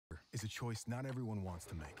is a choice not everyone wants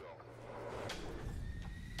to make.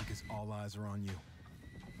 Because all eyes are on you.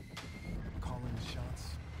 Calling the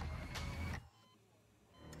shots.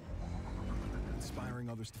 Inspiring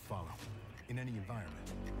others to follow. In any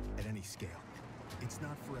environment, at any scale. It's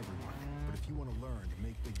not for everyone, but if you want to learn to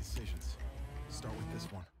make big decisions, start with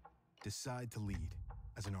this one. Decide to lead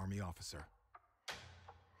as an Army officer.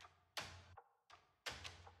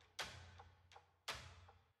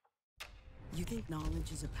 You think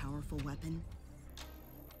knowledge is a powerful weapon?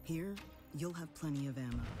 Here, you'll have plenty of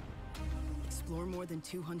ammo. Explore more than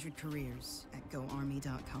 200 careers at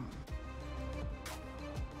GoArmy.com.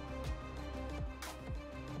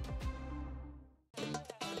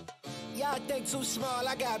 Y'all think too small,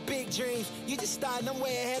 I got big dreams. You just starting, I'm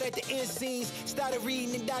way ahead at the end scenes. Started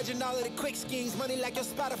reading and dodging all of the quick schemes. Money like your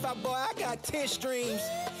Spotify, boy, I got 10 streams.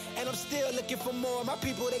 And I'm still looking for more. My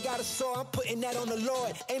people, they got a soar, I'm putting that on the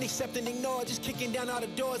Lord. Ain't accepting, ignore, just kicking down all the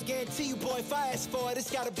doors. Guarantee you, boy, if I ask for it,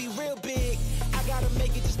 it's gotta be real big. I gotta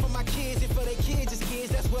make it just for my kids and for their kids'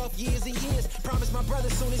 kids. That's wealth years and years. Promise my brother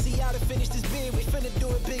soon as he out and finish this bid, we finna do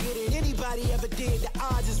it bigger than anybody ever did. The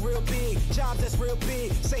odds is real big, jobs that's real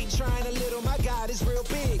big. Satan trying a little, my God is real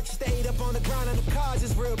big. Stayed up on the ground and the cars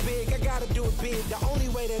is real big. I gotta do it big, the only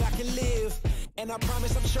way that I can live. And I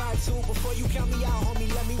promise I'm trying to. Before you count me out,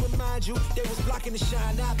 homie, let me remind you. They was blocking the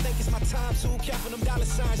shine, now I think it's my time to. Counting them dollar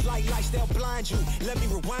signs like lights, they'll blind you. Let me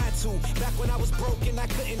rewind to back when I was broke and I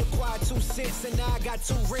couldn't acquire 2 cents. And now I got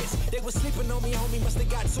 2 rents. They was sleeping on me, homie, must have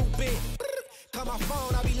got too big. Call my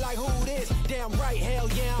phone, I be like, who this? Damn right, hell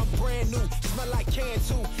yeah, I'm brand new. Smell like can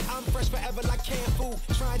too. I'm fresh forever like canned food.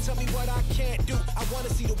 Try and tell me what I can't do. I wanna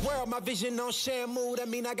see the world, my vision on Shamu. That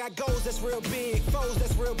mean I got goals that's real big, foes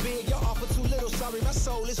that's real big. Your offer too little, sorry, my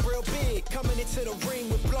soul is real big. Coming into the ring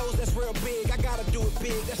with blows that's real big. I gotta do it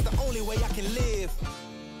big, that's the only way I can live.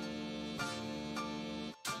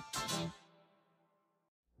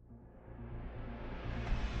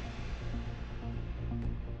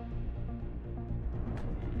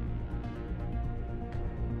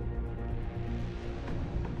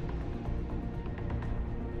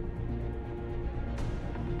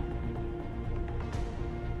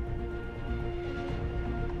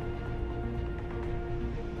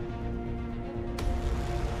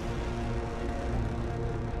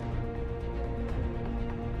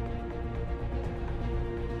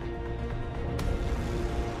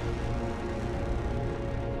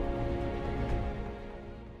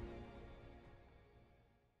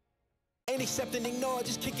 Ain't accepting, ignore,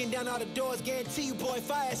 just kicking down all the doors. Guarantee you, boy, if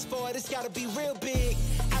I ask for it, it's gotta be real big.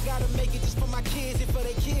 I gotta make it just for my kids and for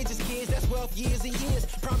their kids' kids. That's wealth years and years.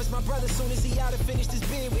 Promise my brother soon as he out and finish this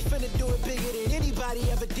bid, we finna do it bigger than anybody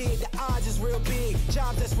ever did. The odds is real big,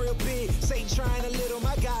 jobs that's real big. Satan trying a little,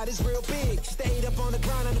 my God is real big. Stayed up on the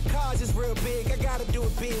ground and the cars is real big. I gotta do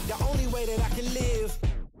it big, the only way that I can live.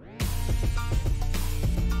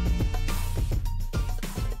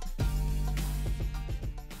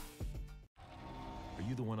 Are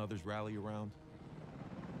you the one others rally around?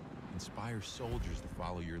 Inspire soldiers to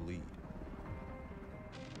follow your lead.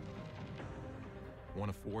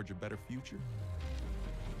 Want to forge a better future?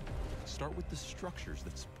 Start with the structures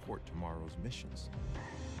that support tomorrow's missions.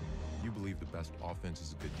 You believe the best offense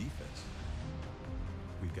is a good defense.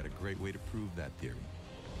 We've got a great way to prove that theory.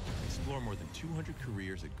 Explore more than 200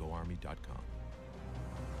 careers at GoArmy.com.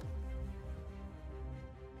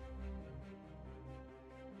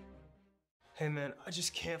 Hey man, I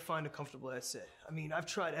just can't find a comfortable headset. I mean, I've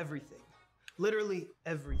tried everything. Literally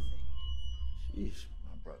everything. Sheesh,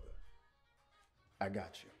 my brother. I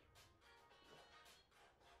got you.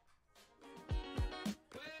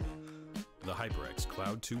 The HyperX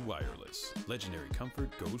Cloud 2 Wireless. Legendary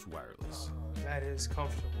comfort goes wireless. That is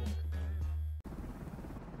comfortable.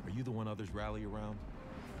 Are you the one others rally around?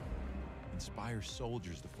 Inspire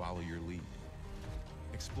soldiers to follow your lead.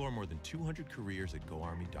 Explore more than 200 careers at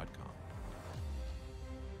GoArmy.com.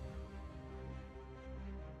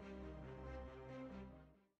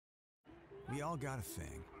 We all got a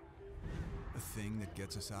thing that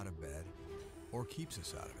gets us out of bed or keeps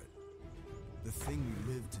us out of it. The thing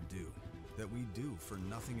we live to do, that we do for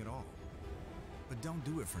nothing at all. But don't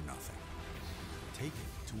do it for nothing. Take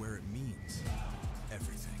it to where it means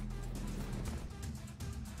everything.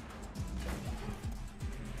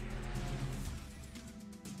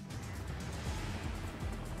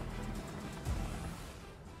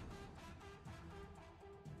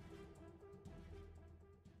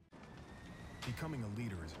 Becoming a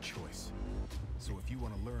leader is a choice. So if you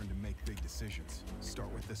want to learn to make big decisions,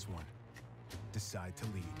 start with this one. Decide to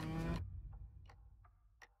lead.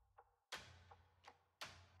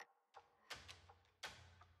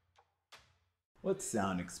 What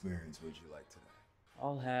sound experience would you like today?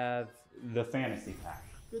 I'll have the fantasy pack.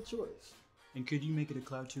 Good choice. And could you make it a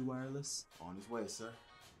Cloud 2 wireless? On his way, sir.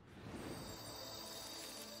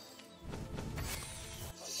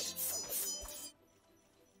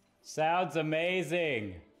 Sounds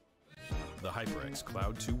amazing. The HyperX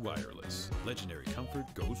Cloud 2 Wireless. Legendary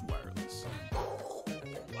comfort goes wireless.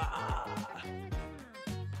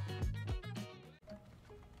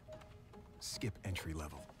 Skip entry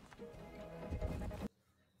level.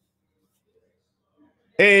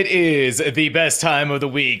 It is the best time of the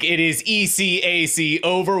week. It is ECAC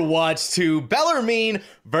Overwatch 2 Bellarmine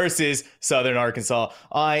versus Southern Arkansas.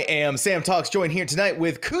 I am Sam Talks, joined here tonight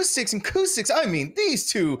with Coustix, and Coustix, I mean,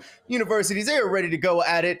 these two universities, they are ready to go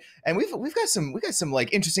at it, and we've got some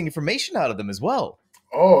like interesting information out of them as well.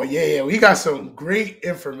 Oh, yeah, we got some great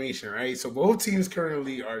information, right? So both teams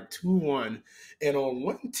currently are 2-1, and on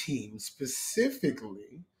one team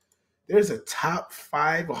specifically, there's a top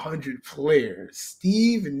 500 player,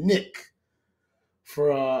 Steve Nick,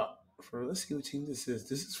 for let's see what team this is.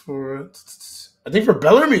 This is for, I think, for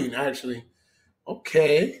Bellarmine, actually.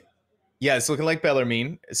 Okay. Yeah, it's looking like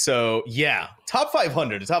Bellarmine. So, yeah, top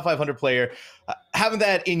 500, a top 500 player. Having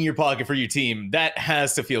that in your pocket for your team, that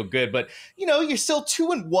has to feel good. But, you know, you're still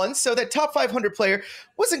 2-1, so that top 500 player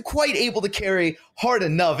wasn't quite able to carry hard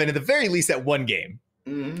enough, and at the very least, that one game.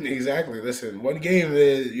 Exactly. Listen, one game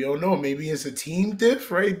is, you don't know, maybe it's a team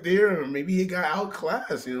diff right there, or maybe he got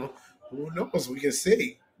outclassed, you know. Who knows? We can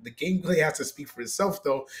say. The gameplay has to speak for itself,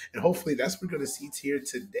 though, and hopefully that's what we're going to see here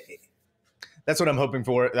today. That's what I'm hoping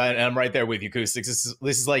for, and I'm right there with you, Coustix.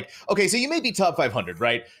 This is like, okay, so you may be top 500,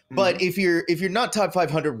 right? But if you're not top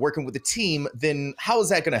 500 working with a team, then how is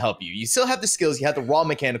that going to help you? You still have the skills, you have the raw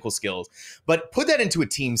mechanical skills, but put that into a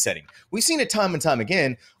team setting. We've seen it time and time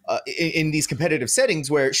again in these competitive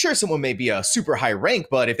settings where, sure, someone may be a super high rank,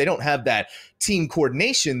 but if they don't have that team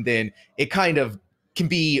coordination, then it kind of can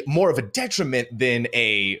be more of a detriment than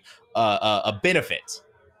a benefit.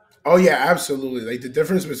 Oh, yeah, absolutely. Like, the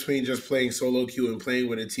difference between just playing solo queue and playing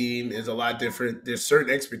with a team is a lot different. There's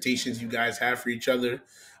certain expectations you guys have for each other.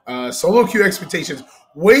 Solo queue expectations,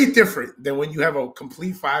 way different than when you have a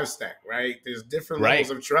complete 5-stack, right? There's different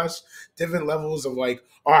levels of trust, different levels of like,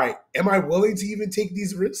 all right, am I willing to even take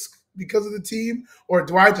these risks because of the team, or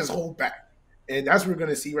do I just hold back? And that's what we're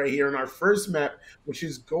going to see right here in our first map, which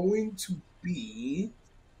is going to be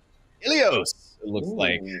Ilios, it looks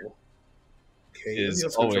like. Okay, is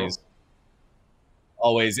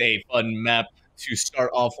always a fun map to start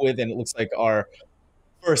off with, and it looks like our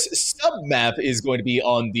first sub map is going to be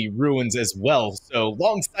on the ruins as well. So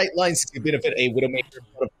long sight lines to benefit a Widowmaker,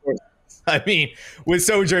 but of course, I mean, with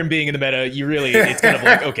Sojourn being in the meta, it's kind of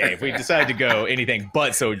like, okay, if we decide to go anything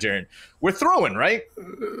but Sojourn, we're throwing, right?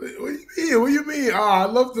 What do you mean? Oh, I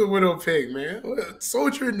love the Widow Pig, man.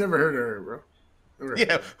 Sojourn, never heard of her, bro.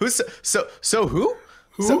 Yeah, who's so who?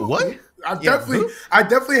 Who? So what? I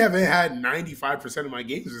definitely haven't had 95% of my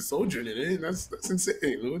games with Sojourn in it. That's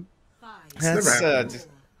insane, dude.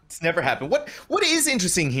 It's never happened. What is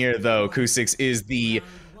interesting here, though, Coustix, is the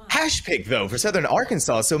hash pick, though, for Southern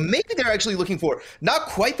Arkansas. So maybe they're actually looking for not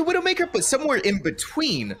quite the Widowmaker, but somewhere in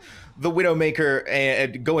between the Widowmaker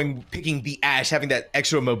and picking the Ashe, having that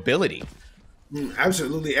extra mobility.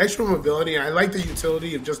 Absolutely. Extra mobility. I like the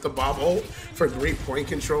utility of just the bob ult for great point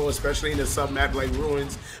control, especially in a sub-map like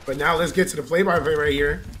Ruins. But now let's get to the play-by-play right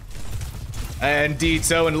here. Indeed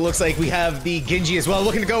so, and it looks like we have the Genji as well,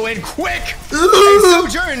 looking to go in quick! And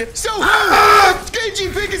Sojourn!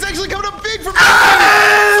 Genji pick is actually coming up big for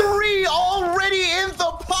 3 already in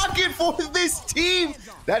the pocket for this team!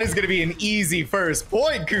 That is going to be an easy first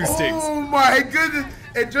point, Coustix. Oh my goodness!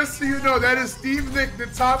 And just so you know, that is Steve Nick, the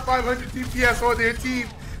top 500 DPS on their team,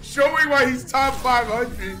 showing why he's top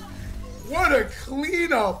 500. What a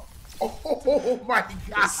cleanup! Oh my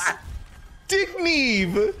god! Dick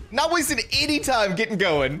Neve, not wasting any time getting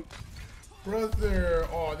going. Brother,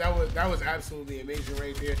 oh, that was absolutely amazing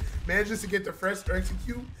right there. Manages to get the fresh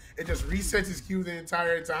execute and just resets his Q the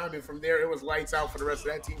entire time, and from there it was lights out for the rest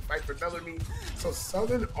of that team fight for Bellarmine. So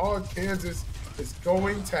Southern Arkansas is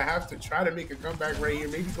going to have to try to make a comeback right here,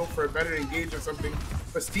 maybe go for a better engage or something.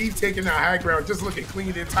 But Steve taking that high ground, just looking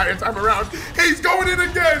clean the entire time around. He's going in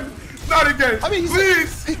again! Not again! I mean,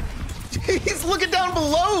 please! He's looking down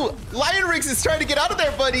below. Lionrix is trying to get out of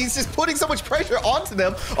there, but he's just putting so much pressure onto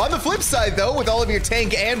them. On the flip side, though, with all of your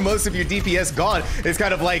tank and most of your DPS gone, it's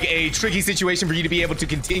kind of like a tricky situation for you to be able to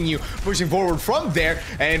continue pushing forward from there.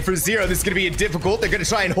 And for Zero, this is going to be difficult. They're going to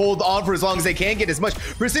try and hold on for as long as they can, get as much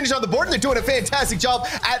percentage on the board, and they're doing a fantastic job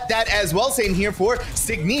at that as well. Same here for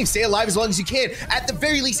Signeem. Stay alive as long as you can. At the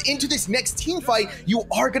very least, into this next team fight, you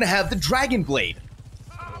are going to have the Dragon Blade.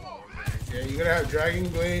 Yeah, you're gonna have Dragon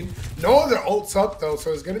Blade. No other ults up though,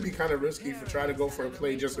 so it's gonna be kind of risky for trying to go for a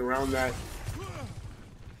play just around that.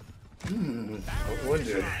 I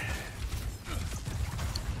wonder.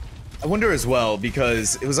 I wonder as well,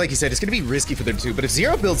 because it was like you said, it's going to be risky for them too. But if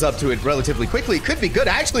Zero builds up to it relatively quickly, it could be good.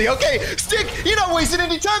 Actually, okay, Stick, you're not wasting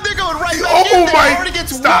any time. They're going right back in. They already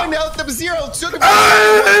gets one out. The Zero took it,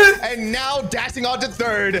 and now dashing on to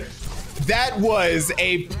third. That was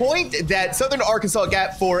a point that Southern Arkansas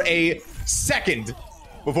got for a second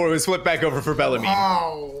before it was flipped back over for Bellarmine.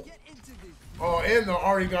 Wow. Oh, and the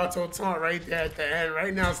arigato taunt right there at the end.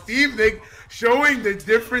 Right now, Steve Nick showing the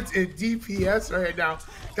difference in DPS right now.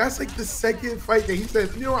 That's like the second fight that he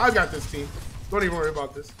said, you know what, I got this, team. Don't even worry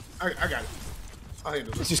about this. I got it. I'll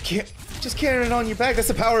handle this. Just carrying it on your back. That's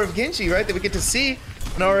the power of Genji, right? That we get to see.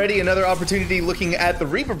 And already another opportunity looking at the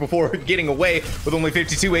Reaper before getting away with only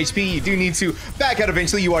 52 HP. You do need to back out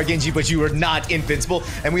eventually. You are Genji, but you are not invincible.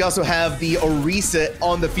 And we also have the Orisa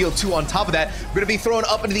on the field too on top of that. We're going to be thrown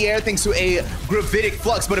up into the air thanks to a Gravitic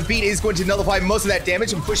Flux, but a beat is going to nullify most of that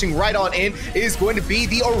damage, and pushing right on in is going to be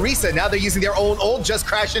the Orisa. Now they're using their own ult, just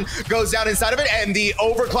crashing, goes down inside of it, and the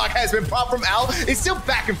overclock has been popped from Al. It's still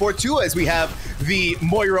back and forth too as we have the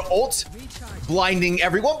Moira ult blinding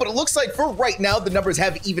everyone, but it looks like for right now the numbers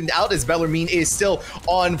have evened out as Bellarmine is still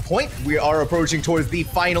on point. We are approaching towards the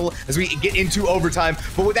final as we get into overtime,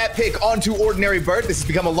 but with that pick onto Ordinary Bird, this has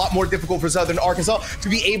become a lot more difficult for Southern Arkansas to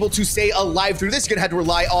be able to stay alive through this. You're gonna have to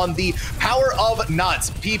rely on the power of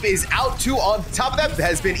knots. Peep is out too on top of that,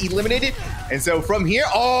 has been eliminated, and so from here,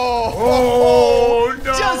 no.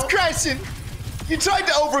 Just crashing. You tried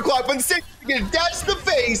to overclock, but instead you're gonna dash the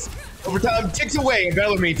face. Overtime ticks away, and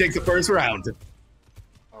Bellarmine takes the first round.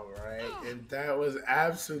 All right, and that was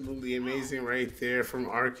absolutely amazing right there from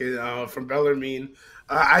from Bellarmine.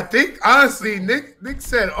 I think honestly, Nick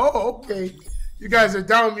said, "Oh, okay, you guys are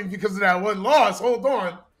down me because of that one loss. Hold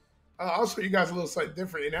on, I'll show you guys a little something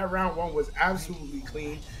different." And that round one was absolutely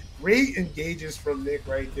clean. Great engages from Nick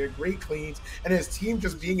right there. Great cleans, and his team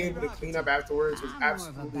just being able to clean up afterwards was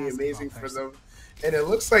absolutely amazing for them. And it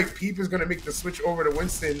looks like Peep is going to make the switch over to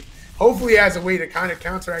Winston, hopefully as a way to kind of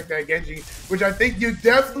counteract that Genji, which I think you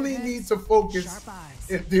definitely need to focus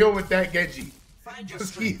and deal with that Genji.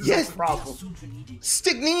 Because he's a problem.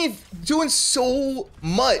 Stickney doing so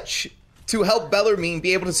much to help Bellarmine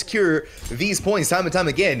be able to secure these points time and time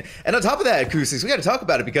again. And on top of that, Acoustics, we got to talk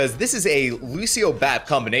about it because this is a Lucio BAP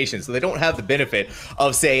combination, so they don't have the benefit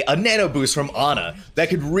of, say, a nano boost from Ana that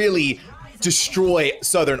could really destroy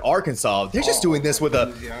Southern Arkansas. They're just doing this with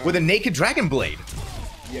a naked Dragon Blade.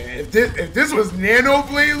 Yeah, if this was Nano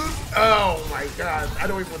Blade, oh my god, I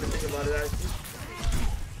don't even want to think about it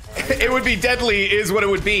actually. It would be deadly is what it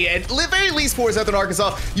would be. At the very least for Southern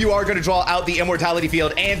Arkansas, you are going to draw out the Immortality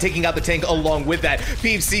Field and taking out the tank along with that.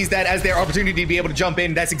 Peeps sees that as their opportunity to be able to jump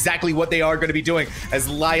in. That's exactly what they are going to be doing as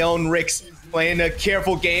Lyon Ricks playing a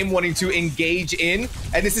careful game, wanting to engage in.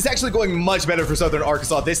 And this is actually going much better for Southern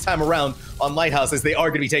Arkansas this time around on Lighthouse as they are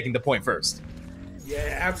going to be taking the point first.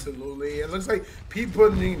 Yeah, absolutely. It looks like Pete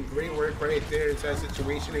putting in great work right there in that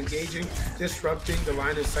situation, engaging, disrupting the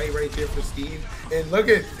line of sight right there for Steve. And look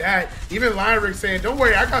at that. Even Lyric saying, don't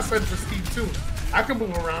worry, I got something for Steve too. I can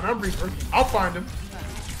move around. I'm Reaper. I'll find him.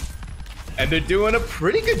 And they're doing a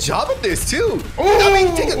pretty good job at this too. I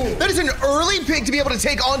mean, that is an early pick to be able to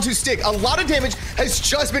take onto Stick. A lot of damage has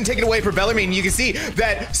just been taken away for Bellarmine. You can see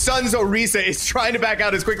that Sun's Orisa is trying to back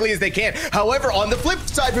out as quickly as they can. However, on the flip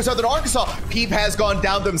side for Southern Arkansas, Peep has gone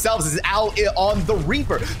down themselves as Al on the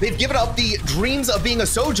Reaper. They've given up the dreams of being a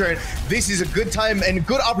Sojourn. This is a good time and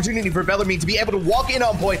good opportunity for Bellarmine to be able to walk in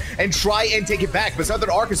on point and try and take it back. But Southern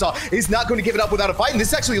Arkansas is not going to give it up without a fight. And this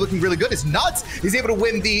is actually looking really good as Nuts is able to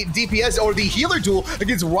win the DPS or the healer duel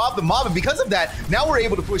against Rob the Mob, and because of that, now we're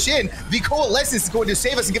able to push in. The Coalescence is going to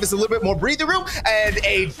save us and give us a little bit more breathing room, and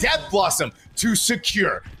a Death Blossom to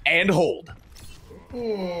secure and hold. Oh,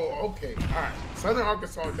 okay. All right. Southern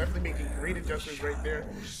Arkansas is definitely making great adjustments right there.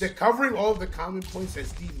 They're covering all of the common points that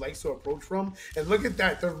Steve likes to approach from. And look at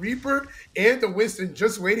that. The Reaper and the Winston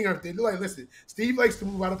just waiting on. They're like, listen, Steve likes to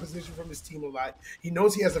move out of position from his team a lot. He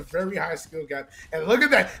knows he has a very high skill gap. And look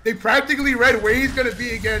at that. They practically read where he's going to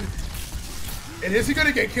be again. And is he going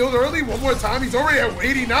to get killed early one more time? He's already at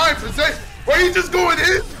 89%. Why are you just going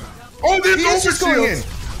in? Oh, there's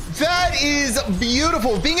overshield. That is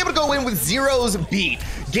beautiful. Being able to go in with Zero's beat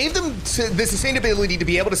gave them the sustainability to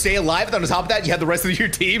be able to stay alive. And on top of that, you have the rest of your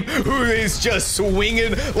team who is just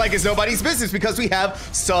swinging like it's nobody's business because we have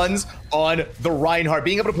Suns on the Reinhardt.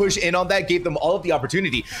 Being able to push in on that gave them all of the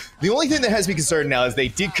opportunity. The only thing that has me concerned now is they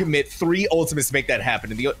did commit 3 ultimates to make that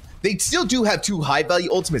happen. And they still do have 2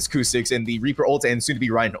 high-value ultimates, Acoustics, and the Reaper ult and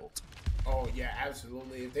soon-to-be Reinhardt. Yeah,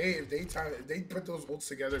 absolutely. If they put those ults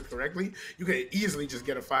together correctly, you could easily just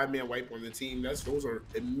get a 5-man wipe on the team. Those are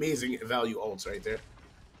amazing value ults right there.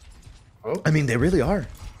 Oh, I mean, they really are.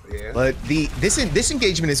 yeah. But this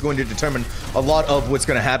engagement is going to determine a lot of what's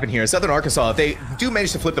going to happen here. Southern Arkansas, if they do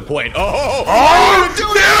manage to flip the point. Oh,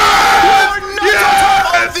 yes!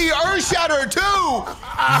 The Earth Shatter too.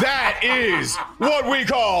 That is what we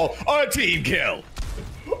call a team kill.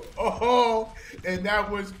 Oh, and that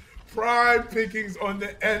was prime pickings on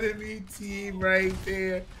the enemy team right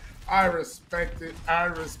there. I respect it. I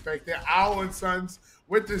respect it. Owl and Sons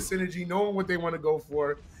with the synergy, knowing what they want to go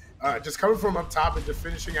for. Just coming from up top and just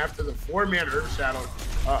finishing after the 4-man Earth Shadow.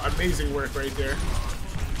 Amazing work right there.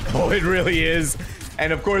 Oh, it really is.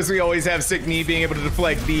 And of course, we always have Sick Knee being able to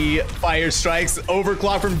deflect the fire strikes.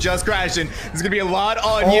 Overclock from Just Crashing. There's going to be a lot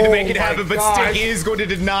on you to make it happen, but Stick is going to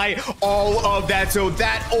deny all of that. So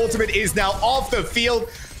that ultimate is now off the field.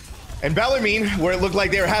 And Bellarmine, where it looked like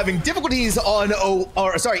they were having difficulties on,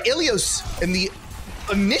 Ilios in the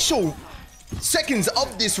initial seconds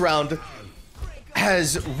of this round,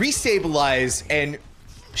 has restabilized and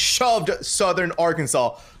shoved Southern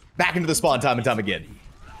Arkansas back into the spawn time and time again.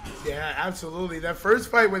 Yeah, absolutely. That first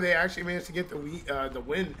fight where they actually managed to get the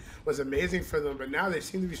win was amazing for them, but now they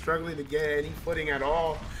seem to be struggling to get any footing at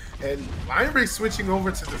all. And Lionbreak switching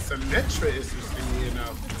over to the Symmetra, interestingly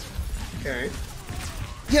enough. Okay.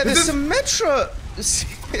 Yeah, the Symmetra,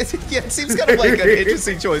 yeah, it seems kind of like an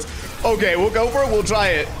interesting choice. Okay, we'll go for it, we'll try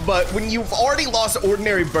it. But when you've already lost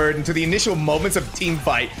Ordinary Bird into the initial moments of team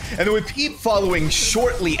fight, and then with Peep following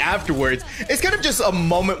shortly afterwards, it's kind of just a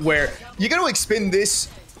moment where you're going to expend this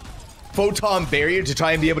photon barrier to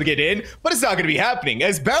try and be able to get in, but it's not going to be happening,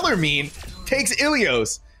 as Bellarmine takes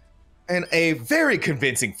Ilios in a very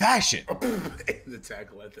convincing fashion. The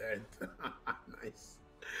tackle at the end. Nice.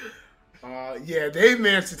 Yeah, they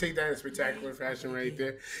managed to take that in spectacular fashion right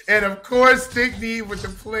there. And of course, Stick Knee with the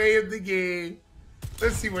play of the game.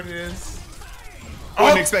 Let's see what it is.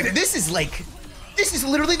 Unexpected. This is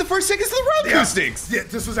literally the first seconds of the round, Acoustics. Yeah,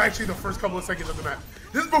 this was actually the first couple of seconds of the match.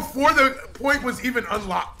 This is before the point was even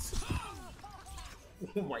unlocked.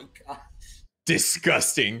 Oh my gosh.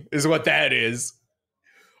 Disgusting is what that is.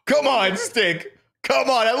 Come on, Stick. Come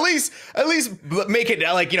on, at least make it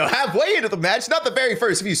halfway into the match, not the very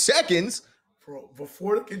first few seconds. Bro,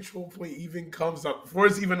 before the control point even comes up, before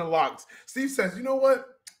it's even unlocked, Steve says, you know what?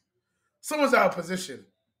 Someone's out of position.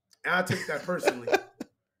 And I take that personally. Yeah,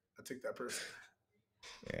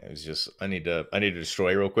 it was just I need to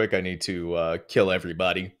destroy real quick. I need to kill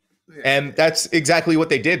everybody. Yeah. And that's exactly what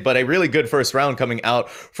they did, but a really good first round coming out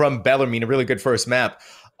from Bellarmine, a really good first map.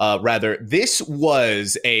 Rather, this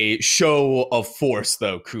was a show of force,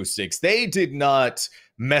 though, Acoustics. They did not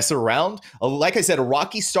mess around. Like I said, a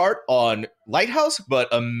rocky start on Lighthouse, but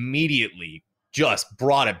immediately just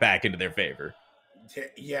brought it back into their favor.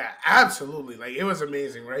 Yeah, absolutely. Like, it was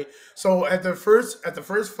amazing, right? So at the first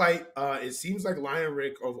fight, it seems like Lion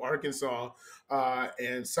Rick of Arkansas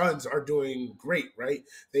and Sons are doing great, right?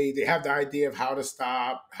 They have the idea of how to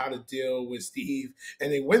stop, how to deal with Steve, and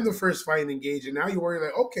they win the first fight and engage. And now you worry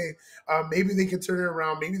like, okay, maybe they can turn it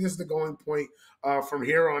around. Maybe this is the going point from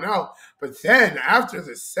here on out. But then after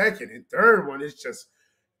the second and third one, it's just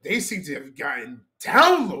they seem to have gotten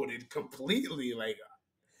downloaded completely. Like,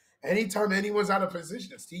 anytime anyone's out of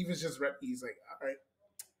position, Steve is just ready. He's like, all right,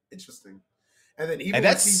 interesting. And then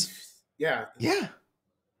even Steve, yeah.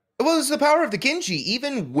 Well, it's the power of the Genji.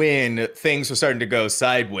 Even when things were starting to go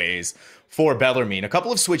sideways for Bellarmine, a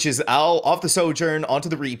couple of switches out off the Sojourn onto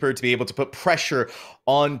the Reaper to be able to put pressure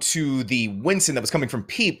onto the Winston that was coming from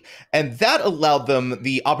Peep, and that allowed them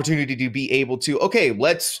the opportunity to be able to, okay,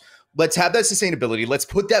 let's have that sustainability. Let's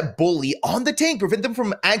put that bully on the tank, prevent them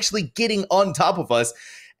from actually getting on top of us,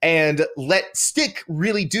 and let Stick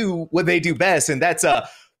really do what they do best, and that's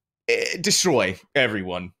destroy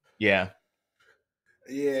everyone. Yeah.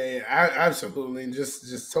 Yeah, absolutely, and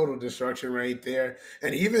just total destruction right there.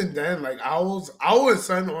 And even then, like Owl and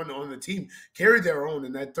Sun on the team carried their own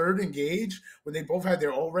in that third engage when they both had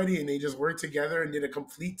their ult ready and they just worked together and did a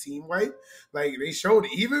complete team wipe. Like they showed,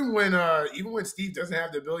 even when Steve doesn't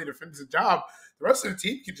have the ability to finish the job, the rest of the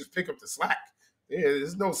team can just pick up the slack. Yeah,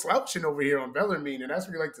 there's no slouching over here on Bellarmine, and that's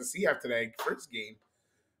what we like to see after that first game.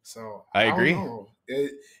 So I agree. Don't know.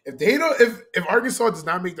 If Arkansas does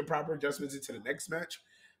not make the proper adjustments into the next match,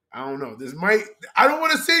 I don't know. I don't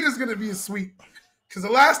want to say this is going to be a sweep, because the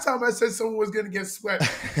last time I said someone was going to get swept,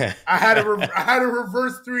 I had a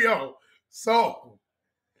reverse 3-0. So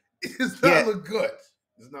it does not look good.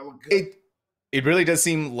 It does not look good. It really does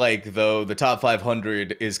seem like, though, the top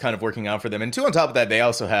 500 is kind of working out for them. And two, on top of that, they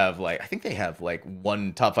also have, like, I think they have, like,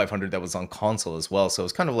 one top 500 that was on console as well. So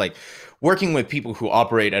it's kind of like working with people who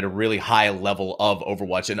operate at a really high level of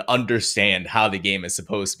Overwatch and understand how the game is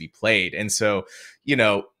supposed to be played. And so, you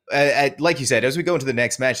know, like you said, as we go into the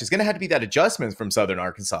next match, it's going to have to be that adjustment from Southern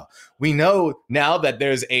Arkansas. We know now that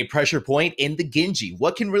there's a pressure point in the Genji.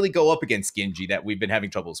 What can really go up against Genji that we've been having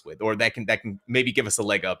troubles with, or that can maybe give us a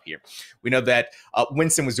leg up here? We know that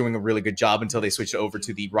Winston was doing a really good job until they switched over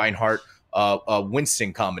to the Reinhardt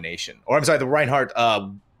Winston combination, or I'm sorry, the Reinhardt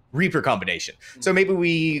Reaper combination. So maybe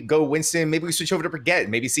we go Winston, maybe we switch over to Brigitte,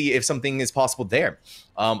 maybe see if something is possible there.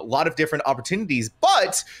 A lot of different opportunities,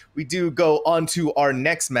 but we do go on to our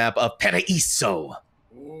next map of Paraíso.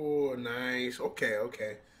 Oh, nice.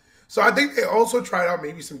 Okay. So I think they also tried out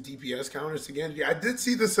maybe some DPS counters again. I did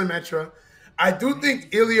see the Symmetra. I do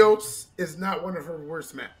think Ilios is not one of her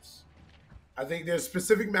worst maps. I think there's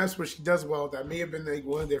specific maps where she does well. That may have been like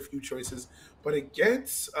one of their few choices. But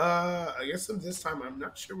against them this time, I'm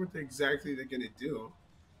not sure what exactly they're going to do.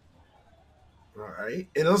 All right.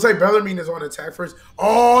 And it looks like Bellarmine is on attack first.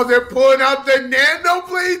 Oh, they're pulling out the Nano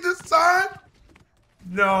Blade this time?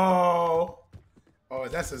 No. Oh,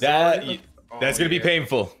 that's going to be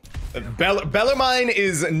painful. Bellarmine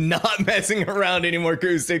is not messing around anymore,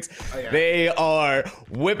 Acoustics. Oh, yeah. They are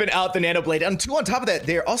whipping out the Nano Blade. And two, on top of that,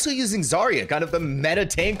 they're also using Zarya, kind of the meta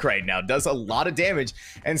tank right now. Does a lot of damage.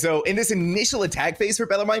 And so in this initial attack phase for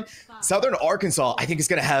Bellarmine, Southern Arkansas, I think, is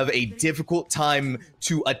going to have a difficult time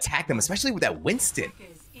to attack them, especially with that Winston.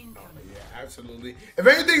 Absolutely. If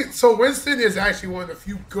anything, so Winston is actually one of the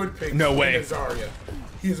few good picks. No way. In Zarya.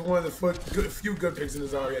 He's one of the few good picks in the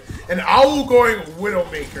Zarya. And Owl going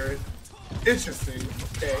Widowmaker. Interesting.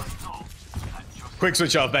 Okay. Quick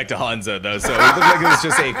switch off back to Hanzo, though. So it looked like it was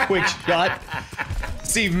just a quick shot.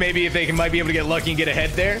 See maybe if they might be able to get lucky and get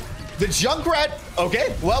ahead there. The Junkrat,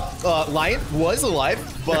 okay. Well, Lion was alive,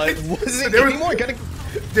 but wasn't anymore.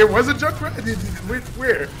 There was a Junkrat?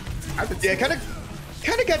 Where? Yeah,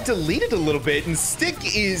 kind of got deleted a little bit, and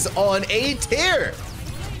Stick is on a tear.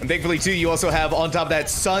 And thankfully, too, you also have on top of that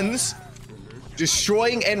Suns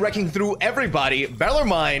destroying and wrecking through everybody.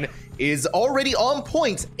 Bellarmine is already on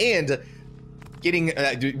point and getting,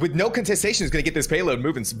 with no contestation, is going to get this payload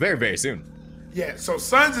moving very, very soon. Yeah, so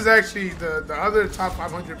Suns is actually the other top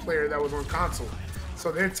 500 player that was on console.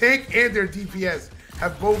 So their tank and their DPS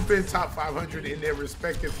have both been top 500 in their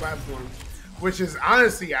respective platforms, which is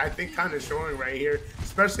honestly, I think, kind of showing right here,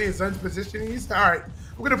 especially in Sun's positioning. He said, all right,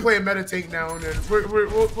 we're going to play a meta tank now, and then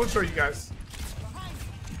we'll show you guys.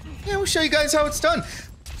 Yeah, we'll show you guys how it's done.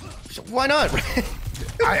 Why not?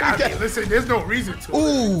 I mean, listen, there's no reason to.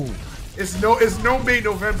 Ooh. It's no May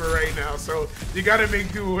November right now, so you got to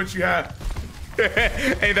make do with what you have.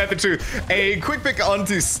 Ain't that the truth? A quick pick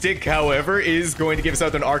onto Stick, however, is going to give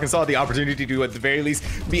Southern Arkansas the opportunity to, at the very least,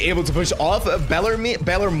 be able to push off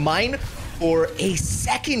Bellarmine for a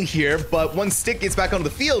second here. But once Stick gets back onto the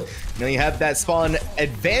field, now you have that spawn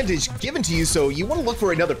advantage given to you, so you want to look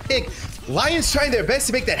for another pick. Lions trying their best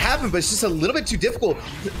to make that happen, but it's just a little bit too difficult.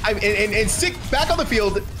 And Stick back on the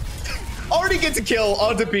field, already gets a kill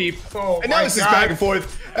onto Peep, and now it's just back and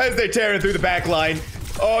forth as they're tearing through the back line.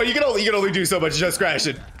 Oh, you can only do so much just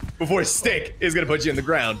crashing before Stick is gonna put you in the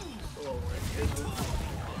ground.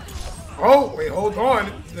 Oh, wait, hold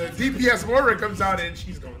on. The DPS Moira comes out and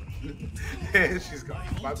she's gone. She's gone.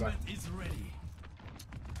 Bye-bye.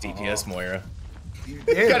 DPS Moira.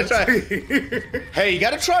 Yeah, gotta try. Hey, you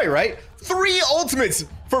gotta try, right? 3 ultimates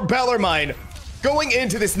for Bellarmine going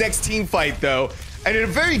into this next team fight, though. And in a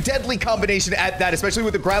very deadly combination at that, especially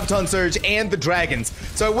with the Graviton Surge and the Dragons.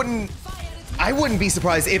 So I wouldn't be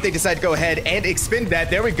surprised if they decide to go ahead and expend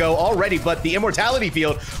that. There we go already, but the Immortality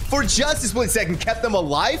Field for just a split second kept them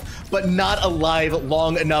alive, but not alive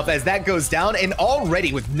long enough as that goes down. And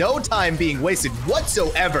already, with no time being wasted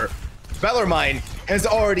whatsoever, Bellarmine has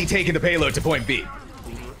already taken the payload to point B.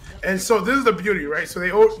 And so this is the beauty, right? So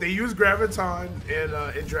they use Graviton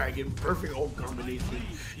and Dragon, perfect ult combination,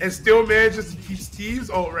 and still manages to keep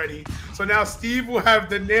Steve's ult ready. So now Steve will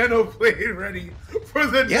have the Nano Blade ready for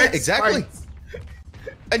the next fight.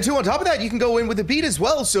 And two, on top of that, you can go in with the beat as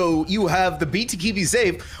well. So you have the beat to keep you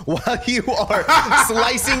safe while you are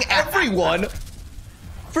slicing everyone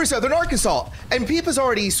for Southern Arkansas. And Peep has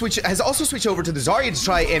also switched over to the Zarya to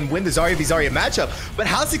try and win the Zarya v Zarya matchup. But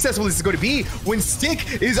how successful is this going to be when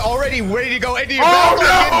Stick is already ready to go into your battle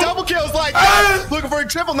and get double kills like that? Looking for a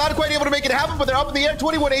triple, not quite able to make it happen, but they're up in the air,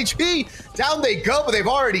 21 HP. Down they go, but they've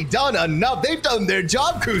already done enough. They've done their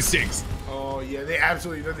job, Acoustics. Oh, yeah, they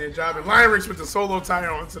absolutely done their job. And Lionrix with the solo tire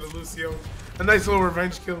onto the Lucio. A nice little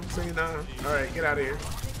revenge kill. Saying, all right, get out of here.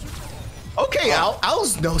 Okay,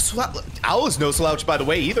 Owl's no slouch, by the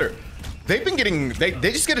way, either. They've been getting, they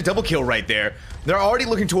just get a double kill right there. They're already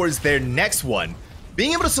looking towards their next one.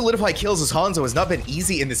 Being able to solidify kills as Hanzo has not been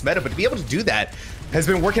easy in this meta, but to be able to do that has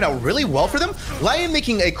been working out really well for them. Lion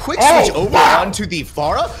making a quick switch over onto the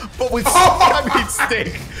Pharah, but with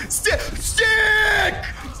Stick!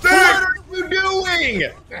 What are you doing?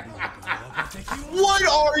 What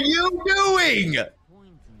are you doing?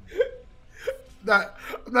 I'm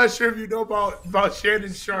not sure if you know about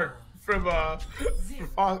Shannon Sharp from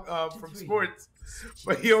sports,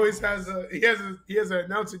 but he always has an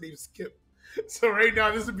announcer named Skip. So right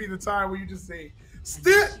now, this would be the time where you just say,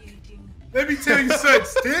 Stick! Let me tell you something,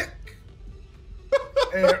 Stick!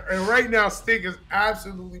 and right now, Stick is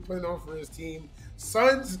absolutely playing on for his team.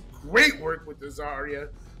 Sun's great work with the Zarya.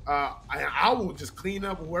 I will just clean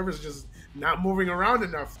up whoever's just not moving around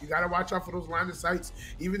enough. You got to watch out for those line of sights.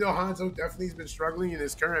 Even though Hanzo definitely has been struggling in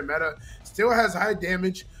his current meta, still has high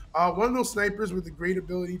damage. One of those snipers with a great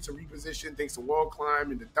ability to reposition thanks to wall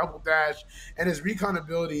climb and the double dash, and his recon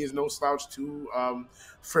ability is no slouch too,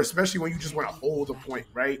 for especially when you just want to hold a point,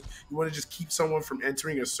 right? You want to just keep someone from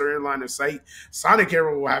entering a certain line of sight. Sonic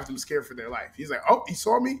Arrow will have them scared for their life. He's like, oh, he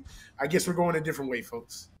saw me? I guess we're going a different way,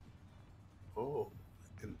 folks. Oh,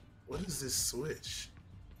 and what is this switch?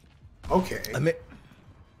 Okay.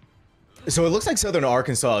 So it looks like Southern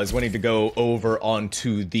Arkansas is wanting to go over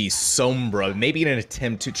onto the Sombra, maybe in an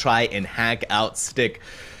attempt to try and hack out Stick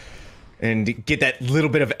and get that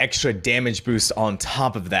little bit of extra damage boost on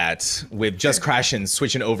top of that, with just crashing,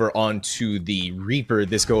 switching over onto the Reaper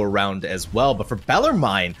this go around as well. But for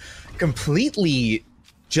Bellarmine, completely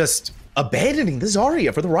just abandoning the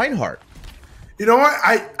Zarya for the Reinhardt. You know what?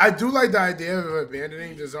 I do like the idea of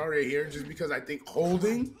abandoning the Zarya here, just because I think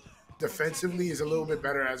holding defensively is a little bit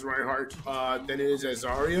better as Reinhardt than it is as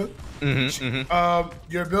Zarya.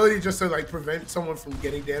 Your ability just to like prevent someone from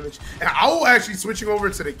getting damage. And I will actually switching over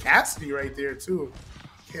to the Cassidy right there too.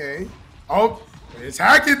 Okay. Oh, it's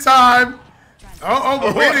hacking time.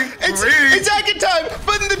 We're waiting. It's hacking time,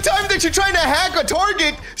 but in the time that you're trying to hack a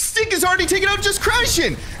target, Stick is already taken out just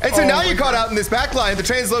crashing. And so now you're caught out in this backline. The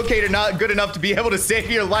translocator not good enough to be able to save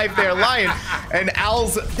your life there, Lion. And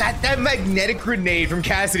Owl's, that magnetic grenade from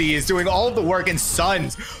Cassidy is doing all of the work, and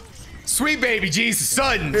Suns. Sweet baby Jesus,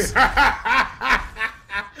 Suns.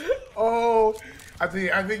 Oh, I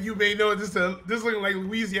think you may know this looking like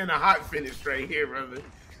Louisiana hot finish right here, brother.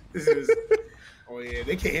 This is oh yeah,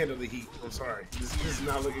 they can't handle the heat. I'm sorry. This is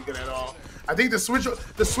not looking good at all. I think the switch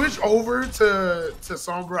over to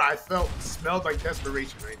Sombra, I smelled like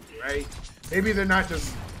desperation right? Maybe they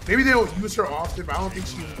don't use her often, but I don't think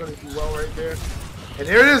she's gonna do well right there. And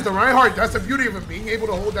there it is, the Reinhardt. That's the beauty of it, being able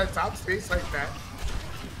to hold that top space like that.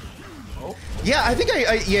 Oh. Yeah, I think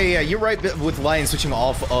yeah, you're right with Lion switching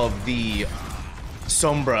off of the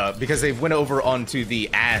Sombra because they went over onto the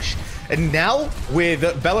Ash. And now with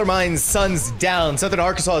Bellarmine's Suns down, Southern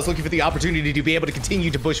Arkansas is looking for the opportunity to be able to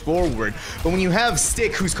continue to push forward. But when you have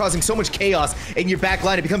Stick, who's causing so much chaos in your back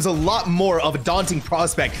line, it becomes a lot more of a daunting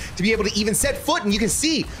prospect to be able to even set foot. And you can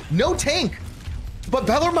see no tank. But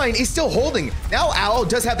Bellarmine is still holding. Now Owl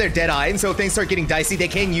does have their dead eye, and so if things start getting dicey, they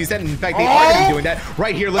can use that. And in fact, they are going to be doing that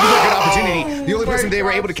right here. Looking for a good opportunity. The only person they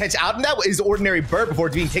were able to catch out in that is Ordinary Bird before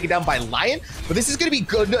being taken down by Lion. But this is going to be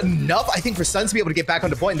good enough, I think, for Suns to be able to get back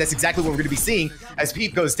onto point. And that's exactly what we're going to be seeing as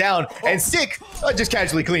Peep goes down. And Stick just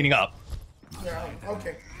casually cleaning up. Yeah,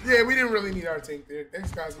 okay. Yeah, we didn't really need our tank there.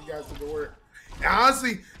 Thanks, guys. You guys did the work. And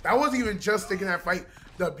honestly, that wasn't even just Stick in that fight.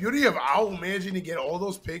 The beauty of Owl managing to get all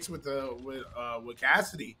those picks with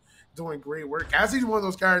Cassidy. Doing great work. Cassie's one of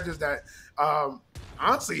those characters that,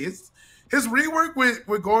 honestly, his rework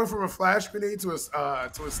with going from a flash grenade to a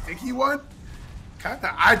sticky one,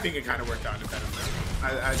 I think it kind of worked out in a better way.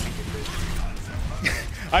 I think it did.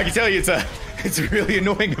 I can tell you, it's a really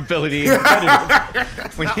annoying ability.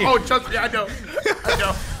 Trust me, I know.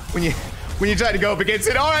 when you try to go up against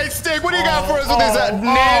it. All right, Stick, what do you got for us with this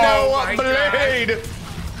nano blade?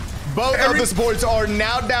 Both of the supports are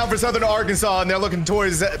now down for Southern Arkansas, and they're looking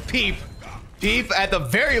towards Peep. Peep, at the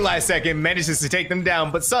very last second, manages to take them down,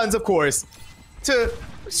 but Suns, of course, to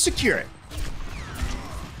secure it.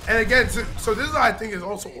 And again, so this is, I think, is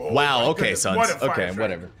also... Oh, wow, okay, Suns. Okay,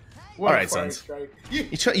 whatever. All right, Suns.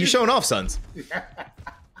 You're showing off, Suns.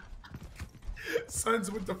 Suns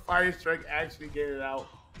with the fire strike actually get it out.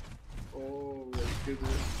 Oh, my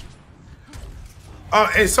goodness.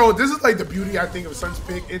 And so this is like the beauty, I think, of Sun's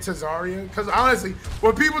pick into Zarya. Because honestly,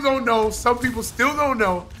 what people don't know, some people still don't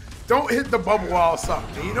know, don't hit the bubble wall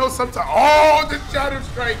something. You know, sometimes, oh, the shadow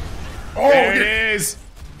strike. Oh, there it is.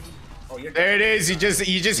 There it is. You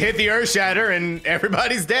just hit the earth shatter and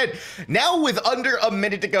everybody's dead. Now with under a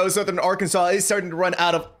minute to go, Southern Arkansas is starting to run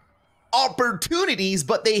out of opportunities,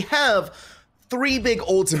 but they have 3 big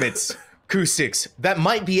ultimates, Ku6, that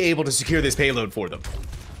might be able to secure this payload for them.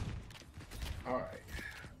 All right,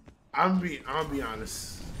 I'm be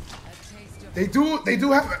honest. They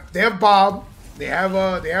have Bob, they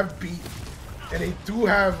have Beat, and they do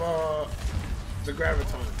have the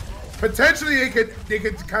Graviton. Potentially they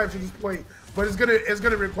could capture this point, but it's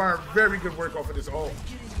gonna require very good work off of this ult.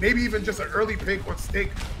 Maybe even just an early pick on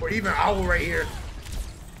Stick or even Owl right here.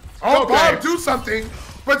 Oh, okay. Bob, do something,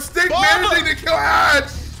 but Stick managing to kill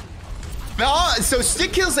Ash. So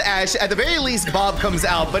Stick kills Ash. At the very least, Bob comes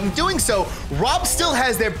out, but in doing so, Rob still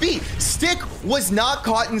has their beat. Stick was not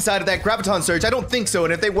caught inside of that Graviton Surge. I don't think so,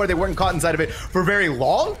 and if they were, they weren't caught inside of it for very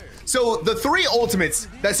long. So the 3 ultimates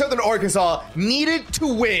that Southern Arkansas needed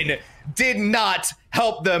to win did not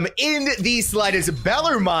help them in the slightest.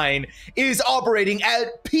 Bellarmine is operating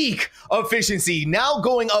at peak efficiency, now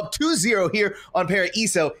going up 2-0 here on Para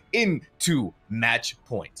ESO into match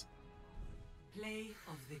point. Play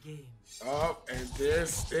of the game. Oh, and there's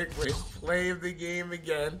Stick with play of the game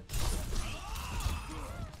again.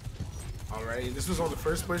 All right, this was on the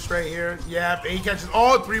first push right here. Yeah, he catches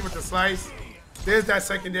all 3 with the slice. There's that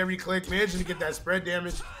secondary click, managing to get that spread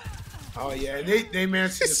damage. Oh yeah, they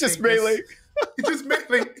managed to just melee. He just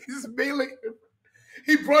melee. He just melee.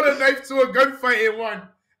 He brought a knife to a gunfight and won.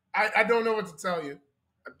 I don't know what to tell you.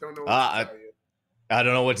 I don't know what to tell you. I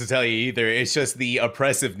don't know what to tell you either. It's just the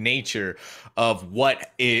oppressive nature of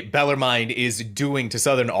what Bellarmine is doing to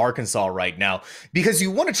Southern Arkansas right now. Because you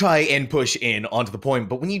want to try and push in onto the point,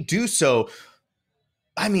 but when you do so,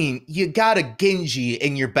 I mean, you got a Genji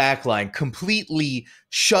in your backline completely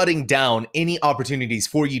shutting down any opportunities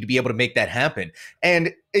for you to be able to make that happen.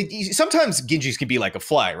 And sometimes Genjis can be like a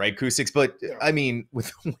fly, right, Ku6? But, I mean,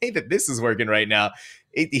 with the way that this is working right now,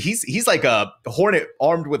 he's like a Hornet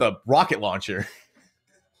armed with a rocket launcher.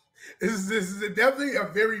 This is definitely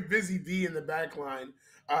a very busy D in the backline.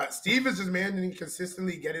 Steve is just managing to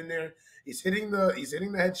consistently get in there. He's hitting the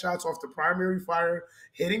headshots off the primary fire,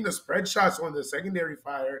 hitting the spread shots on the secondary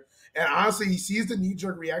fire. And honestly, he sees the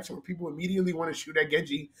knee-jerk reaction where people immediately want to shoot at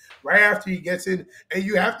Genji right after he gets in. And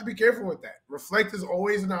you have to be careful with that. Reflect is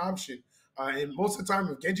always an option. And most of the time,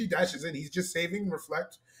 if Genji dashes in, he's just saving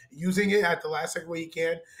Reflect, using it at the last second way he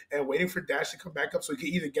can, and waiting for Dash to come back up so he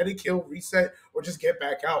can either get a kill, reset, or just get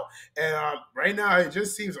back out. And right now, it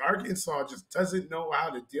just seems Arkansas just doesn't know how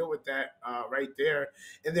to deal with that right there.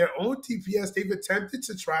 In their own TPS, they've attempted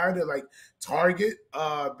to try to like target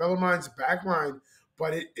Bellarmine's backline,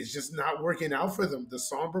 but it's just not working out for them. The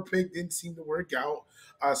Sombra pick didn't seem to work out.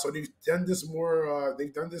 So they've done this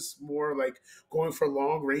more. Like going for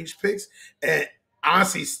long range picks, and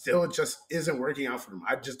honestly, still just isn't working out for them.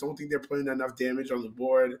 I just don't think they're putting enough damage on the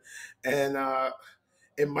board, and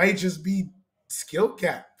it might just be skill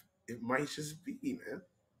cap. It might just be, man.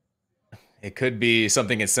 It could be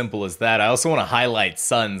something as simple as that. I also want to highlight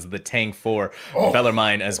Suns, the tank for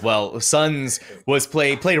Bellarmine as well. Suns was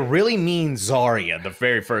played a really mean Zarya the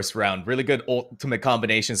very first round. Really good ultimate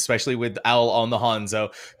combinations, especially with Owl on the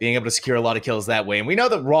Hanzo, being able to secure a lot of kills that way. And we know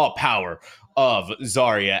the raw power of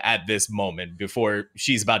Zarya at this moment before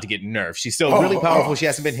she's about to get nerfed. She's still really powerful. She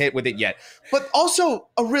hasn't been hit with it yet. But also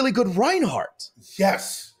a really good Reinhardt.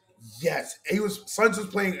 Yes, Suns was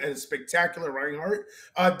playing a spectacular Reinhardt.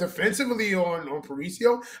 Defensively on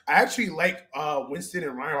Parisi, I actually like Winston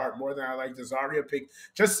and Reinhardt more than I like the Zarya pick,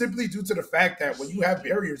 just simply due to the fact that when you have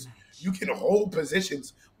barriers, you can hold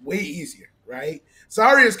positions way easier, right?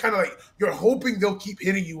 Zarya is kind of like you're hoping they'll keep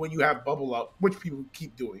hitting you when you have bubble up, which people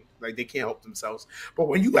keep doing. Like they can't help themselves. But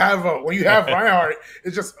when you have Reinhardt,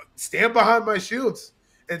 it's just stand behind my shields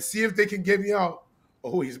and see if they can get me out.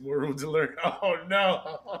 Oh, he's more room to learn. Oh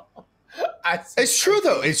no. It's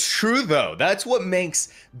true though. That's what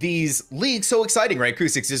makes these leagues so exciting, right?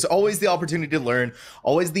 Ku6, there's always the opportunity to learn,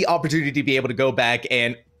 always the opportunity to be able to go back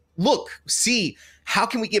and look, see how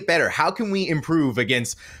can we get better? How can we improve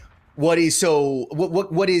against what is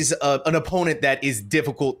an opponent that is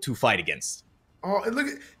difficult to fight against? Oh, and look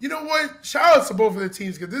at, you know what? Shout out to both of the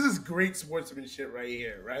teams because this is great sportsmanship right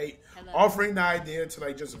here, right? Hello. Offering the idea to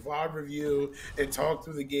like just VOD review and talk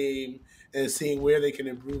through the game and seeing where they can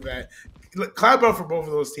improve at. Clap up for both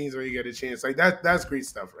of those teams when you get a chance. Like that's great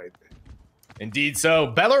stuff right there. Indeed so.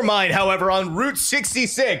 Bellarmine, however, on Route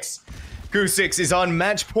 66. Ku6 is on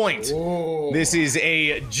match point. Ooh. This is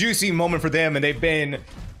a juicy moment for them, and they've been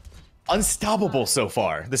unstoppable so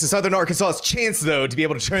far. This is Southern Arkansas's chance, though, to be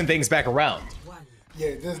able to turn things back around.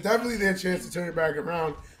 Yeah, there's definitely their chance to turn it back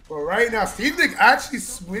around. But right now, Steve Nick actually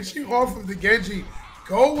switching off of the Genji,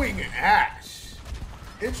 going Ash.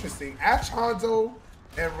 Interesting. Ash, Hanzo,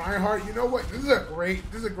 and Reinhardt. You know what? This is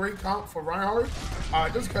a great comp for Reinhardt.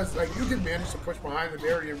 Just because like you can manage to push behind the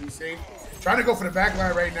barrier and be safe. Trying to go for the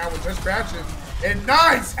backline right now with just scratches. And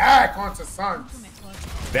nice hack onto Suns.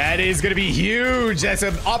 That is going to be huge. That's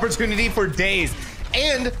an opportunity for days.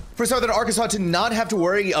 And for Southern Arkansas to not have to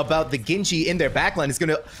worry about the Genji in their backline is going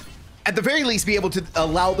to, at the very least, be able to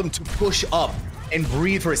allow them to push up and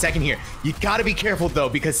breathe for a second here. You got to be careful, though,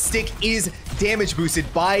 because Stick is damage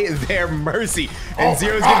boosted by their Mercy. And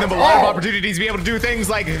Zero's giving them a lot of opportunities to be able to do things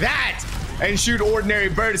like that and shoot Ordinary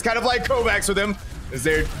Bird. It's kind of like Kovacs with them as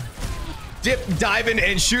they're diving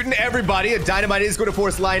and shooting everybody. A Dynamite is going to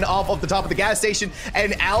force Lion off of the top of the gas station,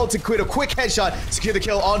 and Al to quit a quick headshot, secure the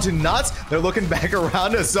kill onto Nuts. They're looking back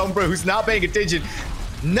around to Sombra, who's not paying attention.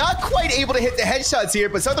 Not quite able to hit the headshots here,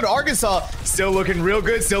 but Southern Arkansas still looking real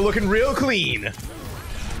good, still looking real clean. Yeah,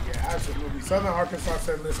 absolutely. Southern Arkansas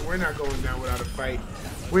said, listen, we're not going down without a fight.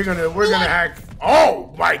 We're gonna hack.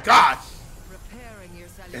 Oh my gosh!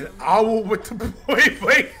 And Owl with the point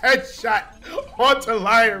blank headshot onto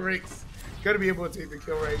Lion Ricks. Gonna be able to take the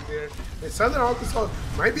kill right there. And Southern Arkansas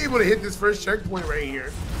might be able to hit this first checkpoint right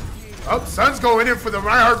here. Oh, Sun's going in for the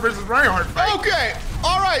Reinhardt versus Reinhardt fight. Okay,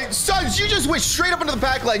 all right, Suns, you just went straight up into the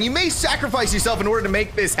back line. You may sacrifice yourself in order to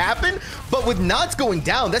make this happen, but with Knots going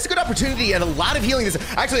down, that's a good opportunity and a lot of healing.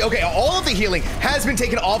 Actually, okay, all of the healing has been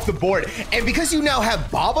taken off the board. And because you now have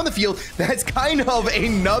Bob on the field, that's kind of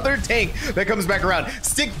another tank that comes back around.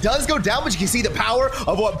 Stick does go down, but you can see the power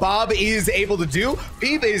of what Bob is able to do.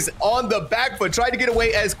 Peep is on the back foot, trying to get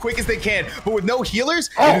away as quick as they can. But with no healers,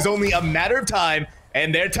 it is only a matter of time.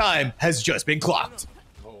 And their time has just been clocked.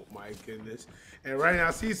 Oh my goodness. And right now,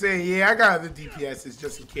 she's saying, yeah, I got the DPSs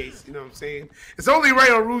just in case. You know what I'm saying? It's only right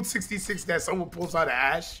on Route 66 that someone pulls out of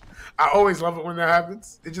Ash. I always love it when that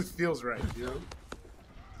happens. It just feels right, you know?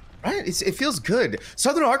 Right, it feels good.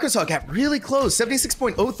 Southern Arkansas got really close,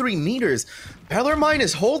 76.03 meters. Bellarmine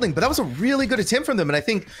is holding, but that was a really good attempt from them. And I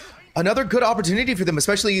think another good opportunity for them,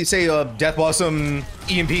 especially, say, Death Blossom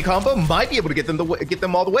EMP combo, might be able to get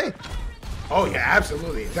them all the way. Oh yeah,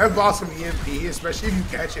 absolutely. That Blossom EMP, especially if you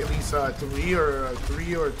catch at least three or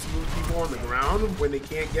two people on the ground when they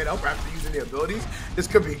can't get up after using their abilities, this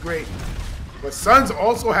could be great. But Suns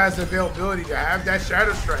also has the availability to have that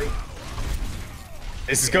Shadow Strike.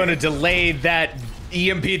 This is going to delay that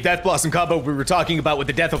EMP Death Blossom combo we were talking about with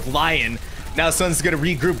the death of Lion. Now Suns is going to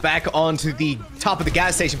regroup back onto the top of the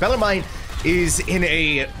gas station. Bellarmine is in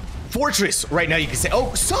a fortress right now, you can say.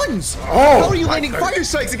 Oh, Suns! How are you landing fire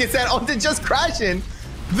strikes against that onto just crashing?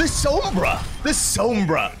 The Sombra!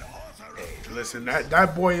 Hey, listen,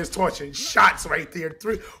 that boy is torching shots right there.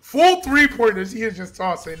 Full three-pointers he is just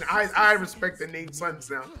tossing. I respect the Nate Suns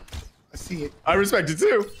now. I see it. I respect it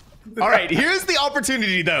too. All right, here's the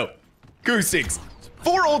opportunity though. Acoustics.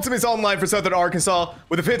 4 ultimates online for Southern Arkansas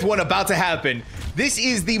with a 5th one about to happen. This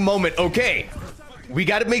is the moment, okay. We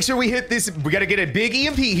got to make sure we hit this. We got to get a big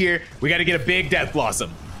EMP here. We got to get a big Death Blossom.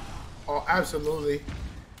 Oh, absolutely.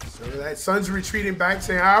 So that Sun's retreating back,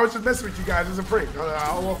 saying, I was just messing with you guys. It's a prank.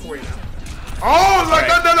 I'll walk away now. Oh, like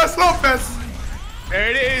another slow fest.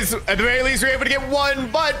 There it is. At the very least, we're able to get one.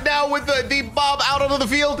 But now with the Bob out onto the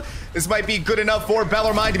field, this might be good enough for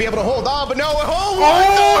Bellarmine to be able to hold on. But no.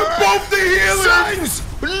 Both the healers.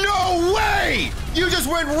 Suns, no way. You just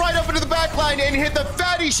went right up into the back line and hit the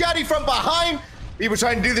fatty shatty from behind. We were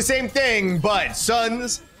trying to do the same thing, but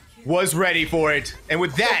Suns was ready for it. And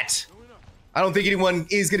with that, I don't think anyone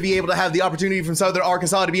is going to be able to have the opportunity from Southern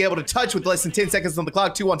Arkansas to be able to touch with less than 10 seconds on the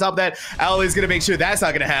clock, too. On top of that, Al is going to make sure that's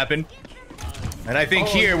not going to happen. And I think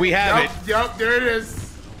here we have it. Yep, there it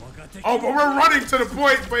is. Oh, but we're running to the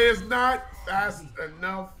point, but it's not fast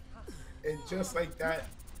enough. And just like that,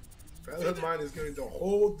 Bellarmine is going to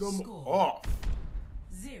hold them off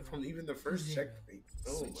from even the first checkmate.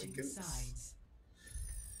 Oh my goodness.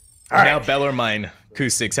 Right. Now Bellarmine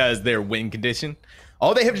Acoustics has their win condition.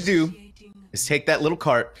 All they have to do is take that little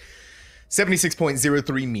cart,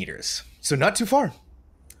 76.03 meters. So not too far.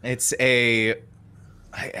 It's I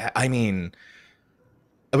mean,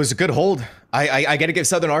 it was a good hold. I got to give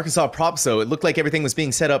Southern Arkansas props, though. It looked like everything was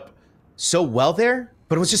being set up so well there,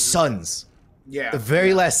 but it was just Suns. Yeah. The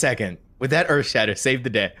very last second with that Earth Shatter saved the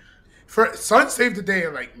day. Sun saved the day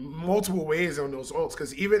in like multiple ways on those ults,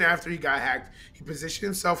 because even after he got hacked, he positioned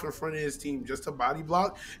himself in front of his team just to body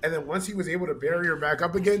block, and then once he was able to barrier back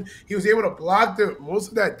up again, he was able to block most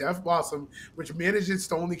of that Death Blossom, which manages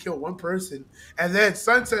to only kill one person. And then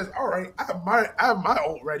Sun says, all right, I have my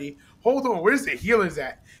ult ready. Hold on, where's the healers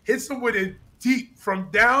at? Hits him with a deep from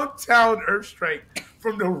downtown Earth Strike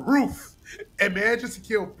from the roof and manages to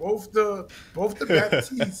kill both the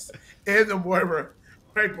Baptiste and the Moira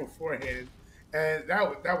right beforehand. And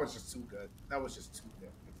that was just too good. That was just too good.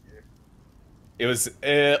 Yeah. It was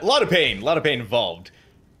a lot of pain involved.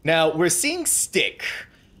 Now, we're seeing Stick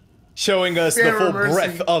showing us the full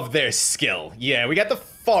breadth of their skill. Yeah, we got the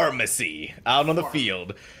pharmacy out on the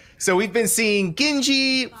field. So we've been seeing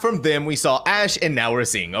Genji, from them we saw Ashe, and now we're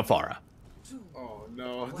seeing Afara. Oh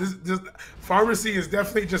no, this pharmacy is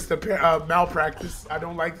definitely just a malpractice. I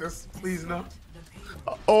don't like this. Please no.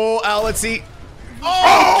 Oh, Al, let's see.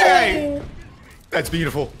 Okay! That's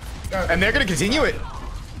beautiful. And they're gonna continue it.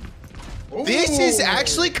 Ooh. This is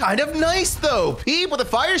actually kind of nice though. Pete with a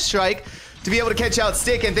fire strike to be able to catch out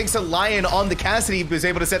Stick, and thanks to Lion on the Cassidy was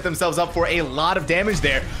able to set themselves up for a lot of damage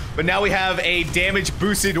there. But now we have a damage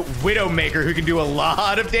boosted Widowmaker who can do a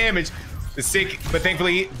lot of damage. The Stick, but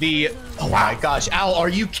thankfully oh my gosh, Al, are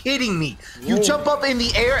you kidding me? You jump up in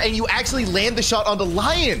the air and you actually land the shot onto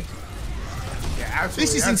Lion. Yeah,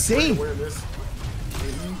 absolutely. This is insane.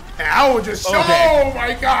 Al just shot. Oh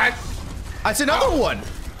my god. That's another one.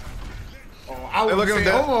 Oh, I was saying,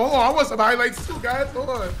 hold on. I want some highlights too, guys. Hold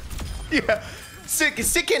on. Yeah, Stick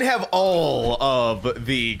can't have all of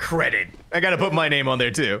the credit. I gotta put my name on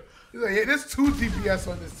there too. He's like, hey, there's 2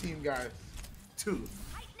 DPS on this team, guys. 2.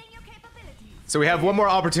 So we have one more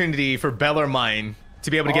opportunity for Bellarmine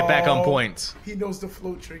to be able to get back on point. He knows the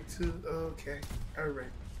float trick too. Okay, all right.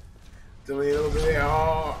 Delay over there.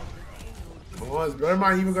 Oh, is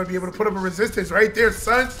Bellarmine even gonna be able to put up a resistance right there?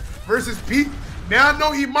 Suns versus Pete. Now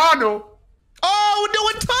no Imano. Oh, no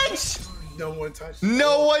one touched. No one touched.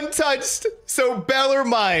 No one touched. So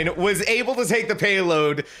Bellarmine was able to take the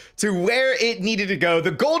payload to where it needed to go.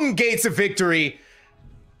 The golden gates of victory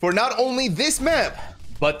for not only this map,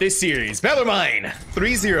 but this series. Bellarmine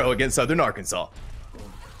 3-0 against Southern Arkansas.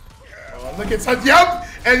 Oh, look at Suns. Yep.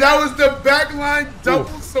 And that was the backline double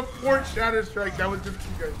support shatter strike. That was just too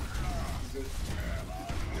good.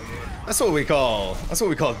 That's what we call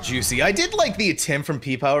juicy. I did like the attempt from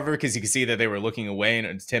Peep, however, because you can see that they were looking away in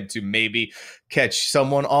an attempt to maybe catch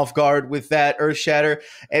someone off guard with that Earth Shatter.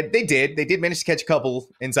 And they did manage to catch a couple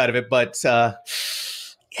inside of it, but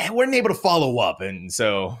weren't able to follow up. And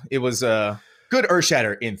so it was a good Earth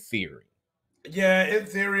Shatter in theory. Yeah, in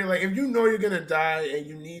theory, like if you know you're gonna die and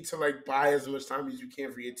you need to like buy as much time as you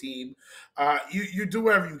can for your team, you do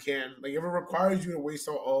whatever you can. Like if it requires you to waste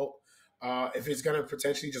on ult, if it's going to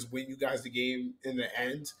potentially just win you guys the game in the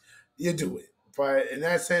end, you do it. But in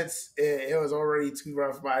that sense, it was already too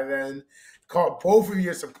rough by then. Caught both of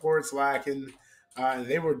your supports lacking.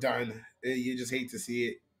 They were done. You just hate to see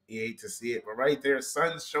it. You hate to see it. But right there,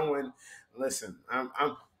 Sun's showing, listen,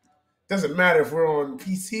 doesn't matter if we're on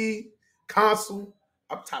PC, console,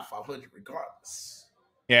 I'm top 500 regardless.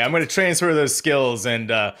 Yeah, I'm going to transfer those skills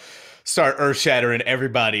and start Earth Shattering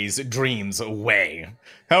everybody's dreams away.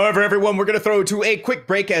 However, everyone, we're going to throw to a quick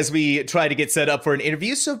break as we try to get set up for an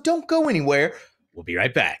interview, so don't go anywhere. We'll be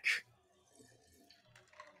right back.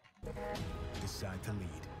 Decide to lead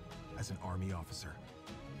as an Army officer.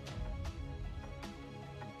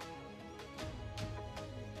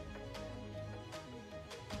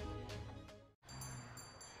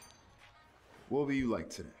 What will you like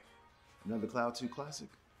today? Another Cloud 2 Classic?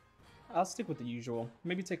 I'll stick with the usual.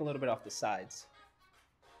 Maybe take a little bit off the sides.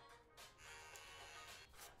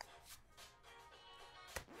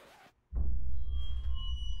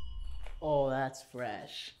 Oh, that's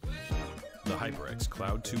fresh. The HyperX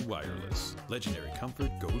Cloud 2 Wireless. Legendary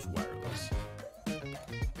comfort goes wireless.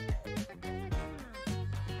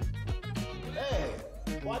 Hey,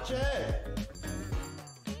 watch your head.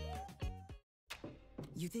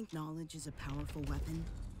 You think knowledge is a powerful weapon?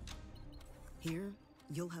 Here,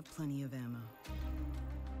 you'll have plenty of ammo.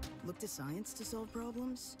 Look to science to solve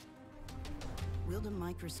problems? Wield a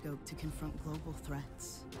microscope to confront global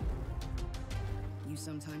threats. You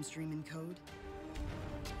sometimes dream in code?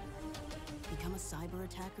 Become a cyber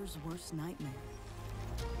attacker's worst nightmare.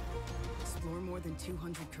 Explore more than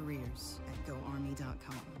 200 careers at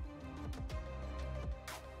GoArmy.com.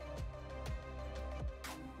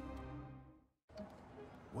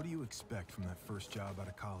 What do you expect from that first job out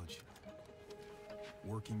of college?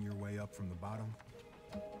 Working your way up from the bottom?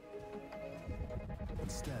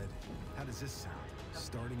 Instead, how does this sound?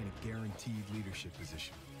 Starting in a guaranteed leadership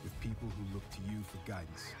position with people who look to you for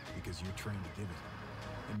guidance because you're trained to give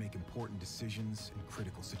it and make important decisions in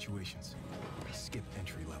critical situations. Skip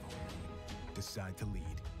entry level. Decide to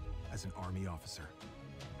lead as an Army officer.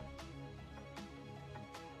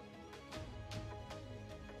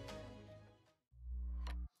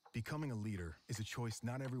 Becoming a leader is a choice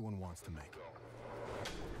not everyone wants to make.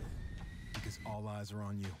 Because All eyes are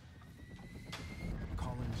on you.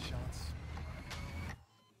 Calling the shots.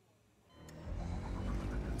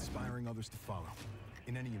 Inspiring others to follow.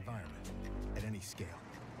 In any environment, at any scale.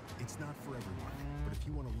 It's not for everyone, but if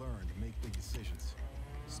you want to learn to make big decisions,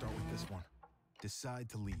 start with this one. Decide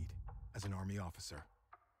to lead as an Army officer.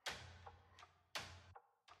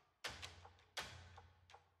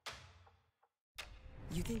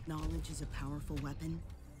 You think knowledge is a powerful weapon?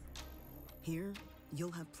 Here,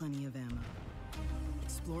 you'll have plenty of ammo.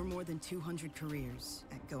 Explore more than 200 careers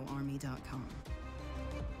at GoArmy.com.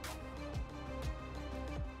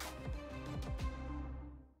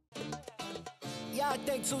 Y'all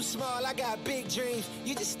think too small, I got big dreams.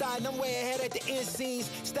 You just starting, I'm way ahead at the end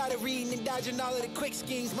scenes. Started reading and dodging all of the quick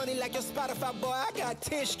schemes. Money like your Spotify, boy, I got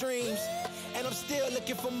 10 streams. And I'm still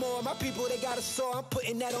looking for more. My people, they got a soar, I'm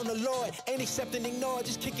putting that on the Lord. Ain't accepting, ignore,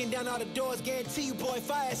 just kicking down all the doors. Guarantee you, boy,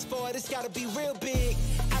 if I ask for it, it's gotta be real big.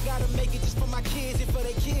 I gotta make it just for my kids and for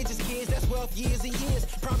their kids' kids. That's wealth years and years.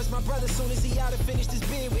 Promise my brother soon as he out and finished his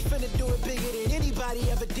bid, we finna do it bigger than anybody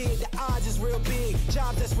ever did. The odds is real big,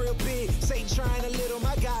 jobs that's real big. Satan trying a little,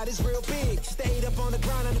 my God is real big. Stayed up on the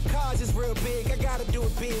ground and the cards is real big. I gotta do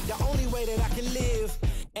it big, the only way that I can live.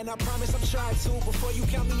 And I promise I'm trying to. Before you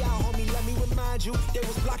count me out, homie, let me remind you. They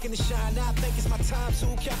was blocking the shine, now I think it's my time to.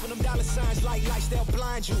 Counting them dollar signs like lights, they'll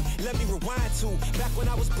blind you. Let me rewind to back when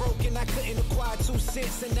I was broke and I couldn't acquire 2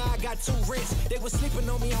 cents. And now I got 2 rents. They was sleeping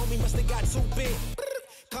on me, homie, must have got too big.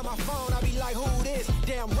 Call my phone, I be like, who this?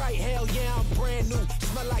 Damn right, hell yeah, I'm brand new.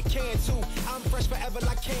 Smell like can too. I'm fresh forever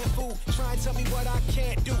like canned food. Try and tell me what I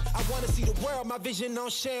can't do. I wanna see the world, my vision on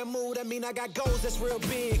Shamu. That mean I got goals that's real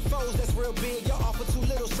big, foes that's real big. Y'all offer too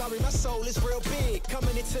little, sorry, my soul is real big.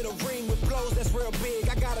 Coming into the ring with blows that's real big.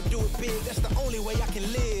 I gotta do it big, that's the only way I can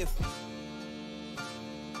live.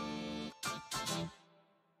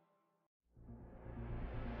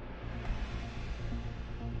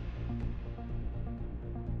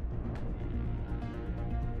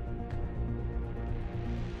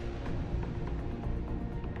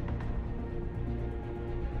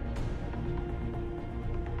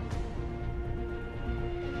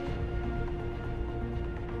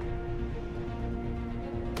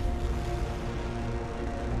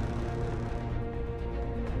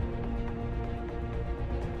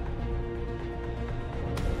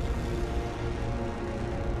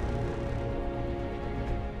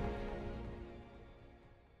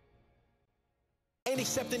 Ain't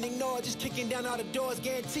accepting, ignore, just kicking down all the doors.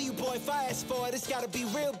 Guarantee you, boy, if I ask for it, it's gotta be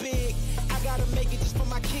real big. I gotta make it just for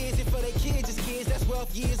my kids and for their kids' kids. That's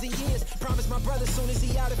wealth years and years. Promise my brother soon as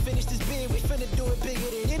he out and finished his bid, we finna do it bigger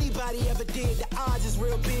than anybody ever did. The odds is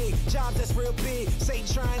real big, jobs that's real big. Satan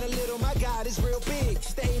trying a little, my God is real big.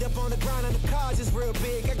 Stayed up on the ground and the cards is real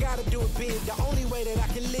big. I gotta do it big, the only way that I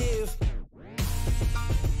can live.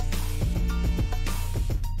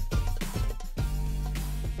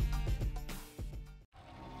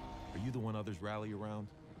 Are you the one others rally around?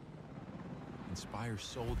 Inspire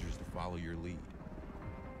soldiers to follow your lead.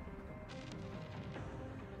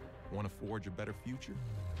 Want to forge a better future?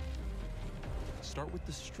 Start with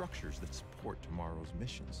the structures that support tomorrow's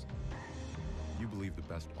missions. You believe the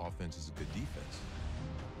best offense is a good defense.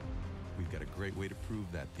 We've got a great way to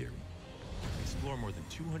prove that theory. Explore more than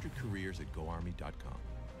 200 careers at GoArmy.com.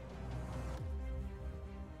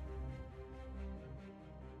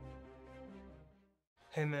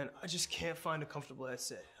 Hey man, I just can't find a comfortable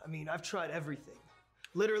headset. I mean, I've tried everything.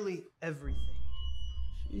 Literally everything.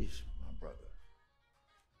 Sheesh, my brother.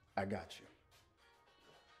 I got you.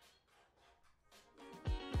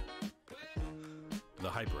 The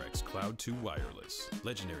HyperX Cloud 2 Wireless.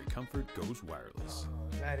 Legendary comfort goes wireless.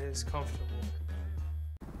 That is comfortable.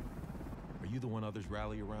 Are you the one others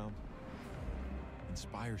rally around?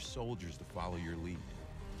 Inspire soldiers to follow your lead.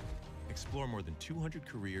 Explore more than 200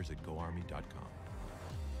 careers at GoArmy.com.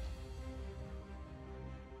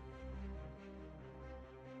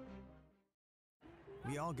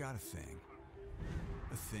 We all got a thing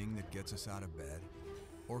that gets us out of bed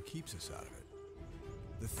or keeps us out of it.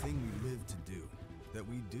 The thing we live to do, that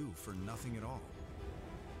we do for nothing at all.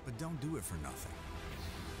 But don't do it for nothing.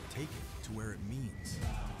 Take it to where it means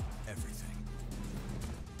everything.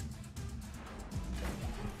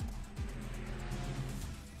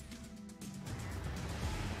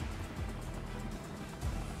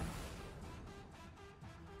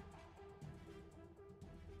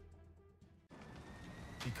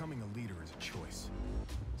 Becoming a leader is a choice.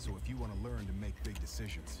 So if you want to learn to make big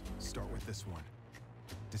decisions, start with this one.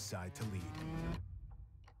 Decide to lead.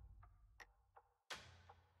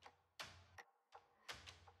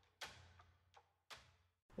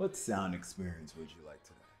 What sound experience would you like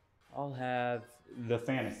today? I'll have the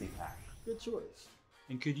fantasy pack. Good choice.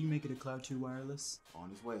 And could you make it a Cloud 2 wireless? On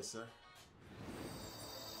his way, sir.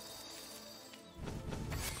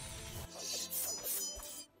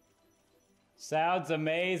 Sounds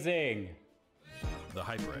amazing. The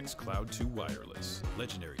HyperX Cloud 2 Wireless.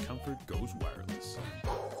 Legendary comfort goes wireless.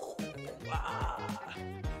 Wow.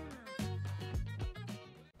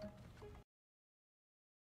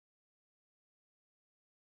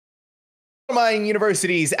 Bellarmine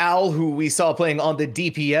University's Al, who we saw playing on the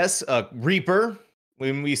DPS, Reaper,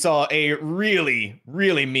 when we saw a really,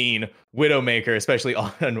 really mean Widowmaker, especially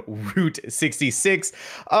on Route 66.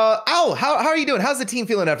 Al, how are you doing? How's the team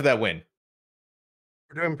feeling after that win?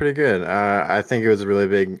 We're doing pretty good. I think it was a really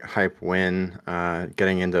big hype win,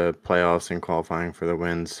 getting into playoffs and qualifying for the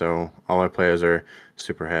win. So all our players are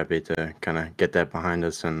super happy to kind of get that behind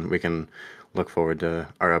us, and we can look forward to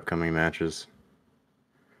our upcoming matches.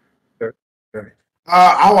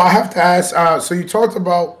 I have to ask. So you talked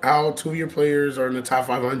about how 2 of your players are in the top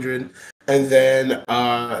 500, and then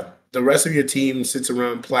the rest of your team sits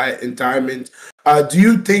around plat and diamond. Do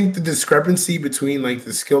you think the discrepancy between like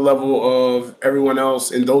the skill level of everyone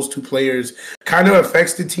else and those 2 players kind of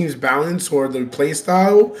affects the team's balance or the play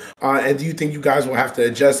style? And do you think you guys will have to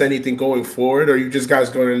adjust anything going forward, or are you just guys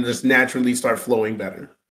going to just naturally start flowing better?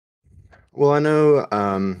 Well, I know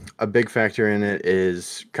a big factor in it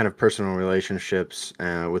is kind of personal relationships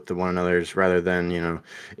with the one another's, rather than, you know,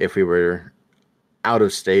 if we were out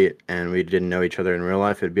of state and we didn't know each other in real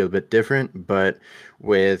life, it'd be a bit different. But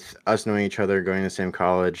with us knowing each other, going to the same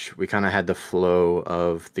college, we kind of had the flow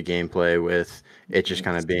of the gameplay with it just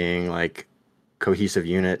kind of being like cohesive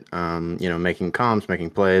unit, you know, making comms, making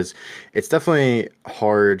plays. It's definitely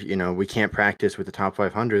hard. You know, we can't practice with the top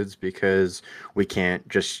 500s because we can't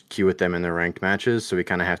just queue with them in the ranked matches. So we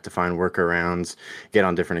kind of have to find workarounds, get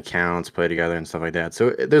on different accounts, play together and stuff like that.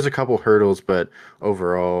 So there's a couple hurdles, but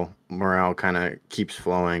overall morale kind of keeps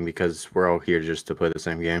flowing because we're all here just to play the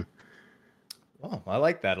same game. Oh, I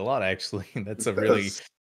like that a lot, actually. That's a really...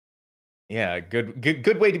 Yeah,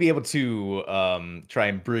 good way to be able to try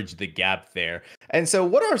and bridge the gap there. And so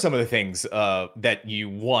what are some of the things that you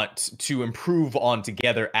want to improve on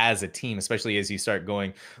together as a team, especially as you start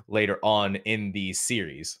going later on in the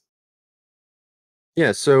series?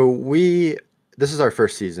 Yeah, so this is our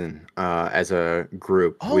first season as a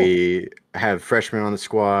group. Oh. We have freshmen on the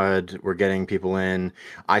squad. We're getting people in.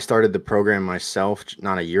 I started the program myself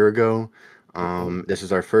not a year ago. This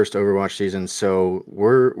is our first Overwatch season, so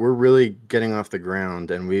we're really getting off the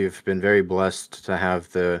ground, and we've been very blessed to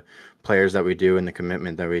have the players that we do and the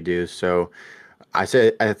commitment that we do. So I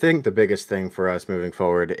think the biggest thing for us moving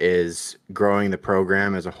forward is growing the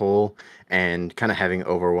program as a whole and kind of having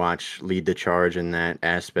Overwatch lead the charge in that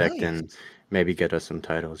aspect. Nice. And maybe get us some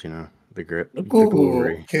titles, you know, the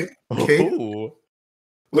glory. Okay.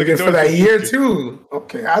 Looking for that year 2.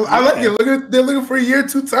 Okay, I like it. They're looking for a year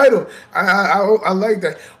 2 title. I like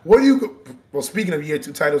that. Well, speaking of year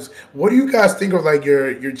 2 titles, what do you guys think of like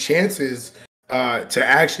your chances to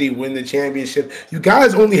actually win the championship? You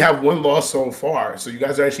guys only have 1 loss so far, so you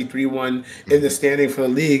guys are actually 3-1 in the standing for the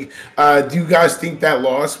league. Do you guys think that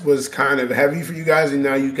loss was kind of heavy for you guys, and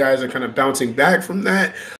now you guys are kind of bouncing back from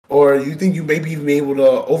that, or you think you maybe even be able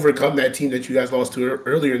to overcome that team that you guys lost to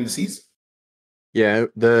earlier in the season? Yeah,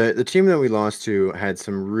 the team that we lost to had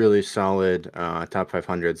some really solid top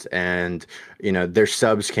 500s, and you know their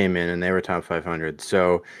subs came in and they were top 500.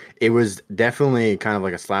 So it was definitely kind of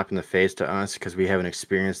like a slap in the face to us because we haven't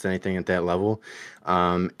experienced anything at that level.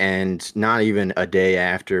 And not even a day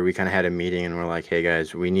after, we kind of had a meeting and we're like, "Hey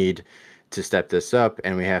guys, we need to step this up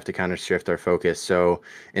and we have to kind of shift our focus." So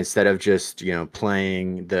instead of just, you know,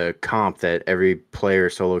 playing the comp that every player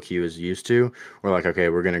solo queue is used to, we're like, okay,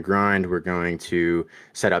 we're going to grind. We're going to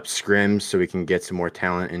set up scrims so we can get some more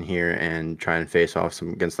talent in here and try and face off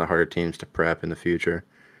against the harder teams to prep in the future.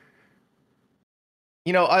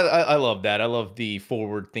 You know, I love that. I love the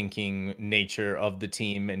forward-thinking nature of the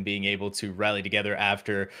team and being able to rally together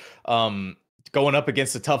after going up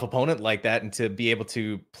against a tough opponent like that, and to be able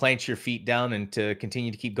to plant your feet down and to continue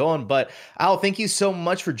to keep going. But Al, thank you so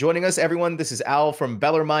much for joining us, everyone. This is Al from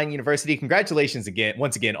Bellarmine University. Congratulations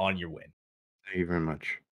once again on your win. Thank you very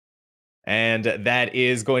much. And that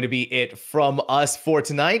is going to be it from us for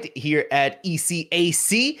tonight here at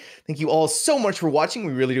ECAC. Thank you all so much for watching.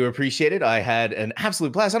 We really do appreciate it. I had an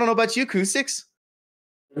absolute blast. I don't know about you, Acoustics.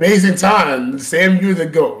 Amazing time. Sam, you're the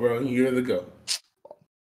GOAT, bro. You're the GOAT.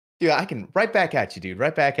 Dude, I can right back at you, dude.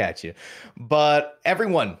 Right back at you. But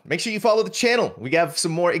everyone, make sure you follow the channel. We have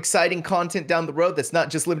some more exciting content down the road that's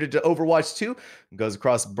not just limited to Overwatch 2. It goes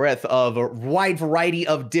across breadth of a wide variety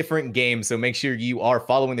of different games. So make sure you are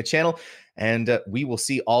following the channel. And we will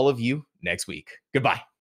see all of you next week. Goodbye.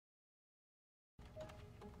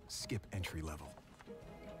 Skip entry level.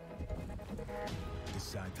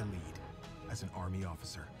 Decide to lead as an Army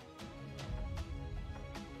officer.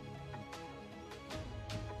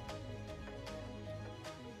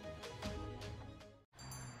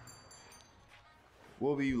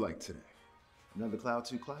 What will you like today? Another Cloud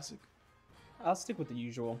 2 classic? I'll stick with the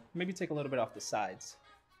usual. Maybe take a little bit off the sides.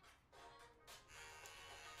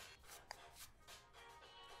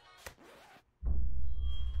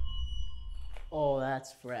 Oh,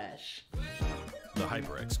 that's fresh. The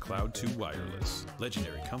HyperX Cloud 2 Wireless.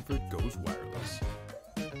 Legendary comfort goes wireless.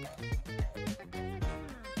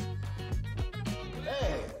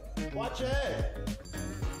 Hey, watch your head.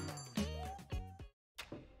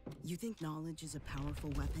 You think knowledge is a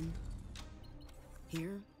powerful weapon?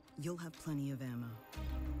 Here, you'll have plenty of ammo.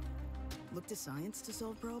 Look to science to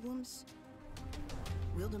solve problems?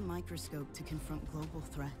 Wield a microscope to confront global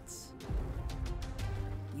threats.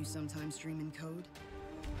 You sometimes dream in code?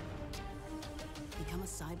 Become a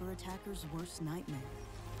cyber attacker's worst nightmare.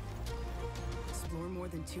 Explore more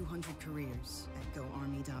than 200 careers at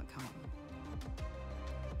GoArmy.com.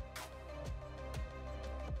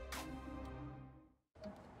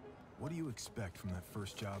 What do you expect from that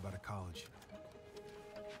first job out of college?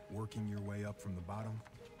 Working your way up from the bottom?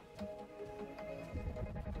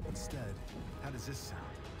 Instead, how does this sound?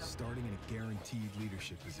 Starting in a guaranteed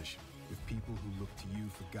leadership position with people who look to you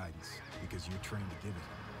for guidance because you're trained to give it,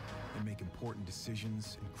 and make important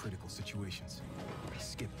decisions in critical situations.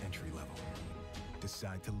 Skip entry level.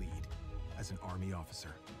 Decide to lead as an Army officer.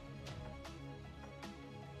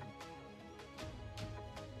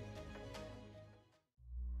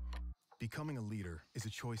 Becoming a leader is a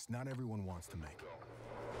choice not everyone wants to make.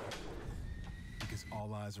 Because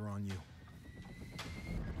all eyes are on you.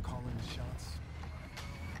 Calling the shots.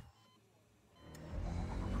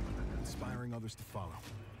 Inspiring others to follow.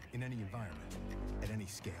 In any environment, at any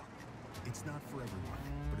scale. It's not for everyone,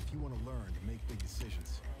 but if you want to learn to make big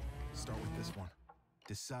decisions, start with this one.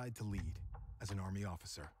 Decide to lead as an Army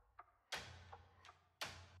officer.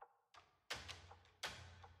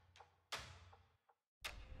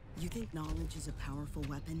 You think knowledge is a powerful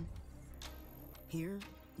weapon? Here,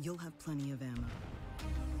 you'll have plenty of ammo.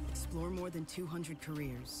 Explore more than 200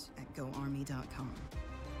 careers at GoArmy.com.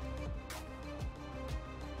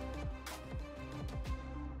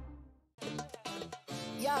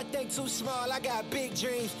 Y'all think too small, I got big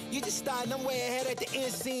dreams. You just starting, I'm way ahead at the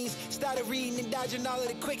end scenes. Started reading and dodging all of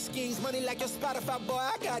the quick schemes. Money like your Spotify, boy,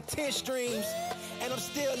 I got 10 streams. And I'm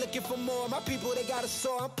still looking for more. My people, they got a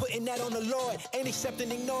soar. I'm putting that on the Lord. Ain't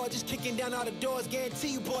accepting, ignore. Just kicking down all the doors. Guarantee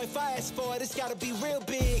you, boy, if I ask for it, it's gotta be real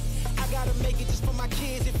big. I gotta make it just for my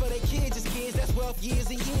kids and for their kids' kids. That's wealth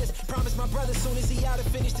years and years. Promise my brother soon as he out and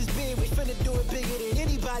finish this bid, we finna do it bigger than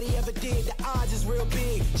anybody ever did. The odds is real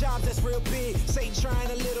big. Jobs that's real big. Satan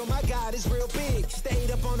trying a little, my God is real big.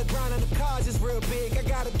 Stayed up on the grind on the cars is real big. I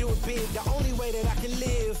gotta do it big. The only way that I can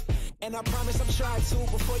live. And I promise I'm trying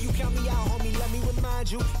to. Before you count me out, homie, let me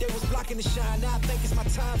remind you. They was blocking the shine, now I think it's my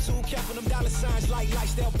time to. Counting them dollar signs like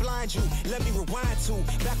lights, they'll blind you. Let me rewind to.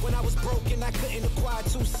 Back when I was broke and I couldn't acquire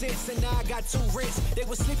 2 cents. And now I got 2 rents. They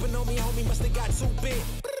was sleeping on me, homie, must have got too big.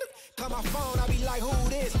 Call my phone, I be like, who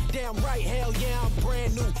this? Damn right, hell yeah, I'm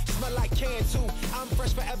brand new. Smell like can too. I'm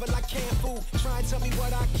fresh forever like canned food. Try and tell me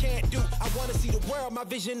what I can't do. I wanna see the world, my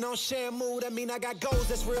vision on Shamu. That mean I got goals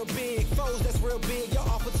that's real big, foes that's real big. Y'all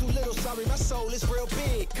offer too little, sorry, my soul is real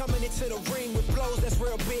big. Coming into the ring with blows that's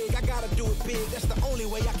real big. I gotta do it big, that's the only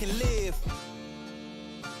way I can live.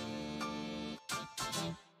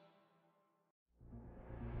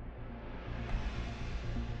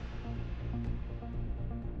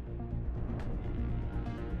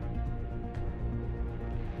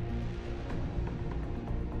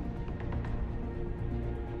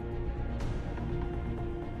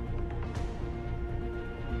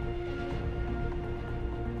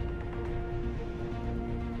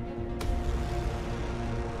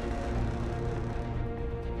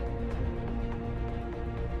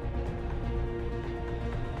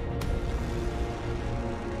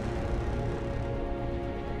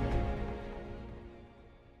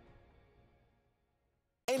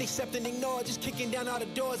 Ain't accepting, ignore, just kicking down all the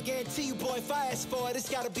doors. Guarantee you, boy, if I ask for it, it's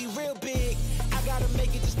gotta be real big. I gotta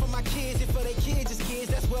make it just for my kids and for their kids' kids.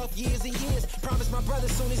 That's wealth years and years. Promise my brother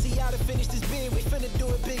soon as he out and finish this bid, we finna do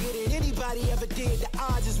it bigger than anybody ever did. The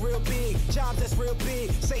odds is real big, jobs that's real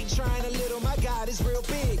big. Satan trying a little, my God is real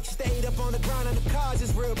big. Stayed up on the grind on the cars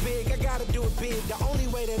is real big. I gotta do it big, the only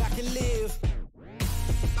way that I can live.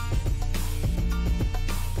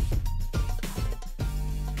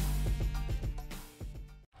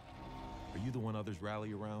 Are you the one others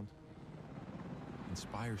rally around?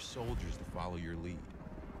 Inspire soldiers to follow your lead.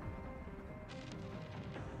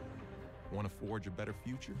 Want to forge a better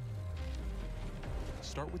future?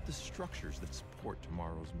 Start with the structures that support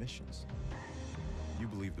tomorrow's missions. You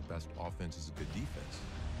believe the best offense is a good defense.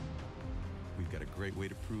 We've got a great way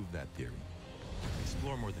to prove that theory.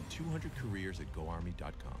 Explore more than 200 careers at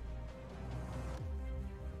GoArmy.com.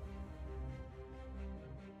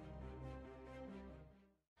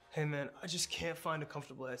 Hey man, I just can't find a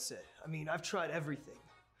comfortable headset. I mean, I've tried everything.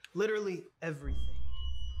 Literally everything.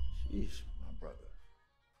 Sheesh, my brother.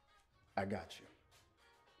 I got you.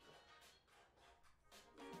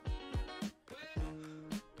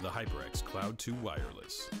 The HyperX Cloud 2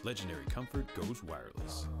 Wireless. Legendary comfort goes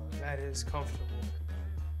wireless. That is comfortable.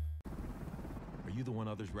 Are you the one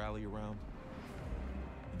others rally around?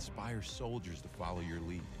 Inspire soldiers to follow your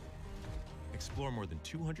lead. Explore more than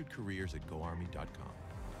 200 careers at GoArmy.com.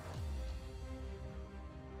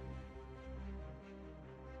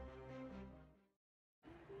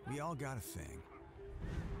 We all got a thing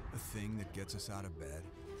that gets us out of bed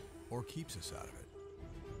or keeps us out of it.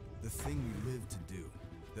 The thing we live to do,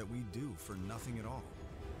 that we do for nothing at all.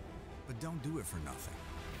 But don't do it for nothing.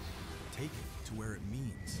 Take it to where it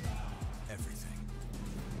means everything.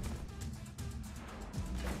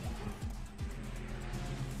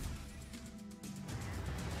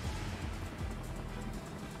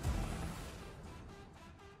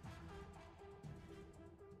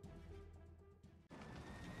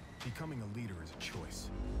 Becoming a leader is a choice.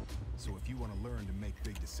 So if you want to learn to make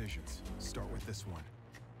big decisions, start with this one.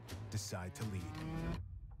 Decide to lead.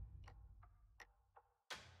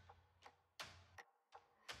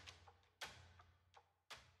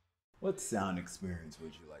 What sound experience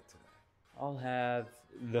would you like today? I'll have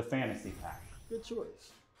the fantasy pack. Good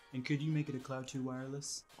choice. And could you make it a Cloud 2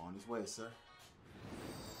 wireless? On his way, sir.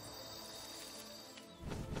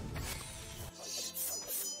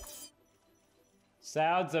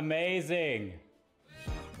 Sounds amazing.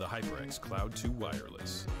 The HyperX Cloud 2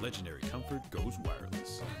 Wireless. Legendary comfort goes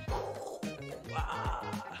wireless.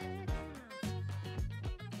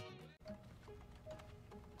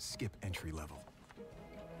 Skip entry level.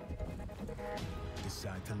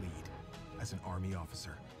 Decide to lead as an Army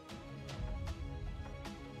officer.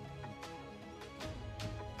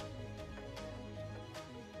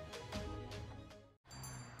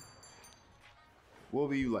 What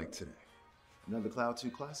will you like today? Another Cloud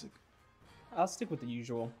 2 classic? I'll stick with the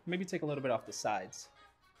usual. Maybe take a little bit off the sides.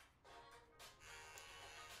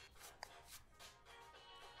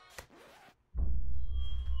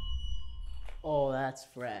 Oh, that's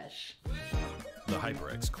fresh. The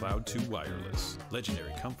HyperX Cloud 2 Wireless.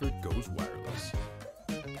 Legendary comfort goes wireless.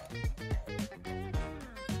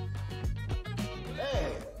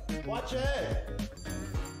 Hey, watch your head.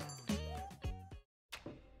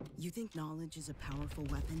 You think knowledge is a powerful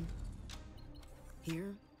weapon?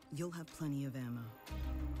 Here, you'll have plenty of ammo.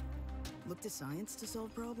 Look to science to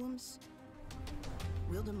solve problems?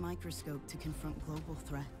 Wield a microscope to confront global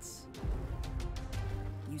threats.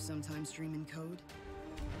 You sometimes dream in code?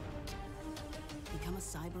 Become a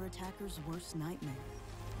cyber attacker's worst nightmare.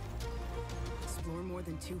 Explore more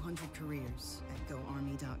than 200 careers at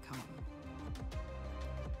GoArmy.com.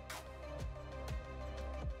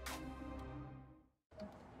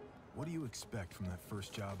 What do you expect from that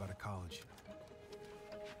first job out of college?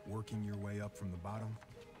 Working your way up from the bottom?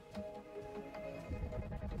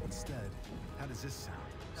 Instead, how does this sound?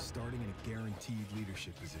 Starting in a guaranteed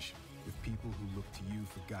leadership position with people who look to you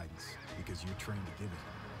for guidance because you're trained to give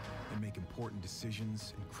it and make important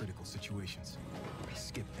decisions in critical situations.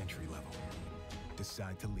 Skip entry level.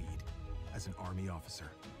 Decide to lead as an Army officer.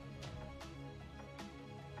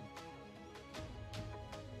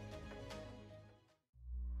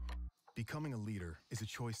 Becoming a leader is a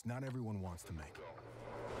choice not everyone wants to make.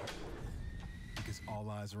 Because all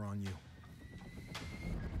eyes are on you.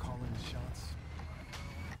 Calling the shots.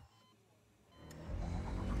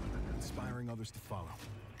 Inspiring others to follow.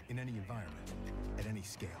 In any environment, at any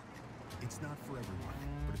scale. It's not for everyone,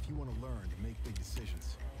 but if you want to learn to make big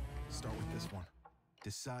decisions, start with this one.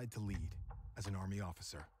 Decide to lead as an Army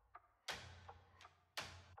officer.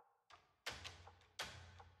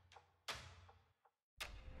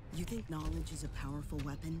 You think knowledge is a powerful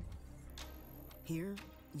weapon? Here,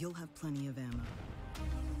 you'll have plenty of ammo.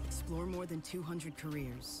 Explore more than 200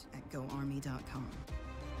 careers at GoArmy.com.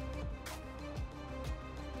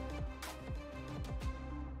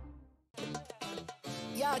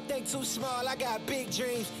 Y'all think too small, I got big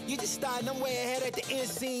dreams. You just starting, I'm way ahead at the end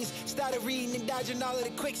scenes. Started reading and dodging all of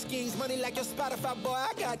the quick schemes. Money like your Spotify, boy,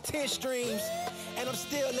 I got 10 streams. And I'm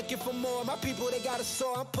still looking for more. My people, they got a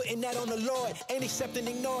sore. I'm putting that on the Lord. Ain't accepting,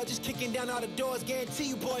 ignore, just kicking down all the doors. Guarantee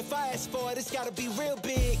you, boy, if I ask for it, it's gotta be real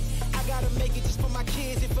big. I gotta make it just for my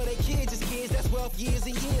kids and for their kids' kids. That's wealth years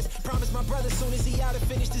and years. Promise my brother soon as he out and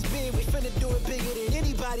finish this bid, we finna do it bigger than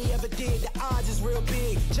anybody ever did. The odds is real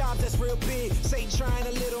big, jobs that's real big. Satan trying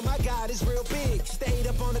a little, my God is real big. Stayed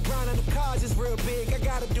up on the ground on the cars is real big. I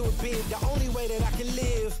gotta do it big, the only way that I can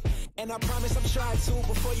live. And I promise I'm trying to.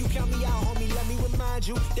 Before you count me out, homie, let me remind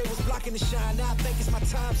you. They was blocking the shine, now I think it's my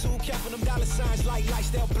time to. Counting them dollar signs like lights,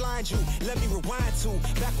 they'll blind you. Let me rewind to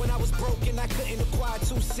back when I was broke and I couldn't acquire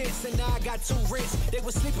 2 cents. And now I got 2 rents. They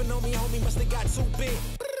was sleeping on me, homie, must have got too big.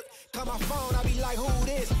 Call my phone, I be like, who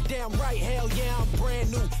this? Damn right, hell yeah, I'm brand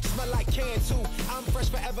new. Smell like can too. I'm fresh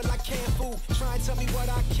forever like canned food. Try and tell me what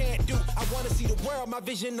I can't do. I wanna see the world, my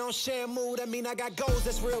vision on Shamu. That mean I got goals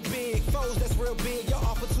that's real big, foes that's real big. Y'all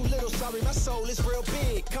offer too little, sorry, my soul is real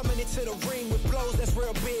big. Coming into the ring with blows that's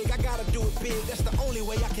real big. I gotta do it big, that's the only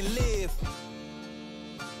way I can live.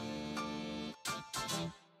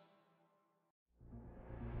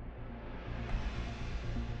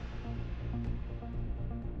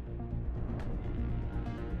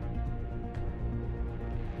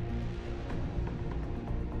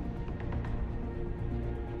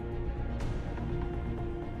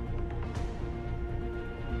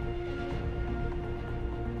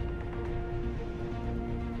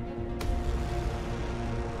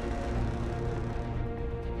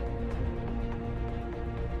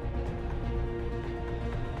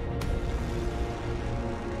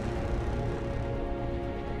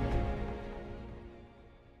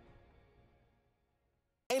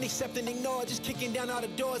 Ain't accepting, ignore, just kicking down all the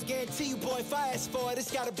doors. Guarantee you, boy, if I ask for it, it's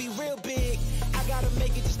gotta be real big. I gotta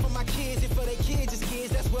make it just for my kids and for their kids'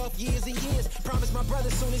 kids. That's wealth years and years. Promise my brother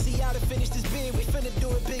soon as he out and finish this bid, we finna do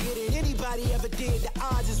it bigger than anybody ever did. The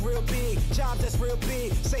odds is real big, jobs that's real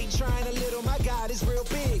big. Satan trying a little, my God is real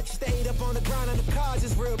big. Stayed up on the ground on the cars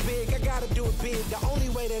is real big. I gotta do it big, the only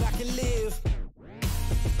way that I can live.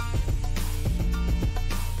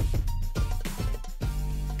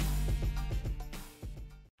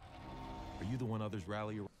 The one others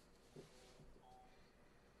rally around.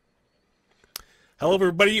 Hello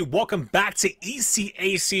everybody, welcome back to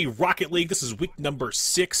ECAC Rocket League. This is week number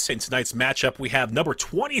 6. In tonight's matchup we have number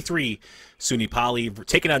 23 SUNY Poly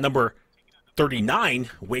taking on number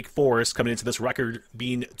 39 Wake Forest, coming into this record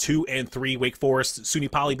being 2-3. Wake Forest,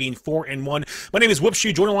 SUNY Poly being 4-1. My name is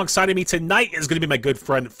Whoopshoe. Joining alongside of me tonight is going to be my good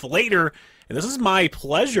friend Flater. And this is my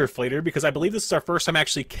pleasure, Flater, because I believe this is our first time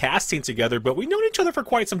actually casting together, but we've known each other for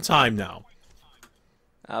quite some time now.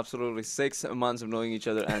 Absolutely. 6 months of knowing each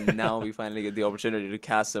other, and now we finally get the opportunity to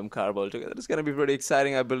cast some Carball together. It's going to be pretty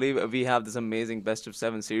exciting. I believe we have this amazing best of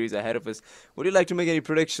 7 series ahead of us. Would you like to make any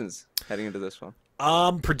predictions heading into this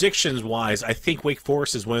one? Predictions-wise, I think Wake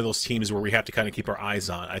Forest is one of those teams where we have to kind of keep our eyes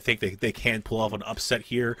on. I think they can pull off an upset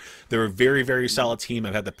here. They're a very, very solid team.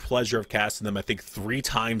 I've had the pleasure of casting them, I think, 3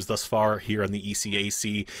 times thus far here on the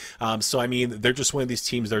ECAC. So, I mean, they're just one of these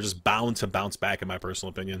teams that are just bound to bounce back, in my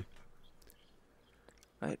personal opinion.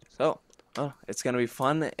 Right, so it's gonna be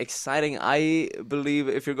fun, exciting. I believe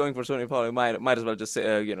if you're going for SUNY Poly, might as well just say,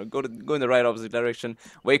 go in the right opposite direction.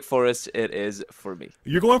 Wake Forest, it is for me.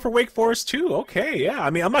 You're going for Wake Forest too? Okay, yeah.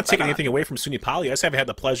 I mean, I'm not taking anything away from SUNY Poly. I just haven't had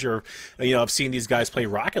the pleasure, of seeing these guys play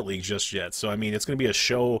Rocket League just yet. So I mean, it's going to be a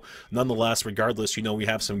show nonetheless. Regardless, we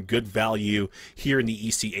have some good value here in the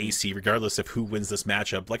ECAC, regardless of who wins this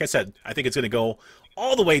matchup. Like I said, I think it's going to go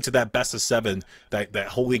all the way to that best of 7, that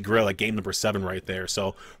holy grail at game number 7 right there.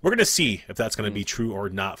 So we're going to see if that's going to be true or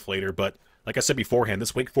not, Flater. But like I said beforehand,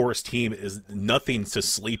 this Wake Forest team is nothing to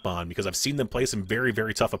sleep on, because I've seen them play some very,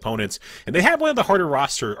 very tough opponents, and they have one of the harder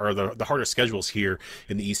roster, or the harder schedules here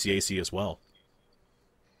in the ECAC as well.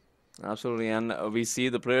 Absolutely, and we see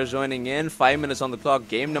the players joining in. 5 minutes on the clock.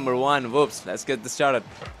 Game number 1. Whoops, let's get this started.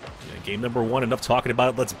 Yeah, game number 1. Enough talking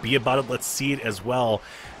about it. Let's be about it. Let's see it as well.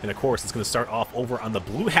 And of course, it's going to start off over on the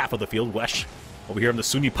blue half of the field. Wesh, over here on the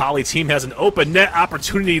SUNY Poly team, has an open net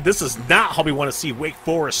opportunity. This is not how we want to see Wake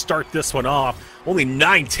Forest start this one off. Only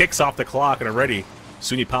 9 ticks off the clock, and already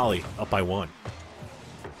SUNY Poly up by 1.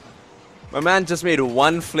 My man just made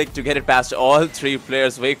 1 flick to get it past all 3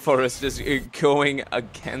 players. Wake Forest is going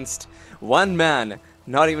against 1 man.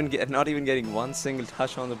 Not even getting 1 single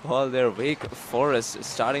touch on the ball there. Wake Forest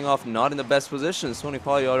starting off not in the best position. SUNY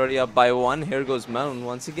Poly already up by 1. Here goes Mountain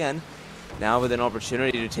once again. Now with an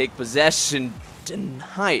opportunity to take possession.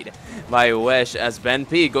 Denied by Wesh, as Ben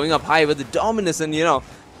P going up high with the dominance. And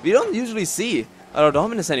we don't usually see our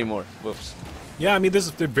dominance anymore. Whoops. Yeah, I mean, there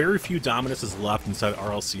are very few dominances left inside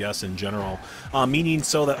RLCS in general, meaning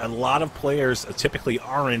so that a lot of players typically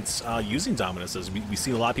aren't using dominances. We see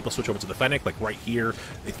a lot of people switch over to the Fennec, like right here.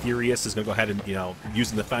 Ethereus is going to go ahead and,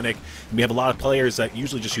 using the Fennec. And we have a lot of players that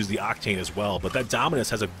usually just use the Octane as well, but that dominance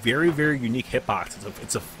has a very, very unique hitbox.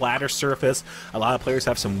 It's a flatter surface. A lot of players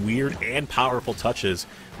have some weird and powerful touches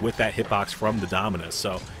with that hitbox from the dominance.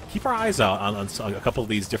 So keep our eyes out on a couple of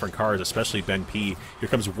these different cards, especially Ben P. Here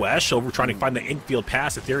comes Wesh over trying to find the infield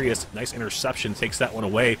pass. Ethereus, nice interception, takes that one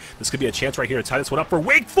away. This could be a chance right here to tie this one up for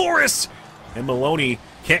Wake Forest! And Maloney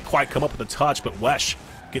can't quite come up with a touch, but Wesh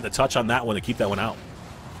getting the touch on that one to keep that one out.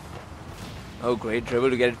 Oh, great dribble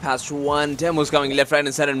to get it past one. Demo's coming left, right,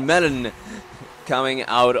 and center, and Melon coming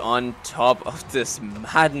out on top of this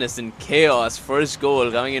madness and chaos. First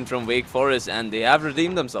goal coming in from Wake Forest, and they have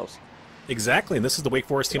redeemed themselves. Exactly, and this is the Wake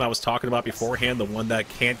Forest team I was talking about beforehand, the one that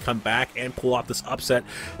can't come back and pull off this upset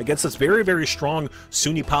against this very, very strong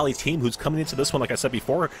SUNY Poly team who's coming into this one, like I said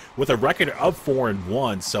before, with a record of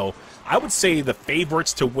 4-1. So I would say the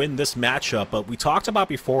favorites to win this matchup, but we talked about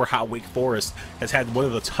before how Wake Forest has had one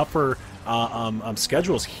of the tougher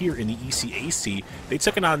schedules here in the ECAC. They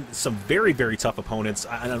took it on some very, very tough opponents,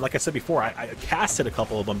 and like I said before, I casted a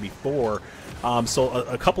couple of them before, so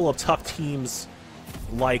a couple of tough teams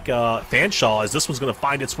like Fanshawe, as this one's going to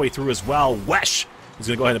find its way through as well. Wesh is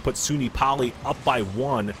going to go ahead and put SUNY Poly up by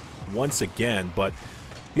 1 once again. But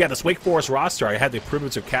yeah, this Wake Forest roster, I had the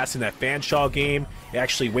privilege of casting that Fanshawe game.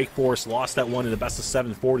 Actually, Wake Forest lost that one in the best of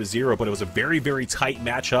 7, 4-0, but it was a very, very tight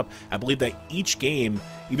matchup. I believe that each game,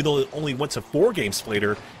 even though it only went to 4 games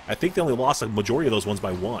later, I think they only lost a majority of those ones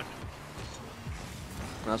by 1.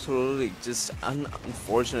 Absolutely, just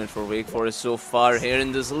unfortunate for Wake Forest so far here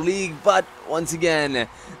in this league, but once again,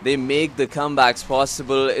 they make the comebacks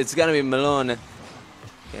possible. It's gonna be Malone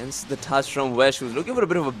against the touch from Wesh, who's looking for a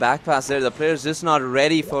bit of a back pass there. The player's just not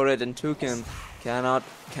ready for it, and Toucan cannot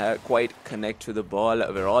quite connect to the ball.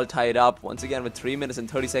 We're all tied up once again with 3 minutes and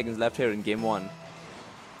 30 seconds left here in game 1.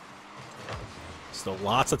 Still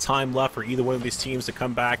lots of time left for either one of these teams to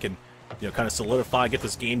come back and kind of solidify, get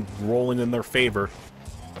this game rolling in their favor.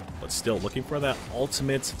 But still looking for that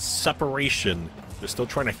ultimate separation. They're still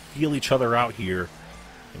trying to feel each other out here.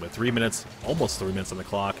 And with 3 minutes, almost 3 minutes on the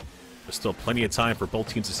clock, there's still plenty of time for both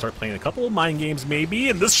teams to start playing a couple of mind games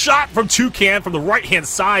maybe. And this shot from Toucan from the right-hand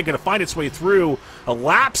side going to find its way through. A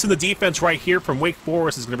lapse in the defense right here from Wake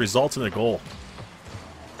Forest is going to result in a goal.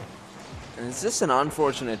 And it's just an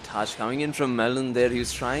unfortunate touch coming in from Melon there. He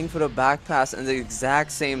was trying for a back pass, and the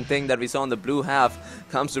exact same thing that we saw in the blue half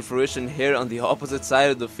comes to fruition here on the opposite side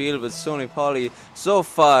of the field with SUNY Poly. So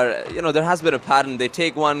far, there has been a pattern. They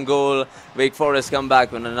take one goal, Wake Forest come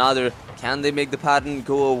back with another. Can they make the pattern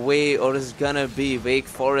go away, or is it gonna be Wake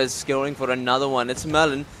Forest scoring for another one? It's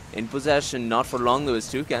Melon in possession, not for long though.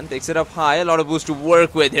 It's Toucan, takes it up high, a lot of boost to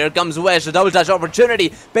work with. Here comes Wesh, a double touch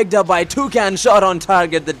opportunity, picked up by Toucan, shot on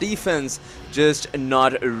target. The defense just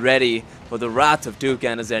not ready for the wrath of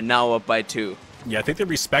Toucan as they're now up by 2. Yeah, I think they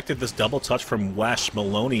respected this double touch from Wesh.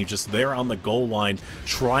 Maloney just there on the goal line,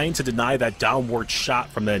 trying to deny that downward shot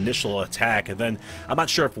from the initial attack. And then I'm not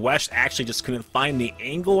sure if Wesh actually just couldn't find the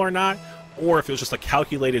angle or not, or if it was just a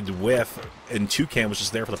calculated whiff and Toucan was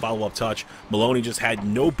just there for the follow-up touch. Maloney just had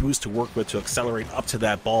no boost to work with to accelerate up to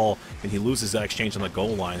that ball, and he loses that exchange on the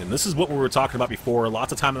goal line. And this is what we were talking about before.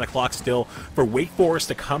 Lots of time on the clock still for Wake Forest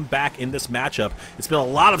to come back in this matchup. It's been a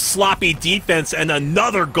lot of sloppy defense, and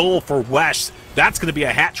another goal for Wesh. That's going to be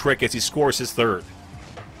a hat trick as he scores his 3rd.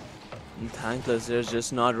 Thankless is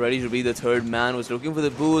just not ready to be the 3rd man. Was looking for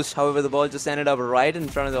the boost, however the ball just ended up right in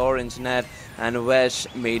front of the orange net, and Wesh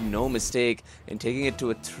made no mistake in taking it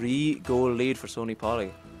to a 3-goal lead for SUNY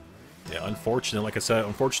Poly. Yeah, unfortunate. Like I said,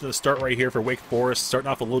 unfortunate start right here for Wake Forest, starting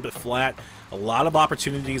off a little bit flat. A lot of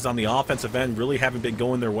opportunities on the offensive end really haven't been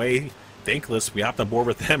going their way. Thankless, we hopped on board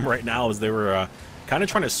with them right now as they were kind of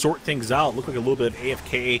trying to sort things out. Looked like a little bit of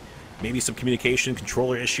AFK, maybe some communication,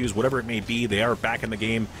 controller issues, whatever it may be. They are back in the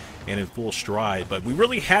game and in full stride. But we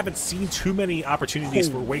really haven't seen too many opportunities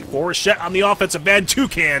for Wake Forest. Yet on the offensive end,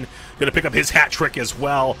 Toucan going to pick up his hat trick as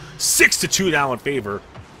well. 6-2 now in favor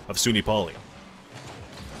of SUNY Poly.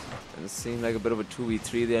 It seemed like a bit of a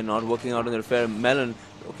 2v3 there, not working out in their fair. Melon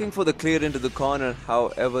looking for the clear into the corner,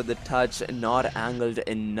 however the touch not angled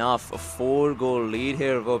enough. A 4-goal lead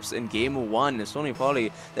here, Whoops, in game 1. SUNY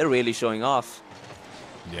Poly, they're really showing off.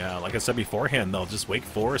 Yeah, like I said beforehand, though, just Wake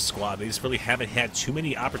Forest squad, they just really haven't had too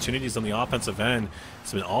many opportunities on the offensive end.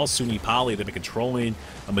 It's been all SUNY Poly. They've been controlling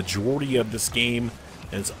a majority of this game.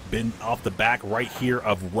 And it's been off the back right here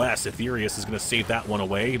of West. Ethereus is going to save that one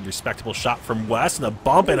away. Respectable shot from West, and a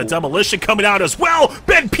bump and a demolition coming out as well.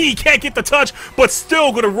 Ben P can't get the touch, but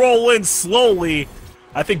still going to roll in slowly.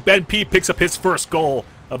 I think Ben P picks up his first goal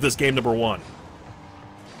of this game number 1.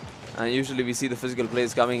 And usually we see the physical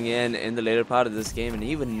plays coming in the later part of this game, and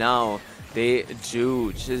even now they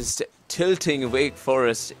do, just tilting Wake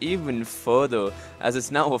Forest even further, as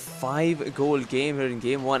it's now a 5-goal game here in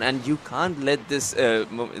game 1, and you can't let this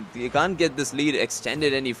you can't get this lead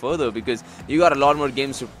extended any further, because you got a lot more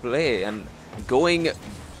games to play, and going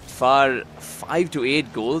far 5 to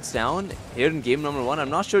 8 goals down here in game number 1, I'm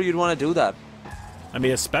not sure you'd want to do that. I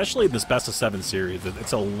mean, especially this best-of-7 series.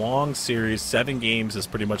 It's a long series. 7 games is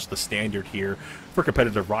pretty much the standard here for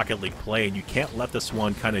competitive Rocket League play, and you can't let this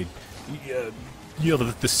one kind of, you know,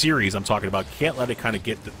 the series I'm talking about, can't let it kind of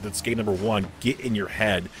get this game number 1 get in your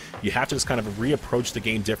head. You have to just kind of reapproach the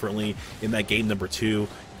game differently in that game number 2.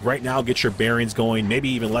 Right now, get your bearings going. Maybe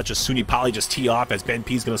even let just SUNY Poly just tee off, as Ben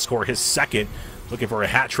P's going to score his second, looking for a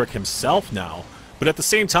hat trick himself now. But at the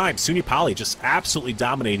same time, SUNY Poly just absolutely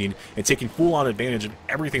dominating and taking full-on advantage of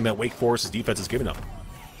everything that Wake Forest's defense has given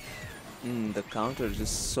them. The counter is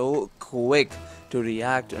just so quick to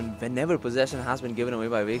react, and whenever possession has been given away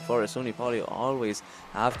by Wake Forest, SUNY Poly always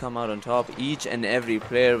have come out on top, each and every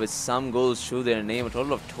player with some goals to their name. A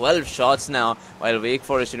total of 12 shots now, while Wake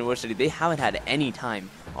Forest University, they haven't had any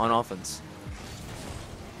time on offense.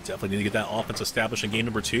 Definitely need to get that offense established in game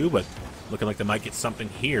number 2, but looking like they might get something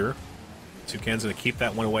here. Toucan's going to keep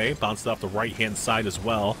that one away, bounced off the right-hand side as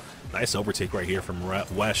well. Nice overtake right here from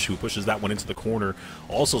Wesh, who pushes that one into the corner.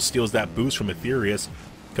 Also steals that boost from Ethereus.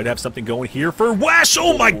 Could have something going here for Wesh.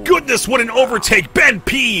 Oh my goodness, what an overtake. Ben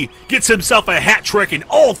P gets himself a hat trick, and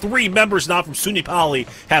all 3 members now from SUNY Poly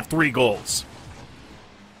have 3 goals.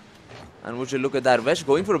 And would you look at that, Wesh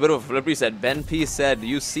going for a bit of a flip reset. Ben P said,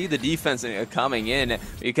 you see the defense coming in,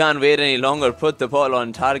 you can't wait any longer, put the ball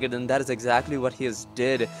on target, and that is exactly what he has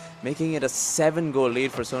did, making it a 7-goal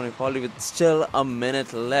lead for SUNY Poly with still a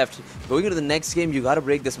minute left. Going into the next game, you got to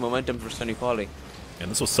break this momentum for SUNY Poly.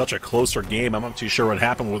 And this was such a closer game. I'm not too sure what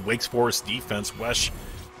happened with Wake Forest defense. Wesh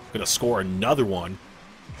going to score another one.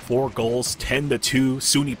 4 goals, 10-2,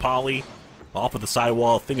 SUNY Poly. Off of the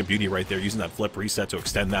sidewall, thing of beauty right there, using that flip reset to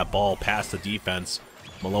extend that ball past the defense.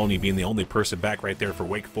 Maloney being the only person back right there for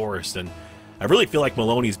Wake Forest, and I really feel like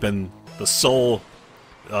Maloney's been the sole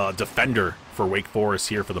defender for Wake Forest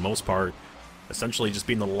here for the most part. Essentially just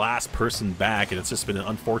being the last person back, and it's just been an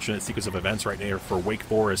unfortunate sequence of events right there for Wake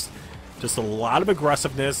Forest. Just a lot of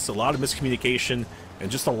aggressiveness, a lot of miscommunication,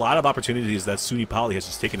 and just a lot of opportunities that SUNY Poly has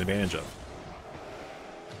just taken advantage of.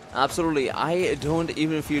 Absolutely. I don't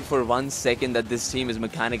even feel for 1 second that this team is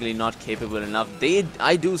mechanically not capable enough.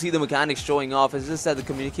 I do see the mechanics showing off. It's just that the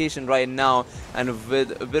communication right now, and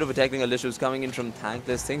with a bit of a technical issues coming in from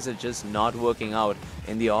Thankless, things are just not working out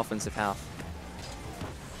in the offensive half.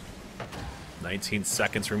 19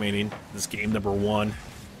 seconds remaining. This game number 1.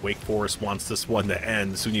 Wake Forest wants this one to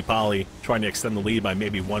end. SUNY Poly trying to extend the lead by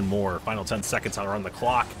maybe 1 more. Final 10 seconds are on the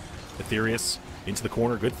clock. Ethereus into the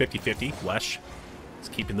corner. Good 50-50. Wesh is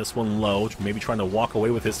keeping this one low, maybe trying to walk away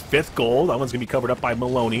with his 5th goal. That one's going to be covered up by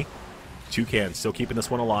Maloney. Toucan still keeping this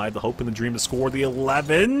one alive. The hope and the dream to score the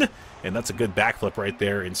 11. And that's a good backflip right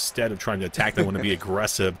there instead of trying to attack that one to be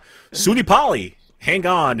aggressive. SUNY Poly, hang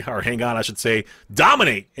on, I should say,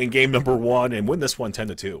 dominate in game number 1 and win this one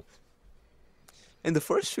 10-2. In the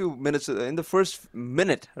first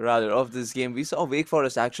minute of this game, we saw Wake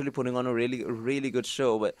Forest actually putting on a really good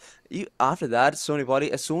show. But after that, SUNY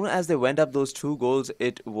Poly, as soon as they went up those 2 goals,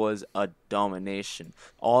 it was a domination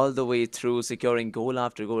all the way through, securing goal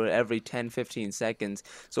after goal every 10-15 seconds.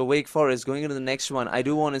 So Wake Forest going into the next one, I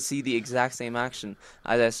do want to see the exact same action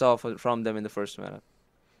as I saw from them in the first minute.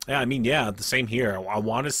 Yeah, I mean, yeah, the same here. I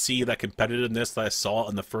want to see that competitiveness that I saw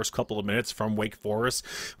in the first couple of minutes from Wake Forest.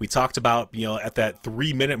 We talked about, you know, at that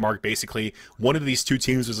 3-minute mark, basically, one of these 2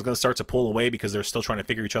 teams was going to start to pull away because they're still trying to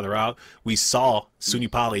figure each other out. We saw SUNY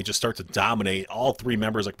Poly just start to dominate all 3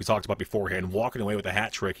 members, like we talked about beforehand, walking away with a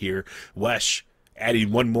hat trick here. Wesh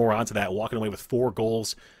adding 1 more onto that, walking away with 4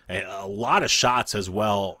 goals. A lot of shots as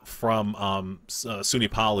well from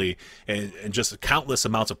SUNY Poly, and just countless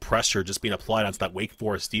amounts of pressure just being applied onto that Wake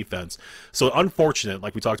Forest defense. So unfortunate,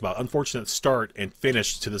 like we talked about, unfortunate start and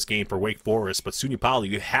finish to this game for Wake Forest, but SUNY Poly,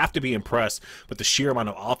 you have to be impressed with the sheer amount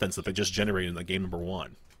of offense that they just generated in the game number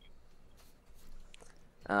 1.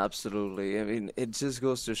 Absolutely. I mean, it just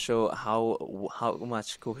goes to show how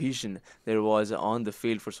much cohesion there was on the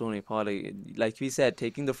field for SUNY Poly. Like we said,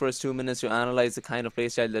 taking the first 2 minutes to analyze the kind of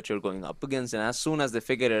playstyle that you're going up against, and as soon as they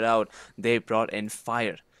figured it out, they brought in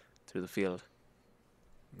fire through the field.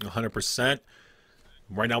 100%.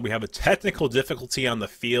 Right now we have a technical difficulty on the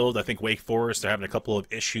field. I think Wake Forest, they're having a couple of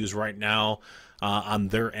issues right now on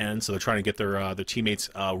their end, so they're trying to get their teammates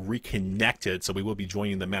reconnected, so we will be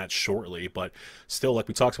joining the match shortly. But still, like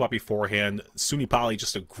we talked about beforehand, SUNY Poly,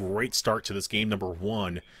 just a great start to this game number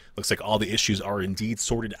 1. Looks like all the issues are indeed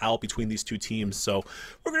sorted out between these two teams, so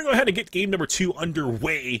we're going to go ahead and get game number 2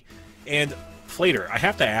 underway. And Flater, I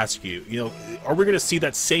have to ask you, are we going to see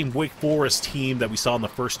that same Wake Forest team that we saw in the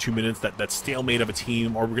first 2 minutes, that stalemate of a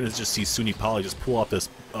team, or are we going to just see SUNY Poly just pull off this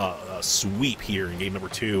sweep here in game number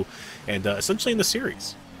 2 and essentially in the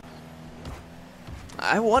series?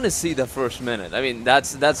 I want to see the first minute. I mean,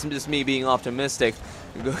 that's just me being optimistic.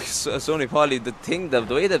 SUNY Poly, the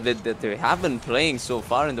way that they have been playing so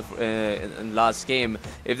far in the last game,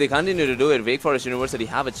 if they continue to do it, Wake Forest University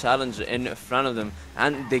have a challenge in front of them,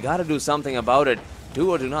 and they got to do something about it.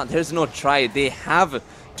 Do or do not. There's no try. They have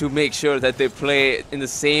to make sure that they play in the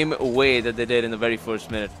same way that they did in the very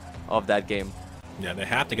first minute of that game. Yeah, they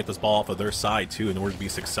have to get this ball off of their side too in order to be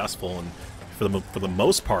successful. And for the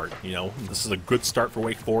most part, this is a good start for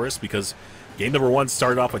Wake Forest, because game number 1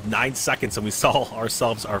 started off with 9 seconds and we saw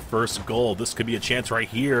ourselves our first goal. This could be a chance right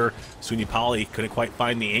here. SUNY Poly couldn't quite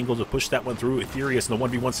find the angle to push that one through. Ethereus in the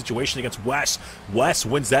 1v1 situation against Wes. Wes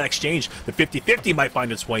wins that exchange. The 50-50 might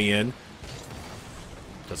find its way in.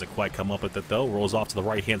 Doesn't quite come up with it though. Rolls off to the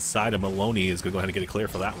right-hand side, and Maloney is going to go ahead and get it clear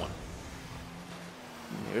for that one.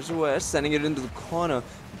 Here's West sending it into the corner,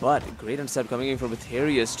 but great intercept coming in from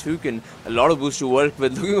Ethereus. Tukin, a lot of boost to work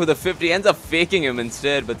with, looking for the 50, ends up faking him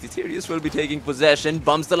instead, but Ethereus will be taking possession,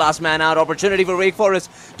 bumps the last man out. Opportunity for Wake Forest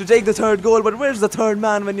to take the 3rd goal, but where's the 3rd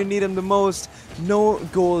man when you need him the most? No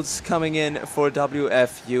goals coming in for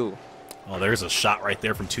WFU. Oh, there's a shot right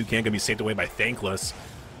there from Toucan, going to be saved away by Thankless.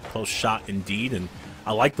 Close shot indeed, and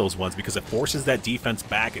I like those ones because it forces that defense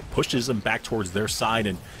back, it pushes them back towards their side,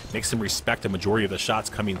 and makes them respect the majority of the shots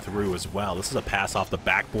coming through as well. This is a pass off the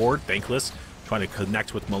backboard. Thankless trying to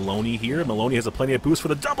connect with Maloney here. Maloney has a plenty of boost for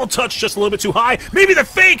the double touch, just a little bit too high. Maybe the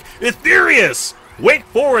fake! Ethereus! Wake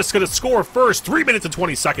Forest going to score first. 3 minutes and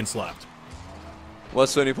 20 seconds left. What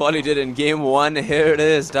SUNY Poly did in game 1, here it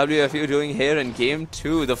is. WFU doing here in game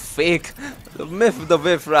 2. The fake, the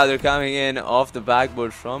whiff rather, coming in off the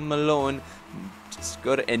backboard from Malone. Just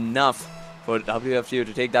good enough for WFU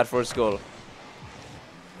to take that first goal.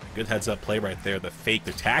 Good heads-up play right there. The fake,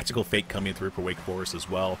 the tactical fake coming through for Wake Forest as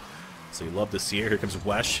well. So you love to see it. Here comes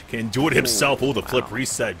Wesh. Can do it himself. Oh, the flip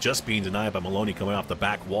reset just being denied by Maloney coming off the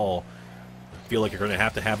back wall. I feel like you're going to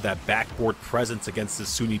have that backboard presence against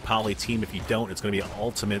this SUNY Poly team. If you don't, it's going to be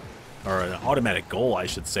an automatic goal, I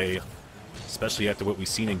should say. Especially after what we've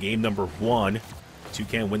seen in game number 1.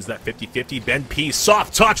 Toucan wins that 50-50. Ben P,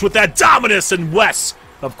 soft touch with that dominance, and Wes,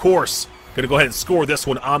 of course, going to go ahead and score this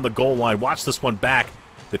one on the goal line. Watch this one back.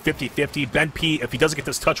 The 50-50. Ben P, if he doesn't get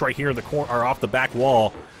this touch right here in the corner or off the back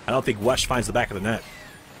wall, I don't think Wes finds the back of the net.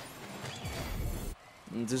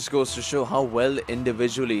 This goes to show how well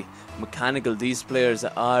individually mechanical these players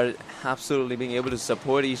are, absolutely being able to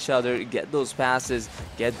support each other, get those passes,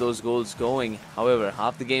 get those goals going. However,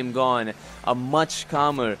 half the game gone, a much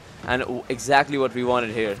calmer, and exactly what we wanted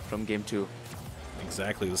here from game 2.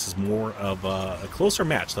 Exactly. This is more of a closer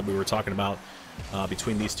match that we were talking about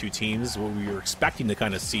between these two teams, what we were expecting to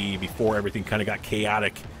kind of see before everything kind of got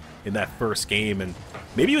chaotic in that first game. And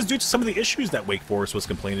maybe it was due to some of the issues that Wake Forest was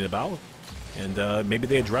complaining about. And maybe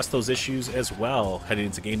they addressed those issues as well heading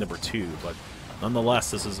into game number 2. But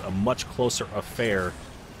nonetheless, this is a much closer affair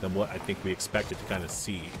than what I think we expected to kind of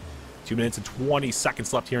see. 2 minutes and 20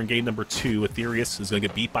 seconds left here in game number 2. Ethereus is going to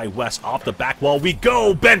get beat by West off the back wall. We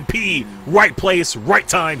go! Ben P! Right place, right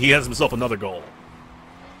time. He has himself another goal.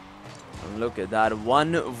 Look at that,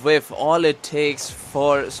 one whiff, all it takes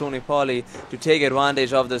for SUNY Poly to take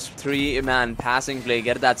advantage of this 3-man passing play,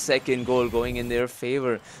 get that second goal going in their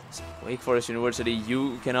favor. So Wake Forest University,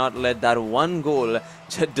 you cannot let that one goal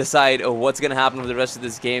decide what's going to happen with the rest of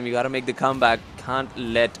this game. You got to make the comeback. Can't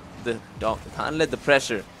let the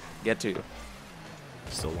pressure get to you.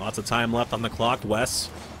 Still lots of time left on the clock. Wes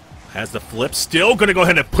has the flip, still going to go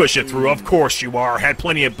ahead and push it through. Of course you are. Had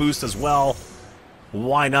plenty of boost as well.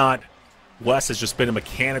 Why not? Wes has just been a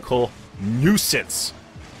mechanical nuisance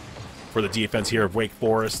for the defense here of Wake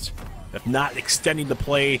Forest. If not extending the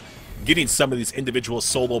play, getting some of these individual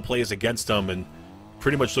solo plays against them, and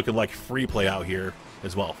pretty much looking like free play out here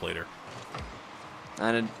as well, Flater.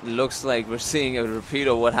 And it looks like we're seeing a repeat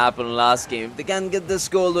of what happened last game. If they can get this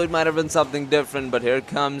goal, though, it might have been something different, but here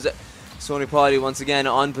comes SUNY Poly once again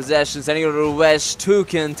on possession, sending it to West.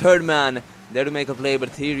 Toucan, third man, there to make a play, but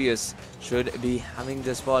Therius should be having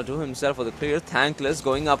this ball to himself for the clear. Thankless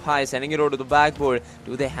going up high, sending it over to the backboard.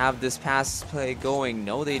 Do they have this pass play going?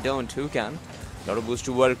 No, they don't. Toucan. Lot of boost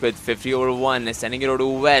to work with. 50 over 1, sending it over to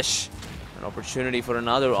Wesh. An opportunity for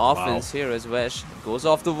another offense here as Wesh goes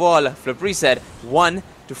off the wall. Flip reset. 1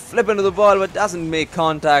 to flip into the ball, but doesn't make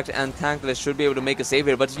contact, and Thankless should be able to make a save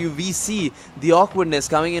here. But we see the awkwardness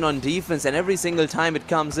coming in on defense, and every single time it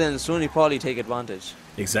comes in, SUNY Poly take advantage.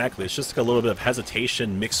 Exactly. It's just like a little bit of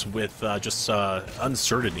hesitation mixed with just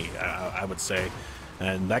uncertainty, I would say.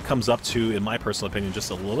 And that comes up to, in my personal opinion, just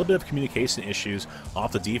a little bit of communication issues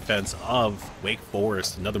off the defense of Wake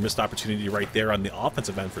Forest. Another missed opportunity right there on the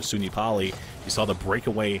offensive end for SUNY Poly. You saw the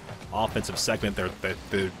breakaway offensive segment there that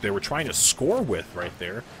they were trying to score with right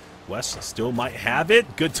there. West still might have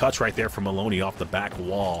it. Good touch right there from Maloney off the back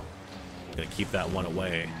wall. Gonna keep that one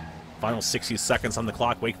away. Final 60 seconds on the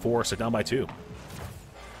clock. Wake Forest are down by 2.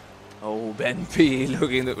 Oh, Ben P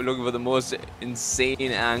looking for the most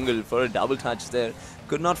insane angle for a double touch there.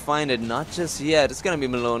 Could not find it, not just yet. It's going to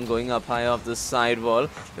be Malone going up high off the sidewall.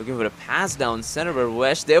 Looking for a pass down center for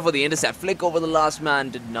Wesh. There for the intercept. Flick over the last man.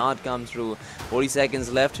 Did not come through. 40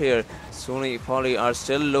 seconds left here. SUNY Poly are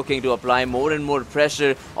still looking to apply more and more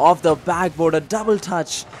pressure off the backboard. A double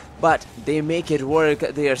touch, but they make it work.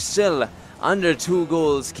 They are still under 2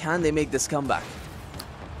 goals. Can they make this comeback?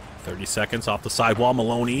 30 seconds off the sidewall.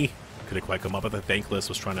 Maloney couldn't quite come up with it. Thankless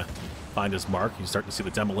was trying to find his mark. You start to see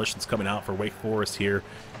the demolitions coming out for Wake Forest here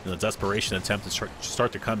in a desperation attempt to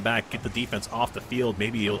start to come back, get the defense off the field.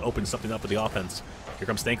 Maybe he'll open something up for the offense. Here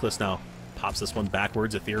comes Thankless now. Pops this one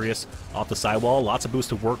backwards. Ethereus off the sidewall. Lots of boost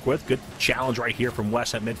to work with. Good challenge right here from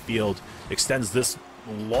West at midfield. Extends this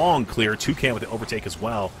long clear. Toucan with the overtake as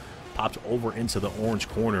well. Popped over into the orange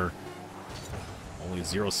corner. Only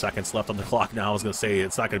 0 seconds left on the clock now. I was going to say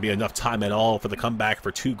it's not going to be enough time at all for the comeback for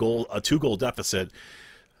a 2-goal deficit.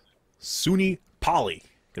 SUNY Poly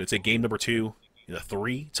going to take game number 2 in a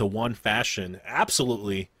 3-1 fashion.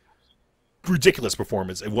 Absolutely ridiculous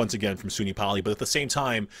performance once again from SUNY Poly, but at the same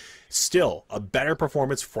time, still a better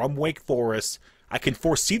performance from Wake Forest. I can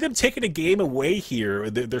foresee them taking a game away here.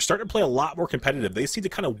 They're starting to play a lot more competitive. They seem to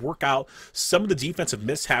kind of work out some of the defensive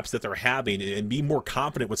mishaps that they're having and be more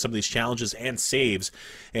confident with some of these challenges and saves.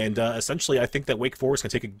 And essentially, I think that Wake Forest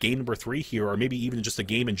can take a game number 3 here, or maybe even just a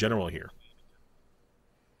game in general here.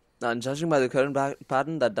 Now, judging by the current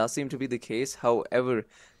pattern, that does seem to be the case. However,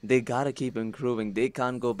 they gotta keep improving. They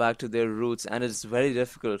can't go back to their roots, and it's very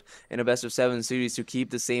difficult in a best-of-7 series to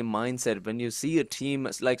keep the same mindset. When you see a team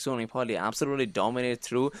like SUNY Poly absolutely dominate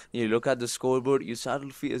through, you look at the scoreboard, you start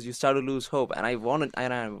to lose hope. And I want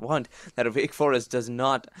that Wake Forest does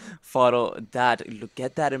not follow that.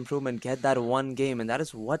 Get that improvement, get that one game, and that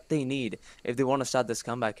is what they need if they want to start this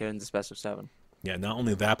comeback here in this best-of-7. Yeah, not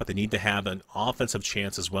only that, but they need to have an offensive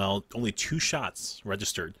chance as well. Only 2 shots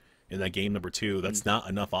registered in that game number 2. That's not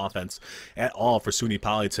enough offense at all for SUNY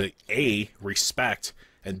Poly to A, respect,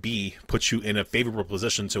 and B, put you in a favorable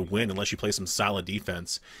position to win unless you play some solid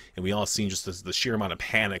defense. And we all seen just the sheer amount of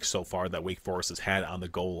panic so far that Wake Forest has had on the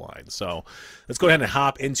goal line. So let's go ahead and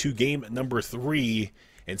hop into game number 3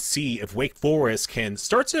 and see if Wake Forest can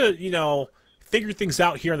start to, figure things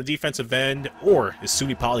out here on the defensive end, or is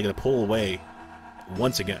SUNY Poly going to pull away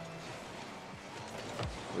once again?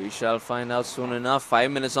 We shall find out soon enough. 5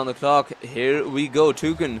 minutes on the clock. Here we go.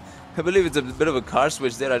 Toucan. I believe it's a bit of a car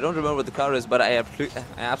switch there. I don't remember what the car is, but I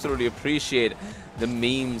absolutely appreciate the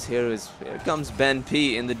memes here. Here comes Ben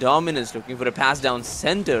P in the dominance, looking for a pass down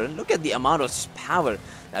center. And look at the amount of power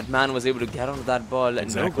that man was able to get onto that ball.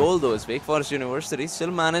 Exactly. No goal though, as Wake Forest University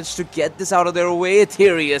still managed to get this out of their way.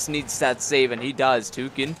 Therius needs that save, and he does.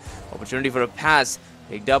 Toucan, opportunity for a pass.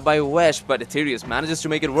 Picked up by Wesh, but Ethereus manages to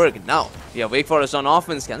make it work. Now, we have Wake Forest on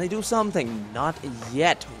offense. Can they do something? Not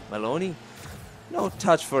yet. Maloney, no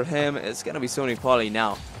touch for him. It's going to be SUNY Poly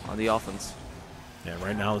now on the offense. Yeah,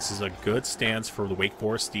 right now this is a good stance for the Wake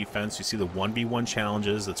Forest defense. You see the 1v1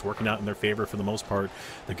 challenges. That's working out in their favor for the most part.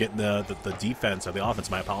 They're getting the defense, or the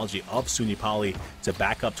offense, my apology, of SUNY Poly to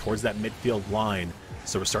back up towards that midfield line.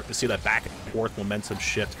 So we're starting to see that back and forth momentum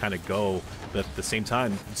shift kind of go. But at the same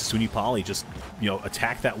time, SUNY Poly just,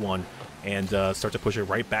 attack that one and start to push it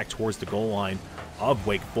right back towards the goal line of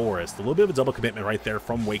Wake Forest. A little bit of a double commitment right there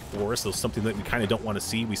from Wake Forest. So something that we kind of don't want to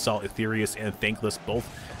see. We saw Ethereus and Thankless both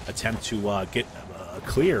attempt to get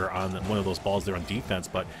clear on one of those balls there on defense.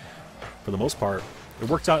 But for the most part, it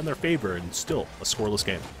worked out in their favor, and still a scoreless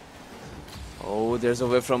game. Oh, there's a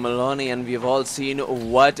whiff from Maloney, and we've all seen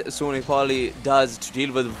what SUNY Poly does to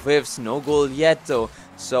deal with whiffs. No goal yet, though.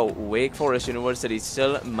 So Wake Forest University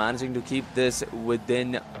still managing to keep this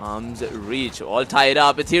within arm's reach. All tied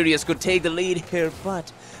up. Ethereus could take the lead here,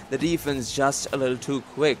 but the defense just a little too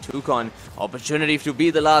quick. Toucan, opportunity to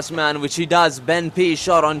be the last man, which he does. Ben P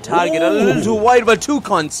shot on target, a little too wide, but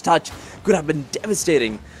Toucan's touch could have been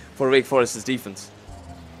devastating for Wake Forest's defense.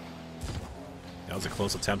 That was a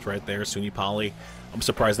close attempt right there, SUNY Poly. I'm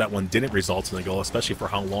surprised that one didn't result in a goal, especially for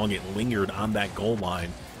how long it lingered on that goal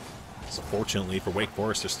line. So fortunately for Wake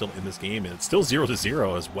Forest, they're still in this game, and it's still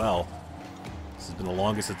 0-0 as well. This has been the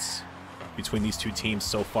longest it's between these two teams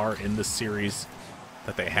so far in this series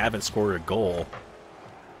that they haven't scored a goal.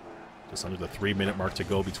 Just under the 3-minute mark to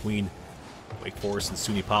go between Wake Forest and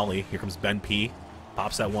SUNY Poly. Here comes Ben P.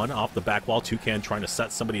 Pops that one off the back wall. Toucan trying to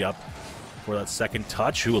set somebody up for that second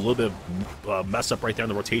touch, who a little bit of mess up right there in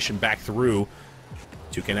the rotation back through.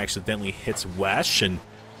 Toucan accidentally hits Wesh, and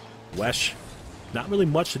Wesh not really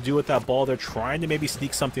much to do with that ball. They're trying to maybe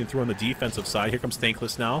sneak something through on the defensive side. Here comes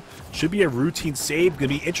Thankless now. Should be a routine save. Going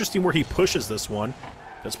to be interesting where he pushes this one.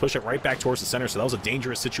 Let's push it right back towards the center. So that was a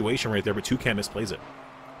dangerous situation right there, but Toucan misplays it.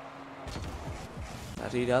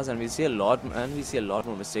 That he does, and we see a lot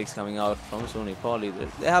more mistakes coming out from SUNY Poly.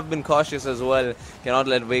 They have been cautious as well. Cannot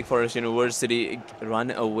let Wake Forest University run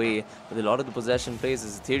away with a lot of the possession plays.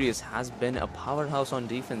 As Ethereus has been a powerhouse on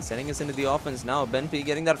defense, sending us into the offense now. Ben P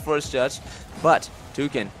getting that first touch, but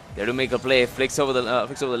Toucan there to make a play. Flicks over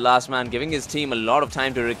the last man, giving his team a lot of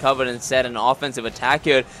time to recover and set an offensive attack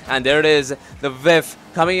here. And there it is, the whiff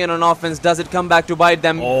coming in on offense. Does it come back to bite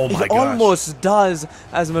them? Oh my gosh. It almost does,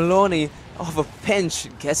 as Maloney off a pinch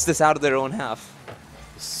gets this out of their own half.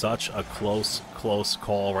 Such a close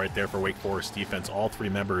call right there for Wake Forest defense. All three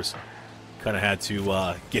members kind of had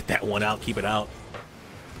to get that one out, keep it out.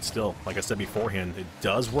 But still, like I said beforehand, it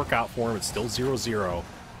does work out for him. It's still 0-0,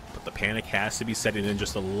 but the panic has to be setting in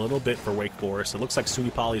just a little bit for Wake Forest. It looks like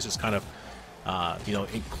SUNY Poly is just kind of, you know,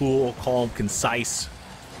 cool, calm, concise,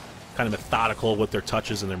 kind of methodical with their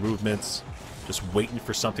touches and their movements. Just waiting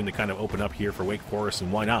for something to kind of open up here for Wake Forest,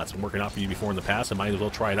 and why not? It's been working out for you before in the past, and might as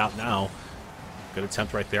well try it out now. Good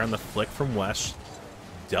attempt right there on the flick from Wesh.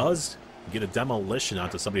 Does get a demolition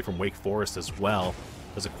onto somebody from Wake Forest as well.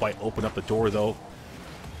 Doesn't quite open up the door, though.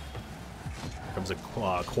 Here comes a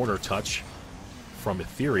corner touch from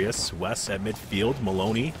Ethereus. West at midfield.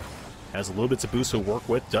 Maloney has a little bit to boost to work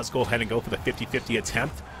with. Does go ahead and go for the 50-50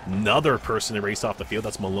 attempt. Another person to race off the field.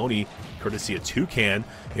 That's Maloney, courtesy of Toucan.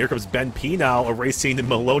 Here comes Ben P now, erasing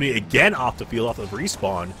Maloney again off the field, off the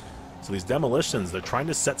respawn. So these demolitions, they're trying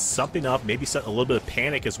to set something up, maybe set a little bit of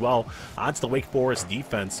panic as well onto the Wake Forest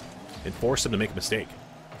defense and force them to make a mistake.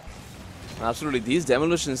 Absolutely, these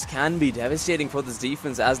demolitions can be devastating for this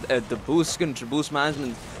defense, as the boost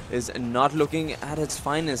management is not looking at its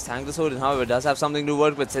finest. Thankless Odin, however, does have something to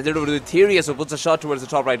work with. Sends it over to Ethereus, who puts a shot towards the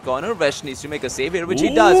top right corner. Vesh needs to make a save here, which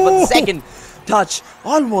he does, but the second touch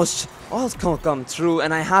almost come through,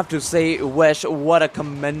 and I have to say, Wesh, what a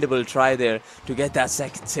commendable try there to get that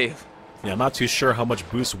second save. Yeah, I'm not too sure how much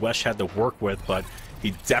boost Wesh had to work with, but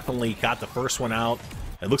he definitely got the first one out.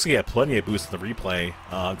 It looks like he had plenty of boost in the replay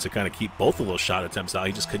to kind of keep both of those shot attempts out.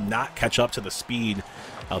 He just could not catch up to the speed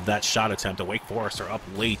of that shot attempt. The Wake Forest are up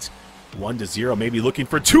late, 1-0, maybe looking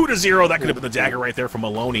for 2-0. That could have been the dagger right there from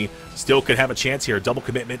Maloney. Still could have a chance here. Double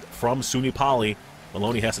commitment from SUNY Poly.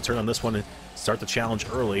 Maloney has to turn on this one and start the challenge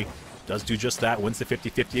early. Does do just that, wins the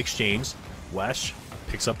 50-50 exchange. Wesh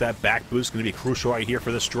picks up that back boost. Going to be crucial right here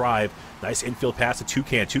for this drive. Nice infield pass to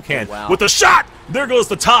Toucan. Toucan with the shot. There goes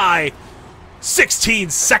the tie.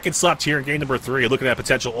 16 seconds left here in game number 3. Looking at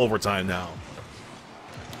potential overtime now.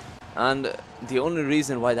 And the only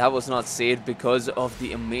reason why that was not saved because of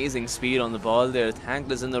the amazing speed on the ball there.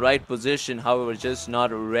 Thankless in the right position, however, just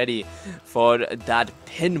not ready for that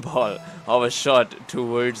pinball of a shot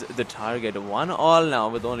towards the target. 1-1 now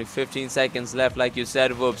with only 15 seconds left. Like you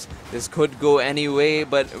said, Whoops, this could go any way,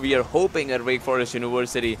 but we are hoping that Wake Forest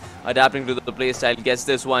University, adapting to the playstyle, gets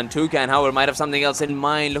this one. Toucan, however, might have something else in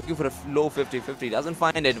mind, looking for a low 50-50. Doesn't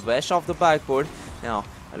find it. Wesh off the backboard. Now,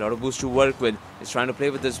 a lot of boost to work with. He's trying to play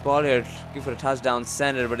with this ball here, looking for a touchdown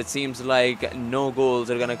center, but it seems like no goals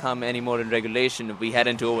are going to come anymore in regulation if we head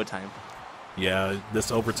into overtime. Yeah, this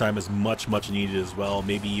overtime is much needed as well.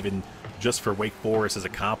 Maybe even just for Wake Forest as a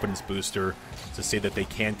confidence booster to say that they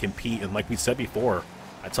can compete. And like we said before,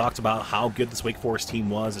 I talked about how good this Wake Forest team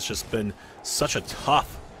was. It's just been such a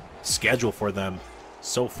tough schedule for them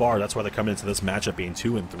so far. That's why they're coming into this matchup being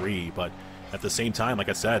 2-3, but at the same time, like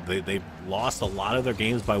I said, they've lost a lot of their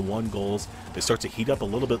games by 1 goal. They start to heat up a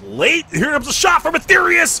little bit late. Here comes a shot from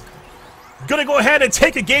Ethereus. Gonna go ahead and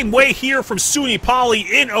take a game away here from SUNY Poly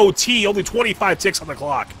in OT. Only 25 ticks on the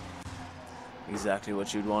clock. Exactly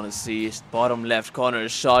what you'd want to see. Bottom left corner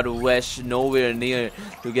shot. Wesh nowhere near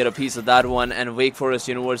to get a piece of that one. And Wake Forest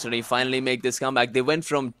University finally make this comeback. They went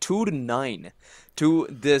from 2-9 to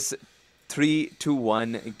this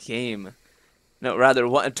 3-1 game. No, rather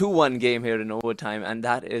 2-1 game here in overtime. And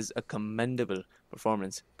that is a commendable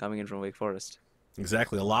performance coming in from Wake Forest.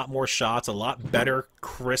 Exactly. A lot more shots, a lot better,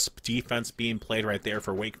 crisp defense being played right there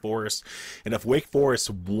for Wake Forest. And if Wake Forest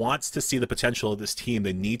wants to see the potential of this team,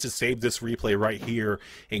 they need to save this replay right here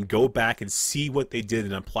and go back and see what they did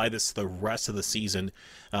and apply this to the rest of the season.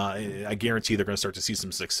 I guarantee they're going to start to see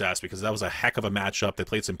some success because that was a heck of a matchup. They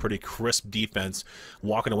played some pretty crisp defense,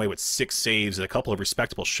 walking away with 6 saves and a couple of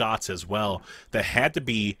respectable shots as well. That had to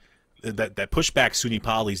be that pushed back SUNY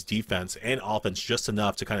Poly's defense and offense just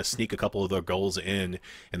enough to kind of sneak a couple of their goals in,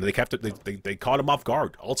 and they kept it. They caught them off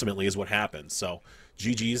guard. Ultimately, is what happened. So,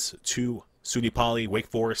 GG's to SUNY Poly. Wake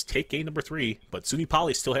Forest take game number 3, but SUNY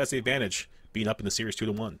Poly still has the advantage, being up in the series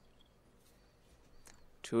 2-1.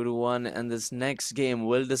 2-1, and this next game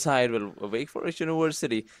will decide, will Wake Forest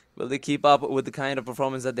University, will they keep up with the kind of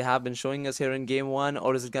performance that they have been showing us here in game 1,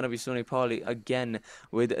 or is it going to be SUNY Poly again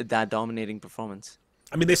with that dominating performance?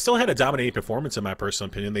 I mean, they still had a dominating performance, in my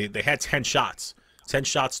personal opinion. They had 10 shots. 10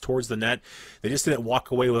 shots towards the net. They just didn't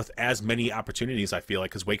walk away with as many opportunities, I feel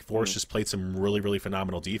like, because Wake Forest just played some really, really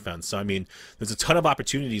phenomenal defense. So, I mean, there's a ton of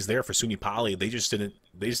opportunities there for SUNY Poly. They just didn't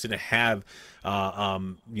have,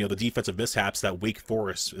 the defensive mishaps that Wake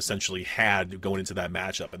Forest essentially had going into that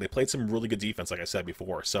matchup. And they played some really good defense, like I said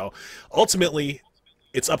before. So, ultimately,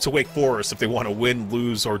 it's up to Wake Forest if they want to win,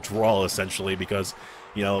 lose, or draw, essentially, because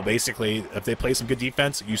basically, if they play some good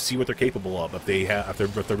defense, you see what they're capable of. If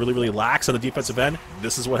they're really, really lax on the defensive end,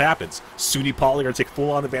 this is what happens. SUNY Poly are going to take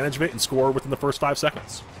full-on advantage of it and score within the first 5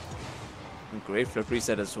 seconds. Great flip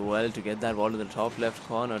reset as well to get that ball to the top left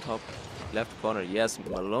corner. Yes,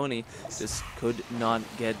 Maloney just could not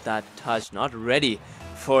get that touch. Not ready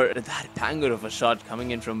for that banger of a shot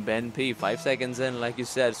coming in from Ben P. 5 seconds in, like you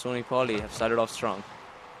said, SUNY Poly have started off strong.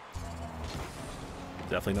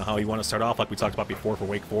 Definitely know how you want to start off, like we talked about before for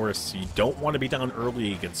Wake Forest. You don't want to be down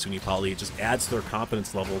early against SUNY Poly. It just adds to their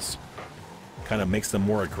confidence levels. Kind of makes them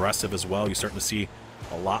more aggressive as well. You're starting to see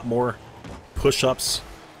a lot more push-ups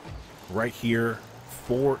right here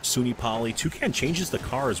for SUNY Poly. Toucan changes the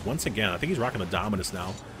cars once again. I think he's rocking the Dominus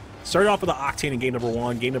now. Started off with the Octane in game number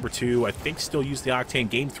 1. Game number 2, I think still used the Octane.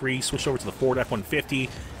 Game 3, switched over to the Ford F-150.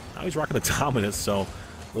 Now he's rocking the Dominus, so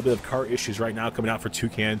a little bit of car issues right now coming out for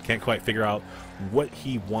Toucan. Can't quite figure out what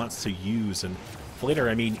he wants to use. And later,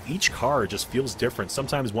 I mean, each car just feels different.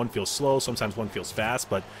 Sometimes one feels slow, sometimes one feels fast,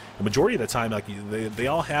 but the majority of the time, like they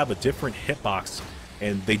all have a different hitbox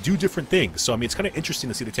and they do different things. So I mean, it's kind of interesting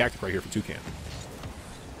to see the tactic right here for Toucan.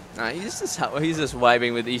 He's just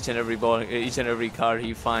vibing with each and every ball, each and every car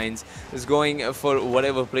he finds. Is going for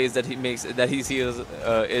whatever plays that he makes, that he sees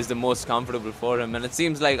is the most comfortable for him. And it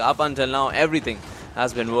seems like up until now, everything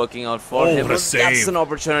has been working out for him. What a save. That's an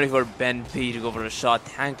opportunity for Ben P to go for a shot.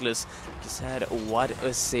 Thankless. Like you said, what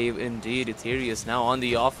a save indeed. Ethereus now on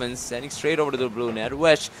the offense, sending straight over to the blue net.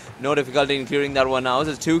 Wesh, no difficulty in clearing that one out.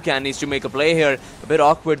 As Toucan needs to make a play here. A bit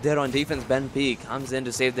awkward there on defense. Ben P comes in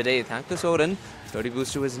to save the day. Thankless Odin. 30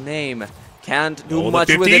 boost to his name. Can't do much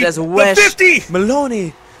with it as Wesh.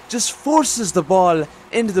 Maloney just forces the ball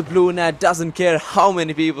into the blue net. Doesn't care how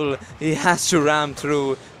many people he has to ram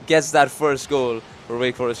through. Gets that first goal for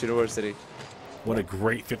Wake Forest University. What a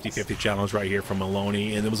great 50-50 challenge right here from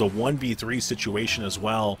Maloney. And it was a 1v3 situation as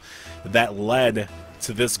well that led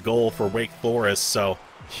to this goal for Wake Forest. So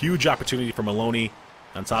huge opportunity for Maloney.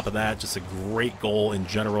 On top of that, just a great goal in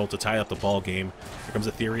general to tie up the ball game. Here comes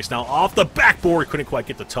Ethereus now off the backboard. Couldn't quite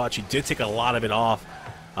get the touch. He did take a lot of it off.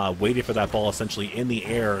 Waited for that ball essentially in the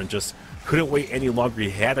air and just couldn't wait any longer. He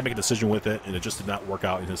had to make a decision with it, and it just did not work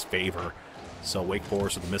out in his favor. So Wake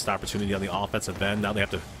Forest with a missed opportunity on the offensive end. Now they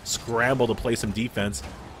have to scramble to play some defense.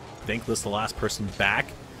 Thankless, the last person back.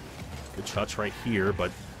 Good touch right here,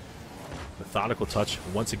 but methodical touch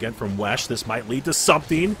once again from Wesh. This might lead to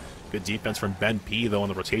something. Good defense from Ben P, though, on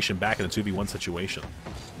the rotation back in a 2v1 situation.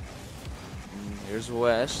 Here's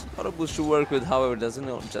Wesh. Not a boost to work with, however, doesn't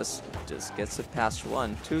know. Just gets it past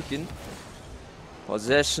one. Toucan.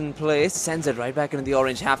 Possession play. Sends it right back into the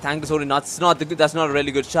orange half. Thankless Odin. That's not a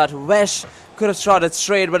really good shot. Wesh could have shot it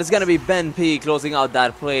straight, but it's going to be Ben P closing out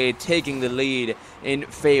that play, taking the lead in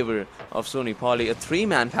favor of SUNY Poly. A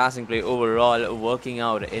 3-man passing play overall, working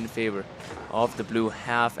out in favor of the blue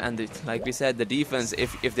half. And like we said, the defense,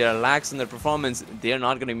 if they're lax in their performance, they're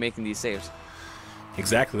not going to be making these saves.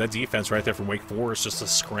 Exactly, that defense right there from Wake Forest, just a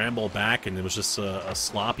scramble back, and it was just a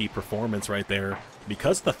sloppy performance right there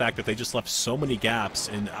because of the fact that they just left so many gaps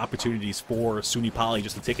and opportunities for SUNY Poly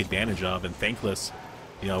just to take advantage of. And Thankless,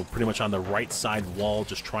 you know, pretty much on the right side wall,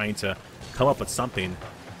 just trying to come up with something.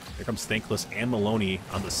 Here comes Thankless and Maloney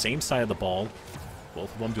on the same side of the ball.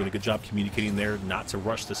 Both of them doing a good job communicating there, not to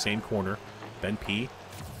rush the same corner. Ben P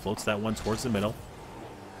floats that one towards the middle.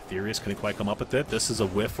 Ethereus couldn't quite come up with it. This is a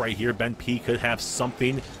whiff right here. Ben P could have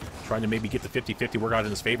something, trying to maybe get the 50-50 work out in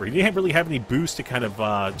his favor. He didn't really have any boost to kind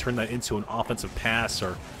of turn that into an offensive pass,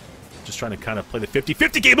 or just trying to kind of play the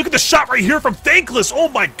 50-50 game. Look at the shot right here from Thankless. Oh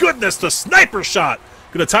my goodness, the sniper shot.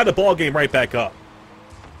 Gonna tie the ball game right back up.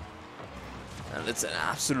 And it's an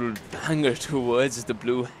absolute banger towards the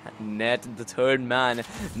blue net. The third man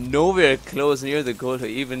nowhere close near the goal to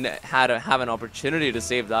even have an opportunity to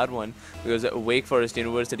save that one, because Wake Forest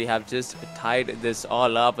University have just tied this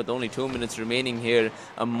all up with only 2 minutes remaining here.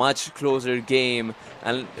 A much closer game,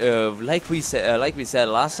 and like we said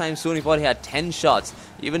last time, SUNY Poly had 10 shots.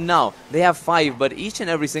 Even now they have 5, but each and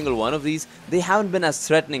every single one of these, they haven't been as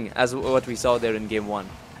threatening as what we saw there in game 1.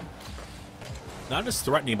 Not as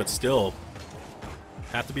threatening, but still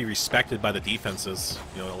have to be respected by the defenses.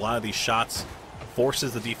 You know, a lot of these shots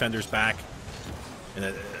forces the defenders back,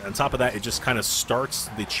 and on top of that, it just kind of starts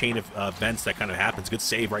the chain of events that kind of happens. Good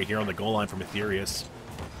save right here on the goal line from Ethereus.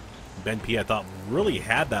 Ben P, I thought, really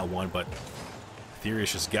had that one, but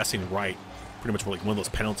Ethereus just guessing right. Pretty much like one of those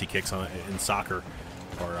penalty kicks in soccer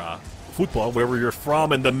or football, wherever you're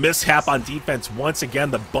from. And the mishap on defense once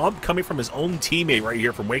again. The bump coming from his own teammate right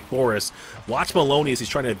here from Wake Forest. Watch Maloney as he's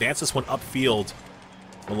trying to advance this one upfield.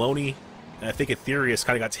 Maloney, and I think Ethereus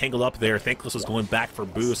kind of got tangled up there. Thankless was going back for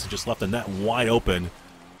boost and just left the net wide open.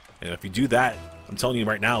 And if you do that, I'm telling you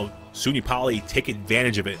right now, SUNY Poly take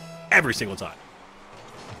advantage of it every single time.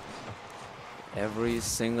 Every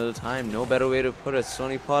single time. No better way to put it.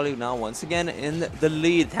 SUNY Poly now once again in the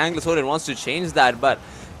lead. Thankless Odin wants to change that, but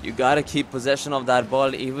you gotta keep possession of that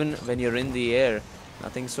ball even when you're in the air.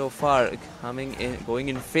 Nothing so far going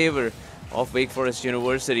in favor of Wake Forest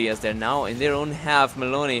University, as they're now in their own half.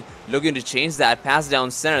 Maloney looking to change that. Pass down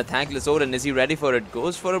center. Thankless Odin, is he ready for it?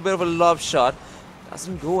 Goes for a bit of a lob shot.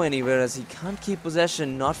 Doesn't go anywhere as he can't keep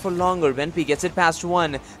possession. Not for longer. Ben P gets it past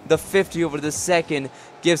one. The 50 over the second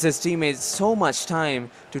gives his teammates so much time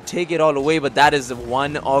to take it all away, but that is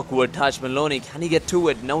one awkward touch. Maloney, can he get to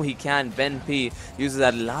it? No, he can't. Ben P uses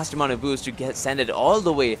that last amount of boost to send it all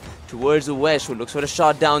the way towards Wesh, who looks for a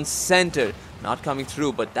shot down center. Not coming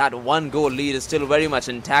through, but that one goal lead is still very much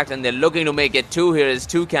intact, and they're looking to make it 2 here as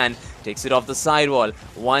Toucan takes it off the sidewall.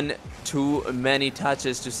 One too many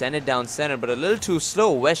touches to send it down center, but a little too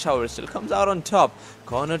slow. Wesh, however, still comes out on top.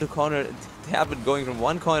 Corner to corner. They have been going from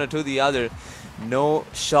one corner to the other. No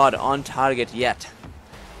shot on target yet.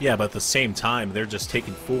 Yeah, but at the same time, they're just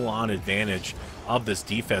taking full-on advantage of this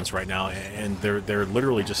defense right now, and they're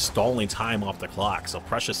literally just stalling time off the clock. So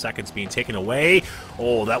precious seconds being taken away.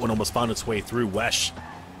 Oh, that one almost found its way through. Wesh,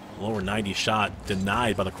 lower 90 shot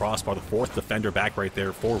denied by the crossbar. The fourth defender back right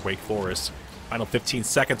there for Wake Forest. Final 15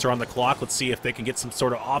 seconds are on the clock. Let's see if they can get some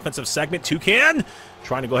sort of offensive segment. Toucan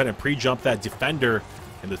trying to go ahead and pre-jump that defender,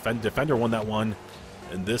 and the defender won that one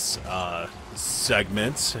in this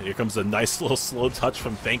segment. Here comes a nice little slow touch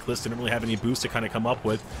from Thankless. Didn't really have any boost to kind of come up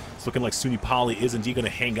with. It's looking like SUNY Poly is indeed going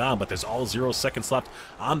to hang on, but there's all 0 seconds left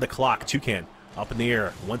on the clock. Toucan up in the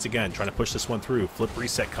air once again, trying to push this one through. Flip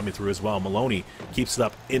reset coming through as well. Maloney keeps it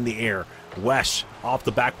up in the air. Wesh off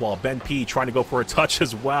the back wall. Ben P trying to go for a touch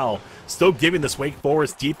as well. Still giving this Wake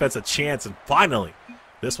Forest defense a chance, and finally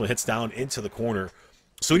this one hits down into the corner.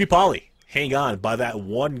 SUNY Poly hang on by that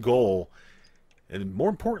one goal, and more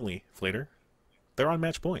importantly, Flater, they're on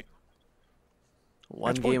match point.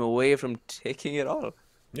 One game away from taking it all.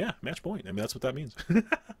 Yeah, match point. I mean, that's what that means. But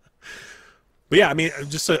yeah, I mean,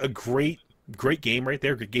 just a great game right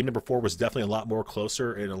there. Game number 4 was definitely a lot more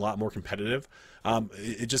closer and a lot more competitive.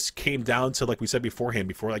 It just came down to, like we said beforehand,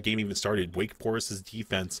 before that game even started, Wake Forest's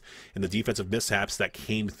defense and the defensive mishaps that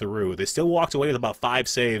came through. They still walked away with about 5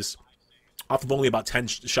 saves off of only about 10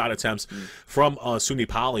 shot attempts from SUNY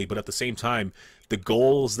Poly, but at the same time, the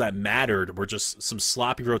goals that mattered were just some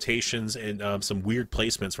sloppy rotations and some weird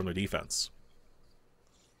placements from their defense.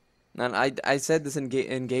 And I said this in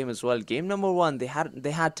game as well. Game number 1, they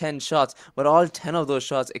had 10 shots, but all 10 of those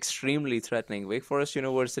shots extremely threatening. Wake Forest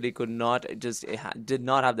University did not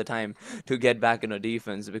have the time to get back in a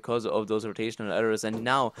defense because of those rotational errors. And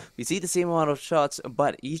now we see the same amount of shots,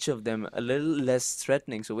 but each of them a little less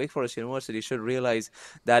threatening. So Wake Forest University should realize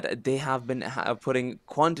that they have been putting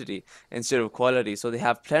quantity instead of quality. So they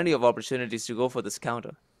have plenty of opportunities to go for this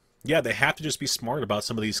counter. Yeah, they have to just be smart about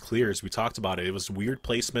some of these clears. We talked about it. It was weird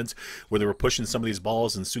placement where they were pushing some of these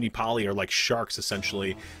balls, and SUNY Poly are like sharks,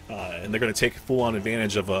 essentially, and they're going to take full-on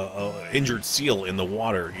advantage of a injured seal in the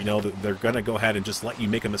water. You know, they're going to go ahead and just let you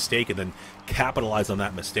make a mistake and then capitalize on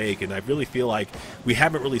that mistake. And I really feel like we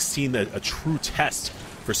haven't really seen a true test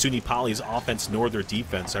for SUNY Poly's offense nor their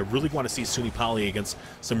defense. I really want to see SUNY Poly against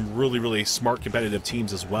some really, really smart competitive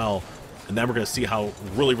teams as well. And then we're going to see how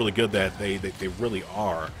really, really good that they really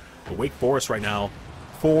are. But Wake Forest right now,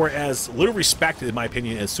 for as little respect, in my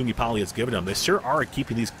opinion, as SUNY Poly has given them, they sure are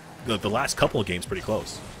keeping the last couple of games pretty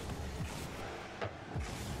close.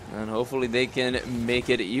 And hopefully they can make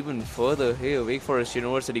it even further here. Wake Forest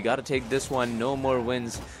University got to take this one. No more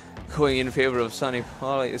wins going in favor of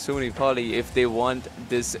SUNY Poly if they want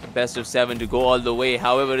this best of 7 to go all the way.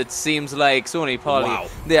 However, it seems like SUNY Poly,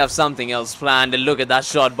 they have something else planned. And look at that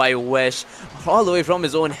shot by Wesh. All the way from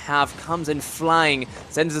his own half, comes in flying,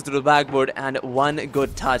 sends it to the backboard, and one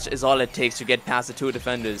good touch is all it takes to get past the 2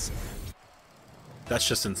 defenders. That's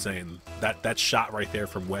just insane. That shot right there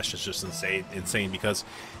from Wesh is just insane because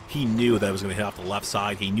he knew that it was going to hit off the left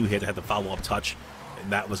side. He knew he had to have the follow-up touch,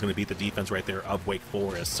 and that was going to beat the defense right there of Wake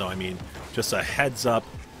Forest. So, I mean, just a heads up,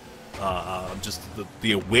 just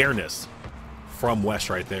the awareness from Wesh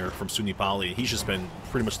right there, from SUNY Poly. He's just been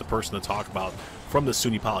pretty much the person to talk about from the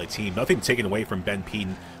SUNY Poly team. Nothing taken away from Ben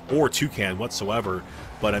Peden or Toucan whatsoever.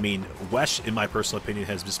 But, I mean, Wesh, in my personal opinion,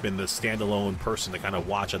 has just been the standalone person to kind of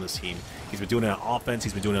watch on this team. He's been doing it on offense,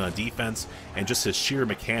 he's been doing it on defense, and just his sheer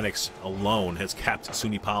mechanics alone has kept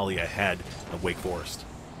SUNY Poly ahead of Wake Forest.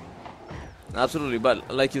 Absolutely,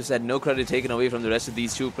 but like you said, no credit taken away from the rest of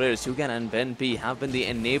these 2 players. Toucan and Ben P have been the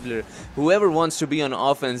enabler. Whoever wants to be on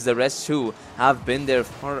offense, the rest too have been there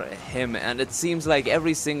for him. And it seems like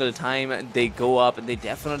every single time they go up, they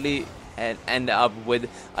definitely end up with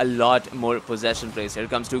a lot more possession plays. Here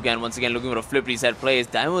comes Toucan once again looking for a flip reset plays.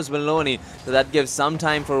 Damos Maloney, so that gives some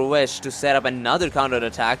time for Wesh to set up another counter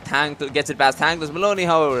attack. Thankless gets it past Thankless. Maloney,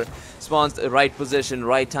 however, spawns the right position,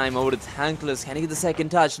 right time over to Thankless. Can he get the second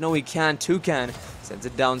touch? No, he can't. Toucan sends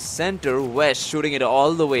it down center. Wesh shooting it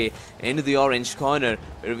all the way into the orange corner,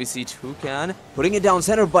 where we see Toucan putting it down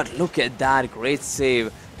center. But look at that great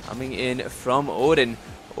save coming in from Odin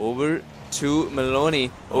over to Maloney.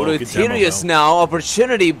 Over to Therius now.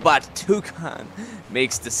 Opportunity, but Toucan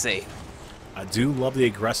makes the save. I do love the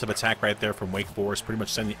aggressive attack right there from Wake Forest, pretty much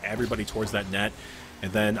sending everybody towards that net.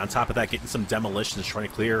 And then on top of that, getting some demolitions, trying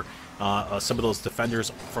to clear some of those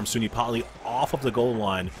defenders from SUNY Poly off of the goal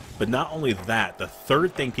line. But not only that, the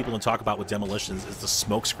third thing people can talk about with demolitions is the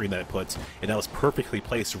smoke screen that it puts. And that was perfectly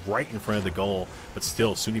placed right in front of the goal. But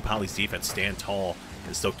still, SUNY Poly's defense stand tall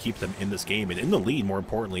and still keep them in this game and in the lead, more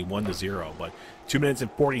importantly, 1-0. But 2 minutes and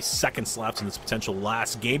 40 seconds left in this potential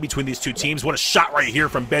last game between these 2 teams. What a shot right here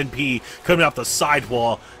from Ben P coming off the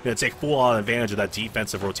sidewall. Going to take full-on advantage of that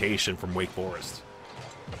defensive rotation from Wake Forest.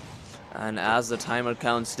 And as the timer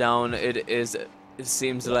counts down, it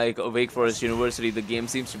seems like Wake Forest University, the game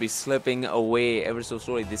seems to be slipping away ever so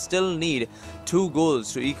slowly. They still need 2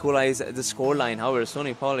 goals to equalize the scoreline. However,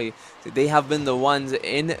 SUNY Poly, they have been the ones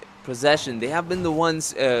in possession. They have been the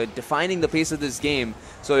ones defining the pace of this game.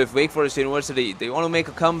 So if Wake Forest University, they want to make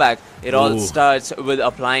a comeback, it all starts with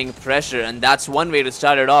applying pressure. And that's one way to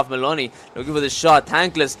start it off. Maloney looking for the shot.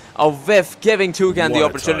 Thankless, a whiff, giving Toucan the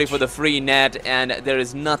opportunity for the free net. And there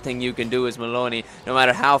is nothing you can do as Maloney. No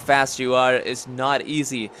matter how fast you are, it's not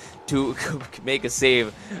easy to make a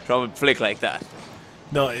save from a flick like that.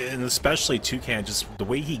 No, and especially Toucan, just the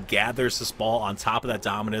way he gathers this ball on top of that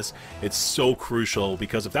Dominus, it's so crucial,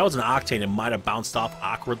 because if that was an Octane, it might have bounced off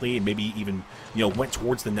awkwardly and maybe even, went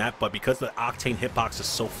towards the net. But because the Octane hitbox is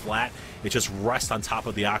so flat, it just rests on top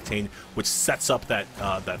of the Octane, which sets up that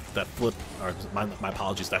that flip, or my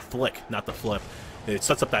apologies, that flick, not the flip. It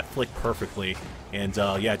sets up that flick perfectly, and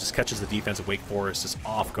yeah, it just catches the defense of Wake Forest just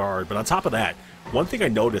off guard. But on top of that, one thing I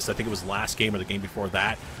noticed, I think it was last game or the game before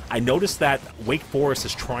that, I noticed that Wake Forest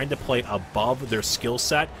is trying to play above their skill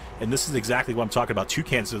set, and this is exactly what I'm talking about.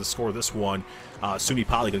 Toucan's to the score of this one. SUNY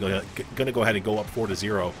Poly going to go ahead and go up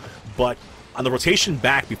 4-0, but on the rotation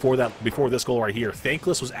back before this goal right here,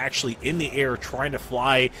 Thankless was actually in the air trying to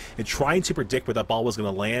fly and trying to predict where that ball was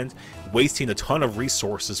going to land, wasting a ton of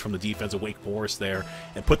resources from the defense of Wake Forest there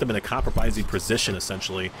and put them in a compromising position,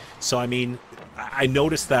 essentially. So, I mean, I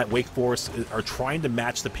noticed that Wake Forest are trying to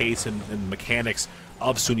match the pace and mechanics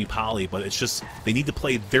of SUNY Poly, but it's just they need to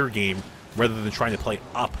play their game rather than trying to play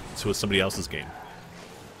up to somebody else's game.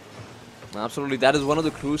 Absolutely, that is one of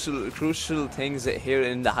the crucial things here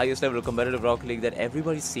in the highest level of competitive Rocket League that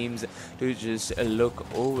everybody seems to just look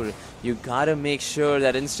over. You gotta make sure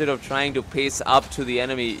that instead of trying to pace up to the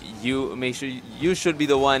enemy, you make sure you should be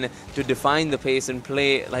the one to define the pace and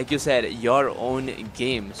play, like you said, your own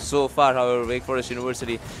game. So far, however, Wake Forest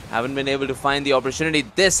University haven't been able to find the opportunity.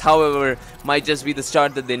 This, however, might just be the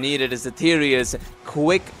start that they needed. As Ethereus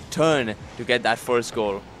quick turn to get that first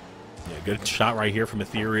goal. Yeah, good shot right here from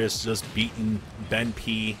Ethereus, just beating Ben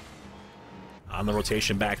P on the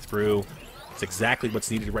rotation back through. It's exactly what's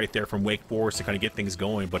needed right there from Wake Forest to kind of get things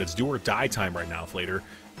going, but it's do or die time right now, Flater.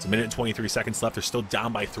 It's 1 minute and 23 seconds left. They're still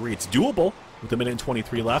down by 3. It's doable with 1 minute and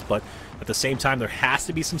 23 left, but at the same time, there has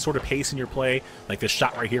to be some sort of pace in your play, like this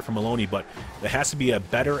shot right here from Maloney, but there has to be a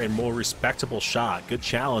better and more respectable shot. Good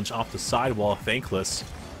challenge off the sidewall, Thankless.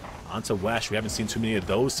 Onto Wesh. We haven't seen too many of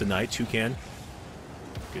those tonight. Toucan.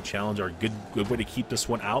 Good challenge, or good way to keep this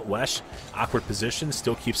one out. Wesh, awkward position,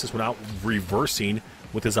 still keeps this one out, reversing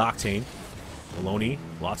with his Octane. Maloney,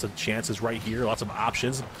 lots of chances right here, lots of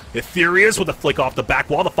options. Ethereus with a flick off the back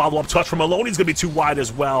wall. The follow-up touch from Maloney is going to be too wide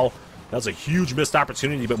as well. That was a huge missed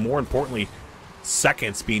opportunity, but more importantly,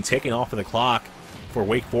 seconds being taken off of the clock for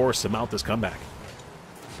Wake Forest to mount this comeback.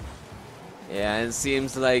 Yeah, it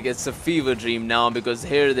seems like it's a fever dream now, because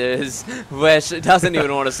here there's Wesh doesn't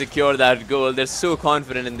even want to secure that goal. They're so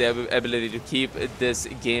confident in their ability to keep this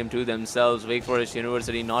game to themselves. Wake Forest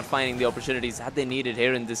University not finding the opportunities that they needed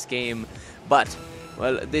here in this game. But,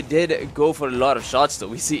 well, they did go for a lot of shots though.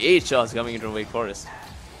 We see 8 shots coming into Wake Forest.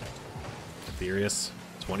 Ethereus,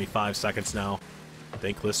 25 seconds now.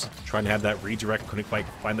 Thankless trying to have that redirect, couldn't quite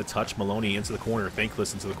find the touch. Maloney into the corner,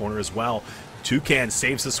 Thankless into the corner as well. Toucan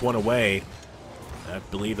saves this one away. I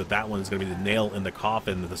believe that one is going to be the nail in the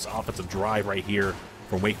coffin. This offensive drive right here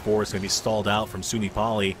from Wake Forest is going to be stalled out from SUNY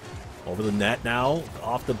Poly. Over the net now,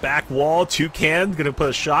 off the back wall. Toucan going to put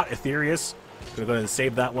a shot. Ethereus going to go ahead and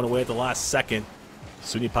save that one away at the last second.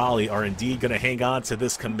 SUNY Poly are indeed going to hang on to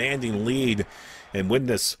this commanding lead and win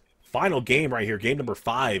this final game right here, game number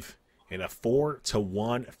 5, in a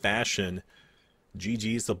 4-1 fashion.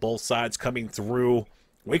 GG's to both sides coming through.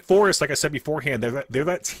 Wake Forest, like I said beforehand, they're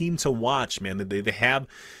that team to watch, man. They have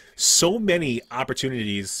so many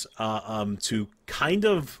opportunities to kind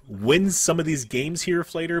of win some of these games here,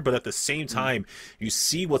 Flater, but at the same time, you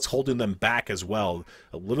see what's holding them back as well.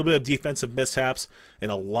 A little bit of defensive mishaps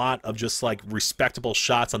and a lot of just like respectable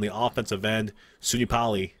shots on the offensive end. SUNY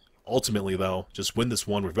Poly, ultimately, though, just win this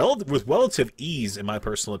one with relative ease, in my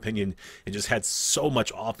personal opinion, and just had so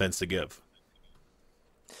much offense to give.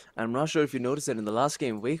 I'm not sure if you noticed that in the last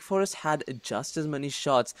game, Wake Forest had just as many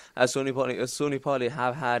shots as SUNY Poly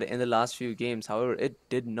have had in the last few games. However, it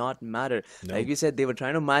did not matter. No. Like we said, they were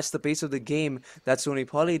trying to match the pace of the game that SUNY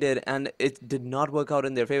Poly did, and it did not work out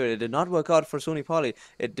in their favor. It did not work out for SUNY Poly.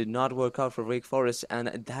 It did not work out for Wake Forest, and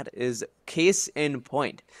that is case in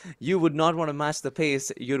point. You would not want to match the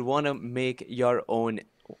pace. You'd want to make your own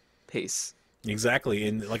pace. Exactly,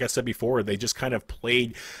 and like I said before, they just kind of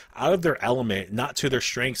played out of their element, not to their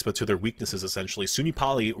strengths, but to their weaknesses, essentially. SUNY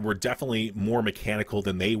Poly were definitely more mechanical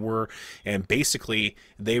than they were, and basically,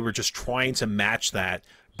 they were just trying to match that,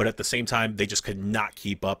 but at the same time, they just could not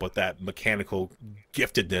keep up with that mechanical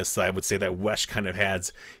giftedness that I would say that Wesh kind of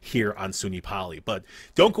has here on SUNY Poly. But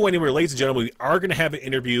don't go anywhere, ladies and gentlemen. We are going to have an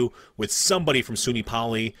interview with somebody from SUNY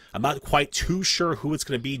Poly. I'm not quite too sure who it's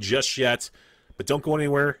going to be just yet. But don't go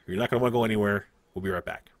anywhere. You're not going to want to go anywhere. We'll be right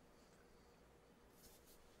back.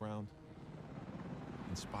 Round.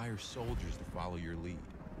 Inspire soldiers to follow your lead.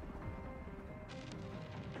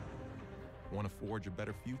 Want to forge a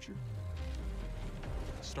better future?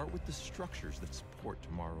 Start with the structures that support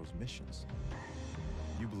tomorrow's missions.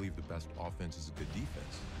 You believe the best offense is a good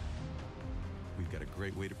defense. We've got a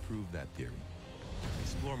great way to prove that theory.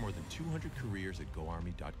 Explore more than 200 careers at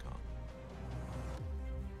GoArmy.com.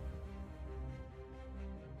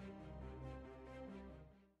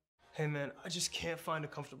 Hey man, I just can't find a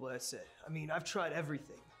comfortable headset. I mean, I've tried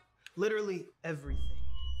everything. Literally everything.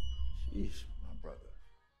 Sheesh, my brother.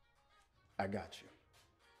 I got you.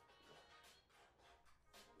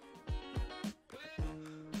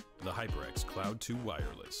 The HyperX Cloud 2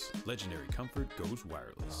 Wireless. Legendary comfort goes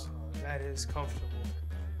wireless. That is comfortable.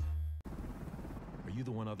 Are you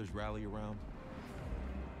the one others rally around?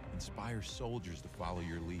 Inspire soldiers to follow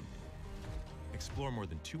your lead. Explore more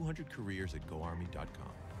than 200 careers at GoArmy.com.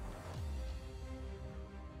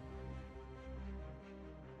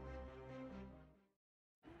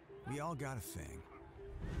 We all got a thing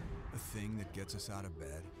that gets us out of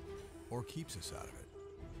bed or keeps us out of it.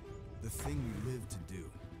 The thing we live to do,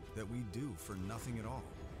 that we do for nothing at all.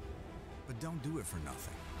 But don't do it for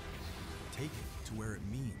nothing. take it to where it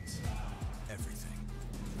means everything.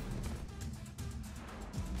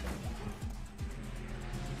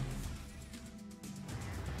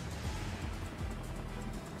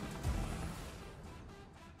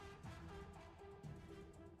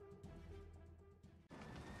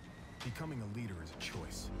 Becoming a leader is a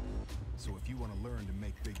choice. So if you want to learn to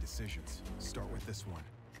make big decisions, start with this one.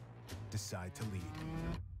 Decide to lead.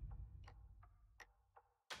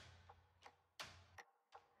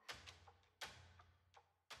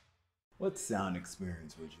 What sound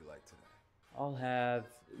experience would you like today? I'll have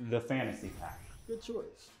the fantasy pack. Good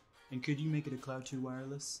choice. And could you make it a Cloud 2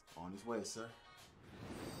 wireless? On his way, sir.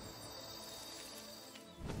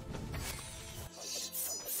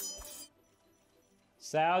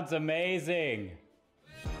 Sounds amazing.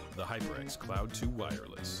 The HyperX Cloud 2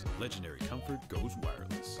 Wireless. Legendary comfort goes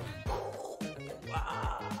wireless.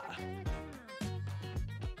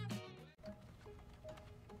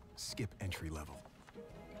 Skip entry level.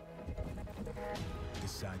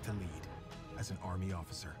 Decide to lead as an Army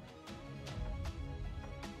officer.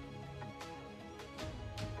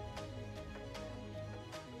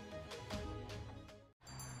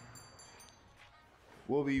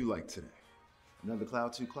 What will you like today? Another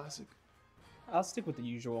Cloud 2 classic? I'll stick with the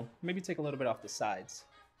usual. Maybe take a little bit off the sides.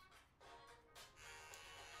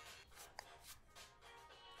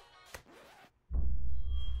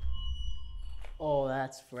 Oh,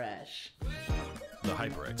 that's fresh. The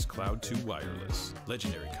HyperX Cloud 2 Wireless.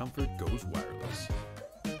 Legendary comfort goes wireless.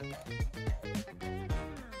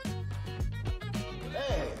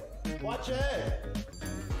 Hey, watch your head.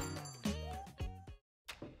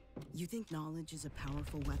 You think knowledge is a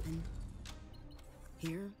powerful weapon?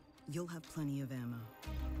 Here, you'll have plenty of ammo.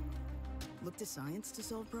 Look to science to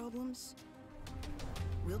solve problems?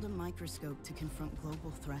 Wield a microscope to confront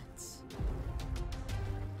global threats.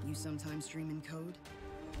 You sometimes dream in code?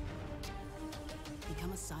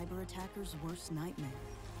 Become a cyber attacker's worst nightmare.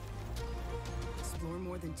 Explore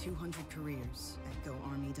more than 200 careers at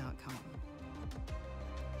GoArmy.com.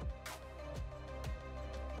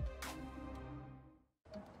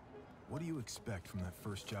 What do you expect from that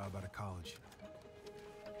first job out of college?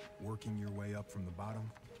 Working your way up from the bottom?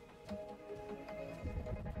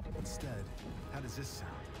 Instead, how does this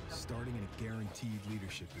sound? Starting in a guaranteed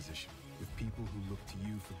leadership position with people who look to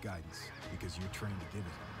you for guidance because you're trained to give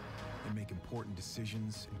it, and make important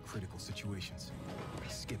decisions in critical situations.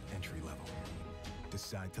 Skip entry level.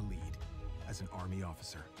 Decide to lead as an Army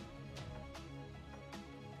officer.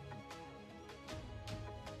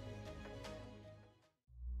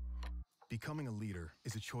 Becoming a leader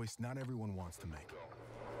is a choice not everyone wants to make.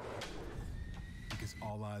 Because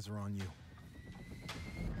all eyes are on you.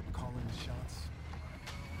 Calling the shots.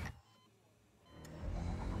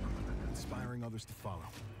 Inspiring others to follow.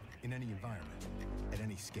 In any environment, at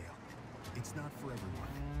any scale. It's not for everyone,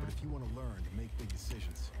 but if you want to learn to make big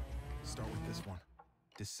decisions, start with this one.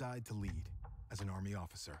 Decide to lead as an Army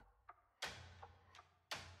officer.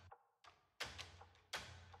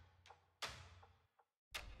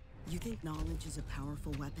 You think knowledge is a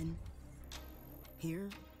powerful weapon? Here,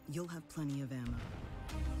 you'll have plenty of ammo.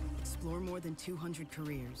 Explore more than 200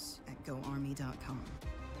 careers at GoArmy.com.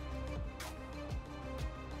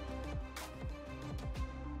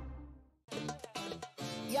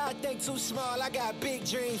 Y'all think too small, I got big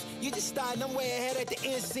dreams. You just starting, I'm way ahead at the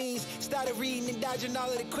end scenes. Started reading and dodging all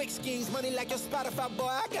of the quick schemes. Money like your Spotify, boy,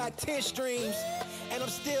 I got 10 streams. And I'm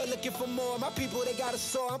still looking for more. My people, they got a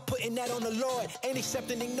soar. I'm putting that on the Lord. Ain't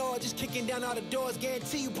accepting, ignore, just kicking down all the doors.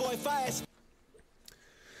 Guarantee you, boy, fire.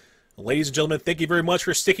 Ladies and gentlemen, thank you very much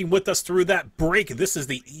for sticking with us through that break. This is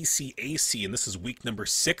the ECAC, and this is week number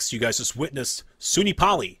 6. You guys just witnessed SUNY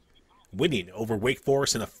Poly winning over Wake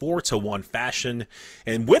Forest in a 4-1 fashion.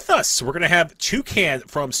 And with us, we're going to have Toucan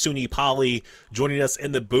from SUNY Poly joining us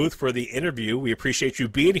in the booth for the interview. We appreciate you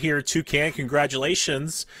being here, Toucan.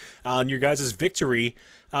 Congratulations on your guys' victory.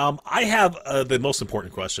 I have the most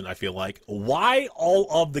important question, I feel like. Why all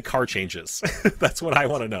of the car changes? That's what I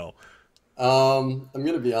want to know. I'm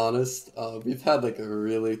going to be honest. We've had like a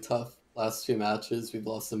really tough last 2 matches. We've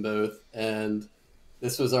lost them both. And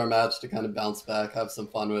this was our match to kind of bounce back, have some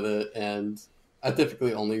fun with it. And I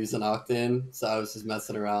typically only use an Octane, so I was just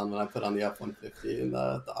messing around when I put on the F-150 and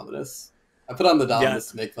the Dominus. I put on the Dominus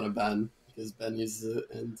to make fun of Ben, because Ben uses it.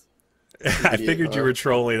 And I figured you were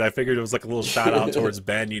trolling. I figured it was like a little shout out towards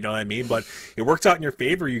Ben, you know what I mean? But it worked out in your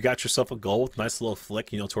favor. You got yourself a goal with a nice little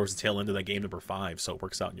flick, you know, towards the tail end of that game number 5. So it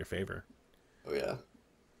works out in your favor. Oh, yeah.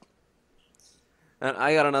 And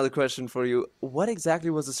I got another question for you. What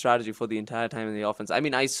exactly was the strategy for the entire time in the offense? I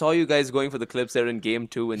mean, I saw you guys going for the clips there in game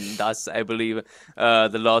 2, and thus, I believe,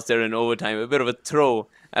 the loss there in overtime. A bit of a throw,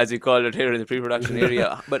 as you called it here in the pre-production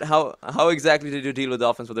area. But how exactly did you deal with the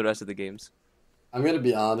offense for the rest of the games? I'm gonna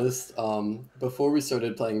be honest. Before we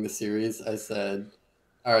started playing the series, I said,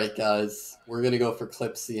 "All right, guys, we're gonna go for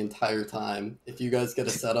clips the entire time. If you guys get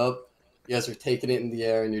a setup, you guys are taking it in the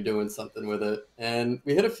air and you're doing something with it." And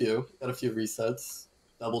we hit got a few resets,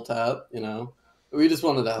 double tap, you know. But we just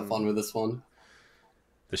wanted to have fun with this one.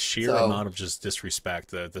 The sheer amount of just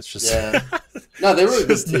disrespect that's just No, they were a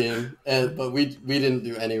good team, but we didn't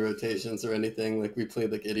do any rotations or anything. Like we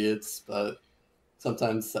played like idiots, but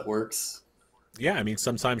sometimes that works. Yeah, I mean,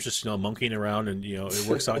 sometimes just, monkeying around and, it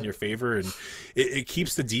works out in your favor, and it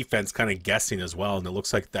keeps the defense kind of guessing as well, and it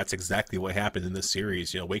looks like that's exactly what happened in this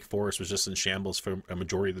series. Wake Forest was just in shambles for a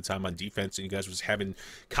majority of the time on defense, and you guys was having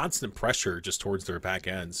constant pressure just towards their back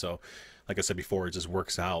end, so like I said before, it just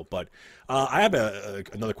works out. But I have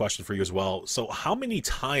another question for you as well. So how many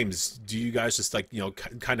times do you guys just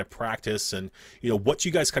kind of practice, and what do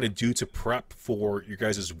you guys kind of do to prep for your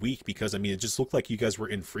guys' week? Because I mean, it just looked like you guys were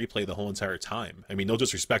in free play the whole entire time. I mean, no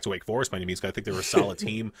disrespect to Wake Forest by any means, because I think they were a solid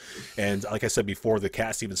team. And like I said before the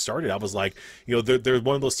cast even started, I was like, they're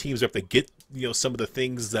one of those teams, if they get some of the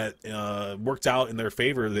things that worked out in their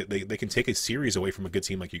favor, they can take a series away from a good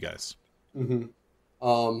team like you guys.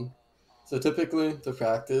 So typically, to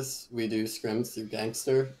practice, we do scrims through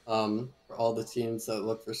Gangster. For all the teams that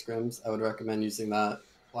look for scrims, I would recommend using that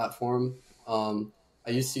platform. I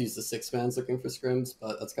used to use the 6-mans looking for scrims,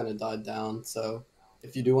 but that's kind of died down. So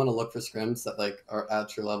if you do want to look for scrims that are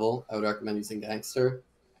at your level, I would recommend using Gangster.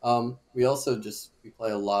 We also we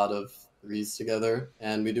play a lot of threes together,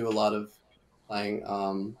 and we do a lot of playing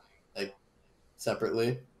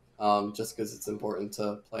separately, just because it's important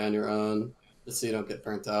to play on your own, just so you don't get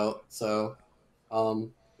burnt out. So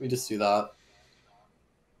we just do that.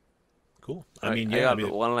 Cool. I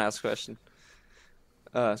got one last question.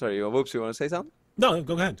 Sorry, Whoops, you want to say something? No,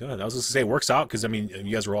 go ahead. I was just gonna say it works out because I mean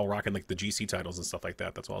you guys were all rocking like the GC titles and stuff like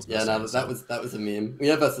that. That's what I was gonna say. That was a meme. We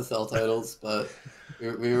have SSL titles, but we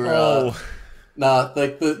were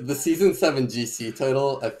like the season 7 GC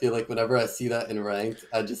title. I feel like whenever I see that in ranked,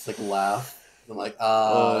 I just laugh. I'm like,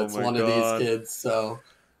 it's one of these kids. So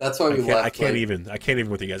that's why we left. I can't even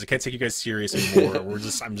with you guys. I can't take you guys serious anymore.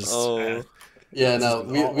 I'm just. Yeah, no,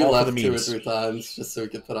 we left 2 or 3 times just so we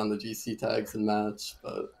could put on the GC tags and match,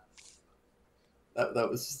 but that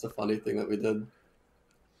was just a funny thing that we did.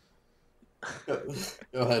 Go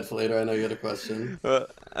ahead, Flater. I know you had a question. Well,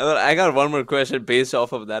 I got one more question based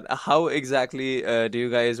off of that. How exactly do you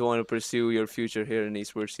guys want to pursue your future here in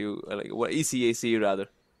esports? What ECAC rather?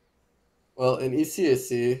 Well, in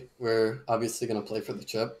ECAC, we're obviously going to play for the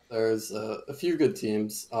chip. There's a few good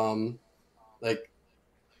teams.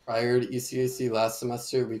 Prior to ECAC last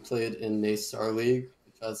semester, we played in NACE Star League,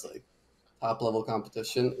 which has top level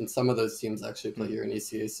competition, and some of those teams actually play here in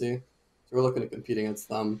ECAC. So we're looking to compete against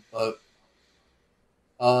them. But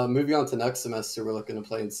moving on to next semester, we're looking to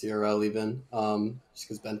play in CRL even, just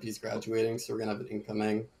because Ben P's graduating, so we're gonna have an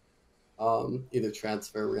incoming either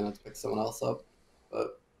transfer, we're gonna have to pick someone else up,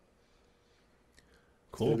 but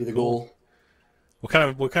cool. It's gonna be the goal. What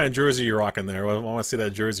kind of jersey are you rocking there? I want to see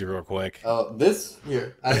that jersey real quick. Oh, this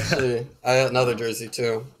here. Actually, I got another jersey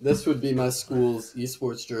too. This would be my school's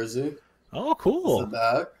esports jersey. Oh, cool. The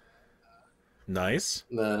back. Nice.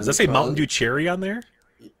 Does that say Mountain Dew Cherry on there?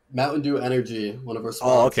 Mountain Dew Energy, one of our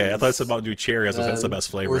sponsors. Oh, okay. I thought it said Mountain Dew Cherry. That's the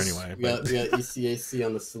best flavor anyway. We got ECAC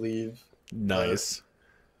on the sleeve. Nice.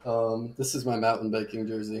 This is my mountain biking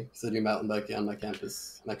jersey because I do mountain biking on my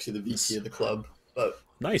campus. I'm actually the VP of the club. But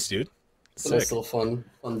nice, dude. It's a nice little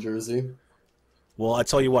fun jersey. Well, I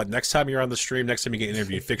tell you what, next time you're on the stream, next time you get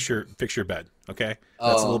interviewed, fix your bed, okay?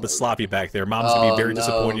 That's a little bit sloppy back there. Mom's gonna be very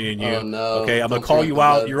disappointed in you. Okay, I'm gonna call you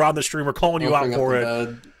out. You're on the stream. We're calling you out for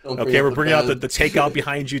it. Okay, we're bringing out the takeout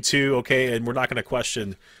behind you too. Okay, and we're not gonna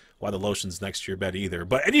question why the lotion's next to your bed either.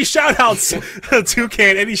 But any shout outs,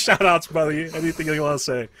 Toucan? Any shout outs, brother? Anything you want to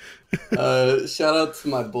say? Shout out to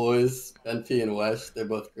my boys, Ben P and Wesh. They're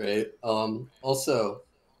both great. Also,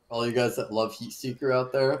 all you guys that love Heatseeker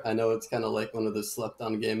out there, I know it's kind of like one of those slept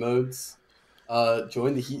on game modes.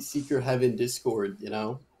 Join the Heatseeker Heaven Discord,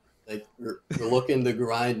 we're looking to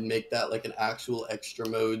grind and make that like an actual extra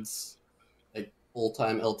modes, like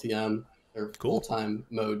full-time LTM or full-time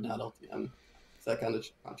mode, not LTM. So that kind of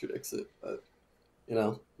contradicts it, but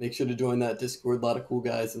make sure to join that Discord. A lot of cool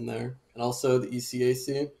guys in there. And also the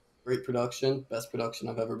ECAC, great production, best production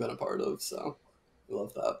I've ever been a part of, so we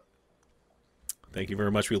love that. Thank you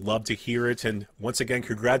very much. We love to hear it. And once again,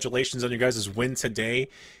 congratulations on your guys' win today.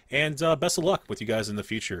 And best of luck with you guys in the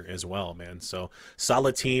future as well, man. So,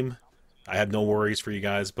 solid team. I have no worries for you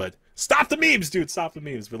guys, but stop the memes, dude. Stop the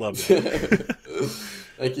memes. We love it.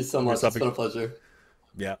 Thank you so much. It's been a pleasure.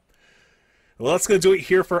 Yeah. Well, that's going to do it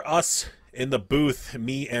here for us in the booth.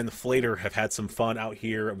 Me and Flater have had some fun out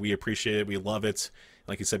here. We appreciate it. We love it.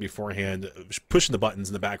 Like you said beforehand, pushing the buttons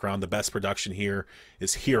in the background. The best production here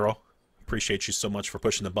is Hero. Appreciate you so much for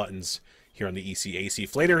pushing the buttons here on the ECAC.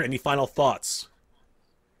 Flater, any final thoughts?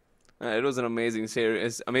 It was an amazing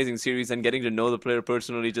series, and getting to know the player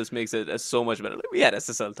personally just makes it so much better. Like, we had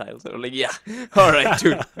SSL titles. So like, yeah, all right,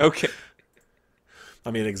 dude, okay.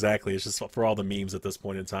 I mean, exactly. It's just for all the memes at this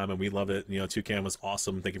point in time, and we love it. You know, Toucan was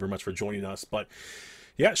awesome. Thank you very much for joining us. But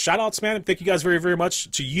yeah, shout outs, man. Thank you guys very, very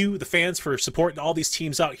much to you, the fans, for supporting all these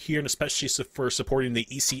teams out here, and especially for supporting the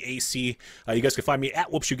ECAC. You guys can find me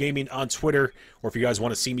at Whoopshoe Gaming on Twitter, or if you guys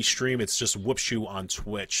want to see me stream, it's just Whoopshoe on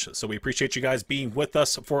Twitch. So we appreciate you guys being with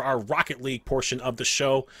us for our Rocket League portion of the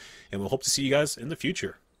show, and we'll hope to see you guys in the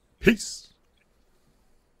future. Peace.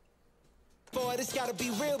 Boy, this gotta be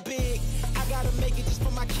real big. I gotta make it just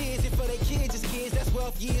for my kids and for their kids' kids. That's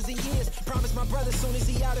wealth years and years. Promise my brother soon as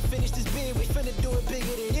he out and finished his bid, we finna do it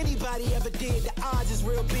bigger than anybody ever did. The odds is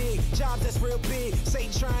real big, jobs that's real big.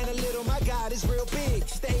 Satan trying a little, my God is real big.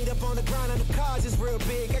 Stayed up on the grind on the cars is real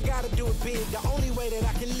big. I gotta do it big, the only way that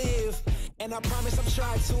I can live. And I promise I'm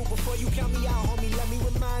trying to. Before you count me out, homie, let me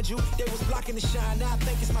remind you. They was blocking the shine, now I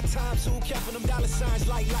think it's my time to. Counting them dollar signs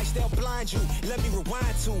like lights, they'll blind you. Let me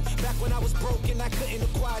rewind to. Back when I was broke and I couldn't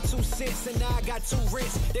acquire 2 cents, and now I got 2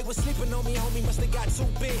 rents. They was sleeping on me, homie, must have got too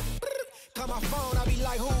big. Call my phone, I be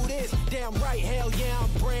like, who this? Damn right, hell yeah, I'm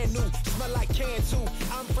brand new. Smell like can too.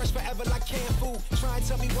 I'm fresh forever like canned food. Try and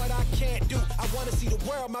tell me what I can't do. I wanna see the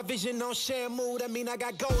world, my vision on Shamu. That mean I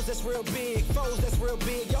got goals that's real big, foes that's real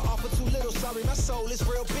big. Y'all offer too little, sorry, my soul is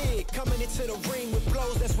real big. Coming into the ring with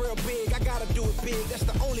blows that's real big. I gotta do it big, that's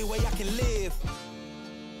the only way I can live.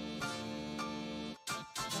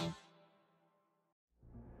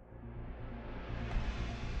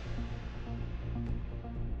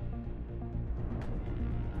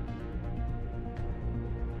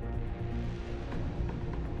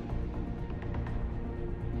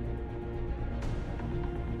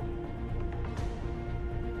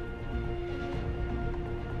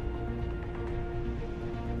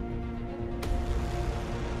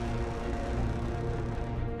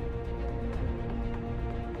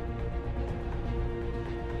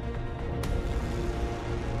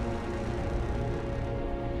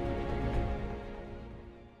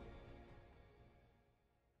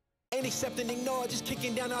 Ain't accept and ignore, just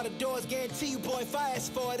kicking down all the doors. Guarantee you, boy, if I ask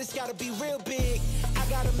for it, it's gotta be real big. I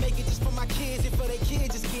gotta make it just for my kids and for their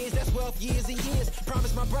kids' kids. That's wealth years and years.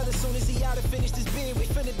 Promise my brother soon as he out and finished his bid, we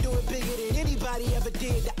finna do it bigger than anybody ever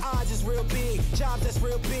did. The odds is real big, jobs that's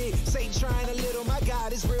real big. Satan trying a little, my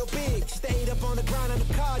God is real big. Stayed up on the grind on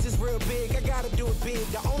the cars is real big. I gotta do it big,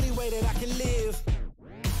 the only way that I can live.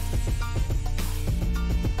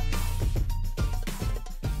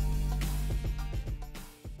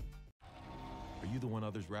 Are you the one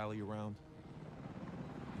others rally around?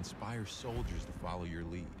 Inspire soldiers to follow your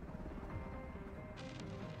lead.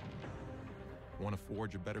 Want to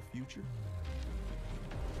forge a better future?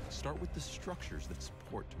 Start with the structures that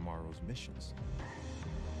support tomorrow's missions.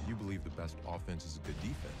 You believe the best offense is a good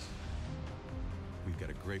defense. We've got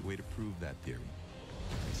a great way to prove that theory.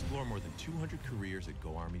 Explore more than 200 careers at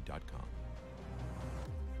GoArmy.com.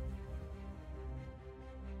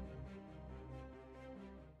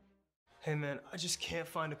 Hey man, I just can't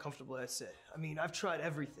find a comfortable headset. I mean, I've tried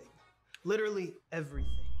everything. Literally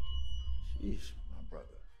everything. Sheesh, my brother.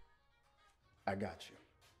 I got you.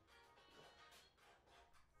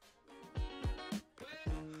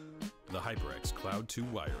 The HyperX Cloud 2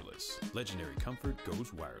 Wireless. Legendary comfort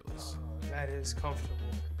goes wireless. That is comfortable.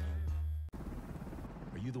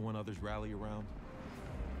 Are you the one others rally around?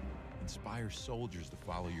 Inspire soldiers to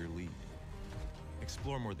follow your lead.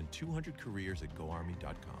 Explore more than 200 careers at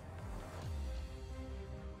GoArmy.com.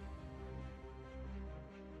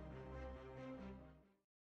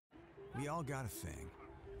 We all got a thing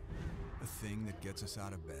that gets us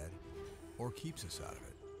out of bed or keeps us out of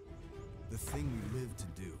it. The thing we live to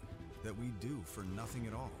do, that we do for nothing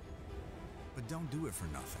at all. But don't do it for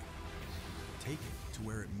nothing. Take it to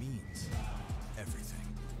where it means everything.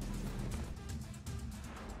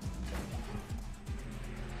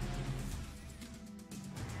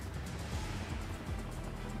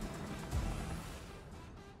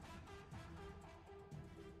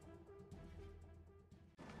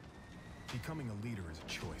 Becoming a leader is a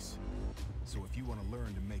choice. So if you want to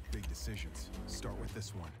learn to make big decisions, start with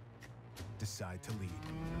this one. Decide to lead.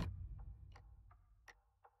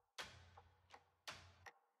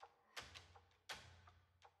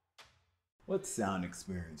 What sound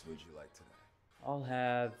experience would you like today? I'll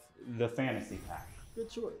have the fantasy pack. Good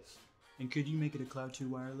choice. And could you make it a Cloud 2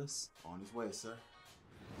 wireless? On his way, sir.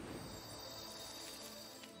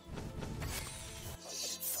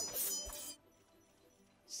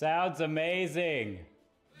 Sounds amazing.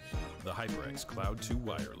 The HyperX Cloud 2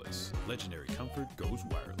 Wireless. Legendary comfort goes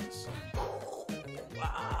wireless.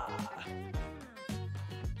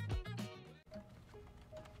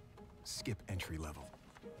 Skip entry level.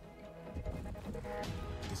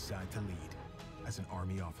 Decide to lead as an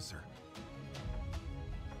Army officer.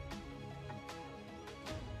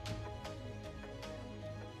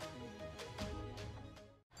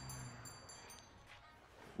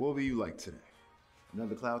 What will you like today?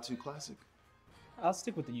 Another Cloud 2 classic? I'll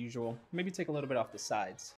stick with the usual. Maybe take a little bit off the sides.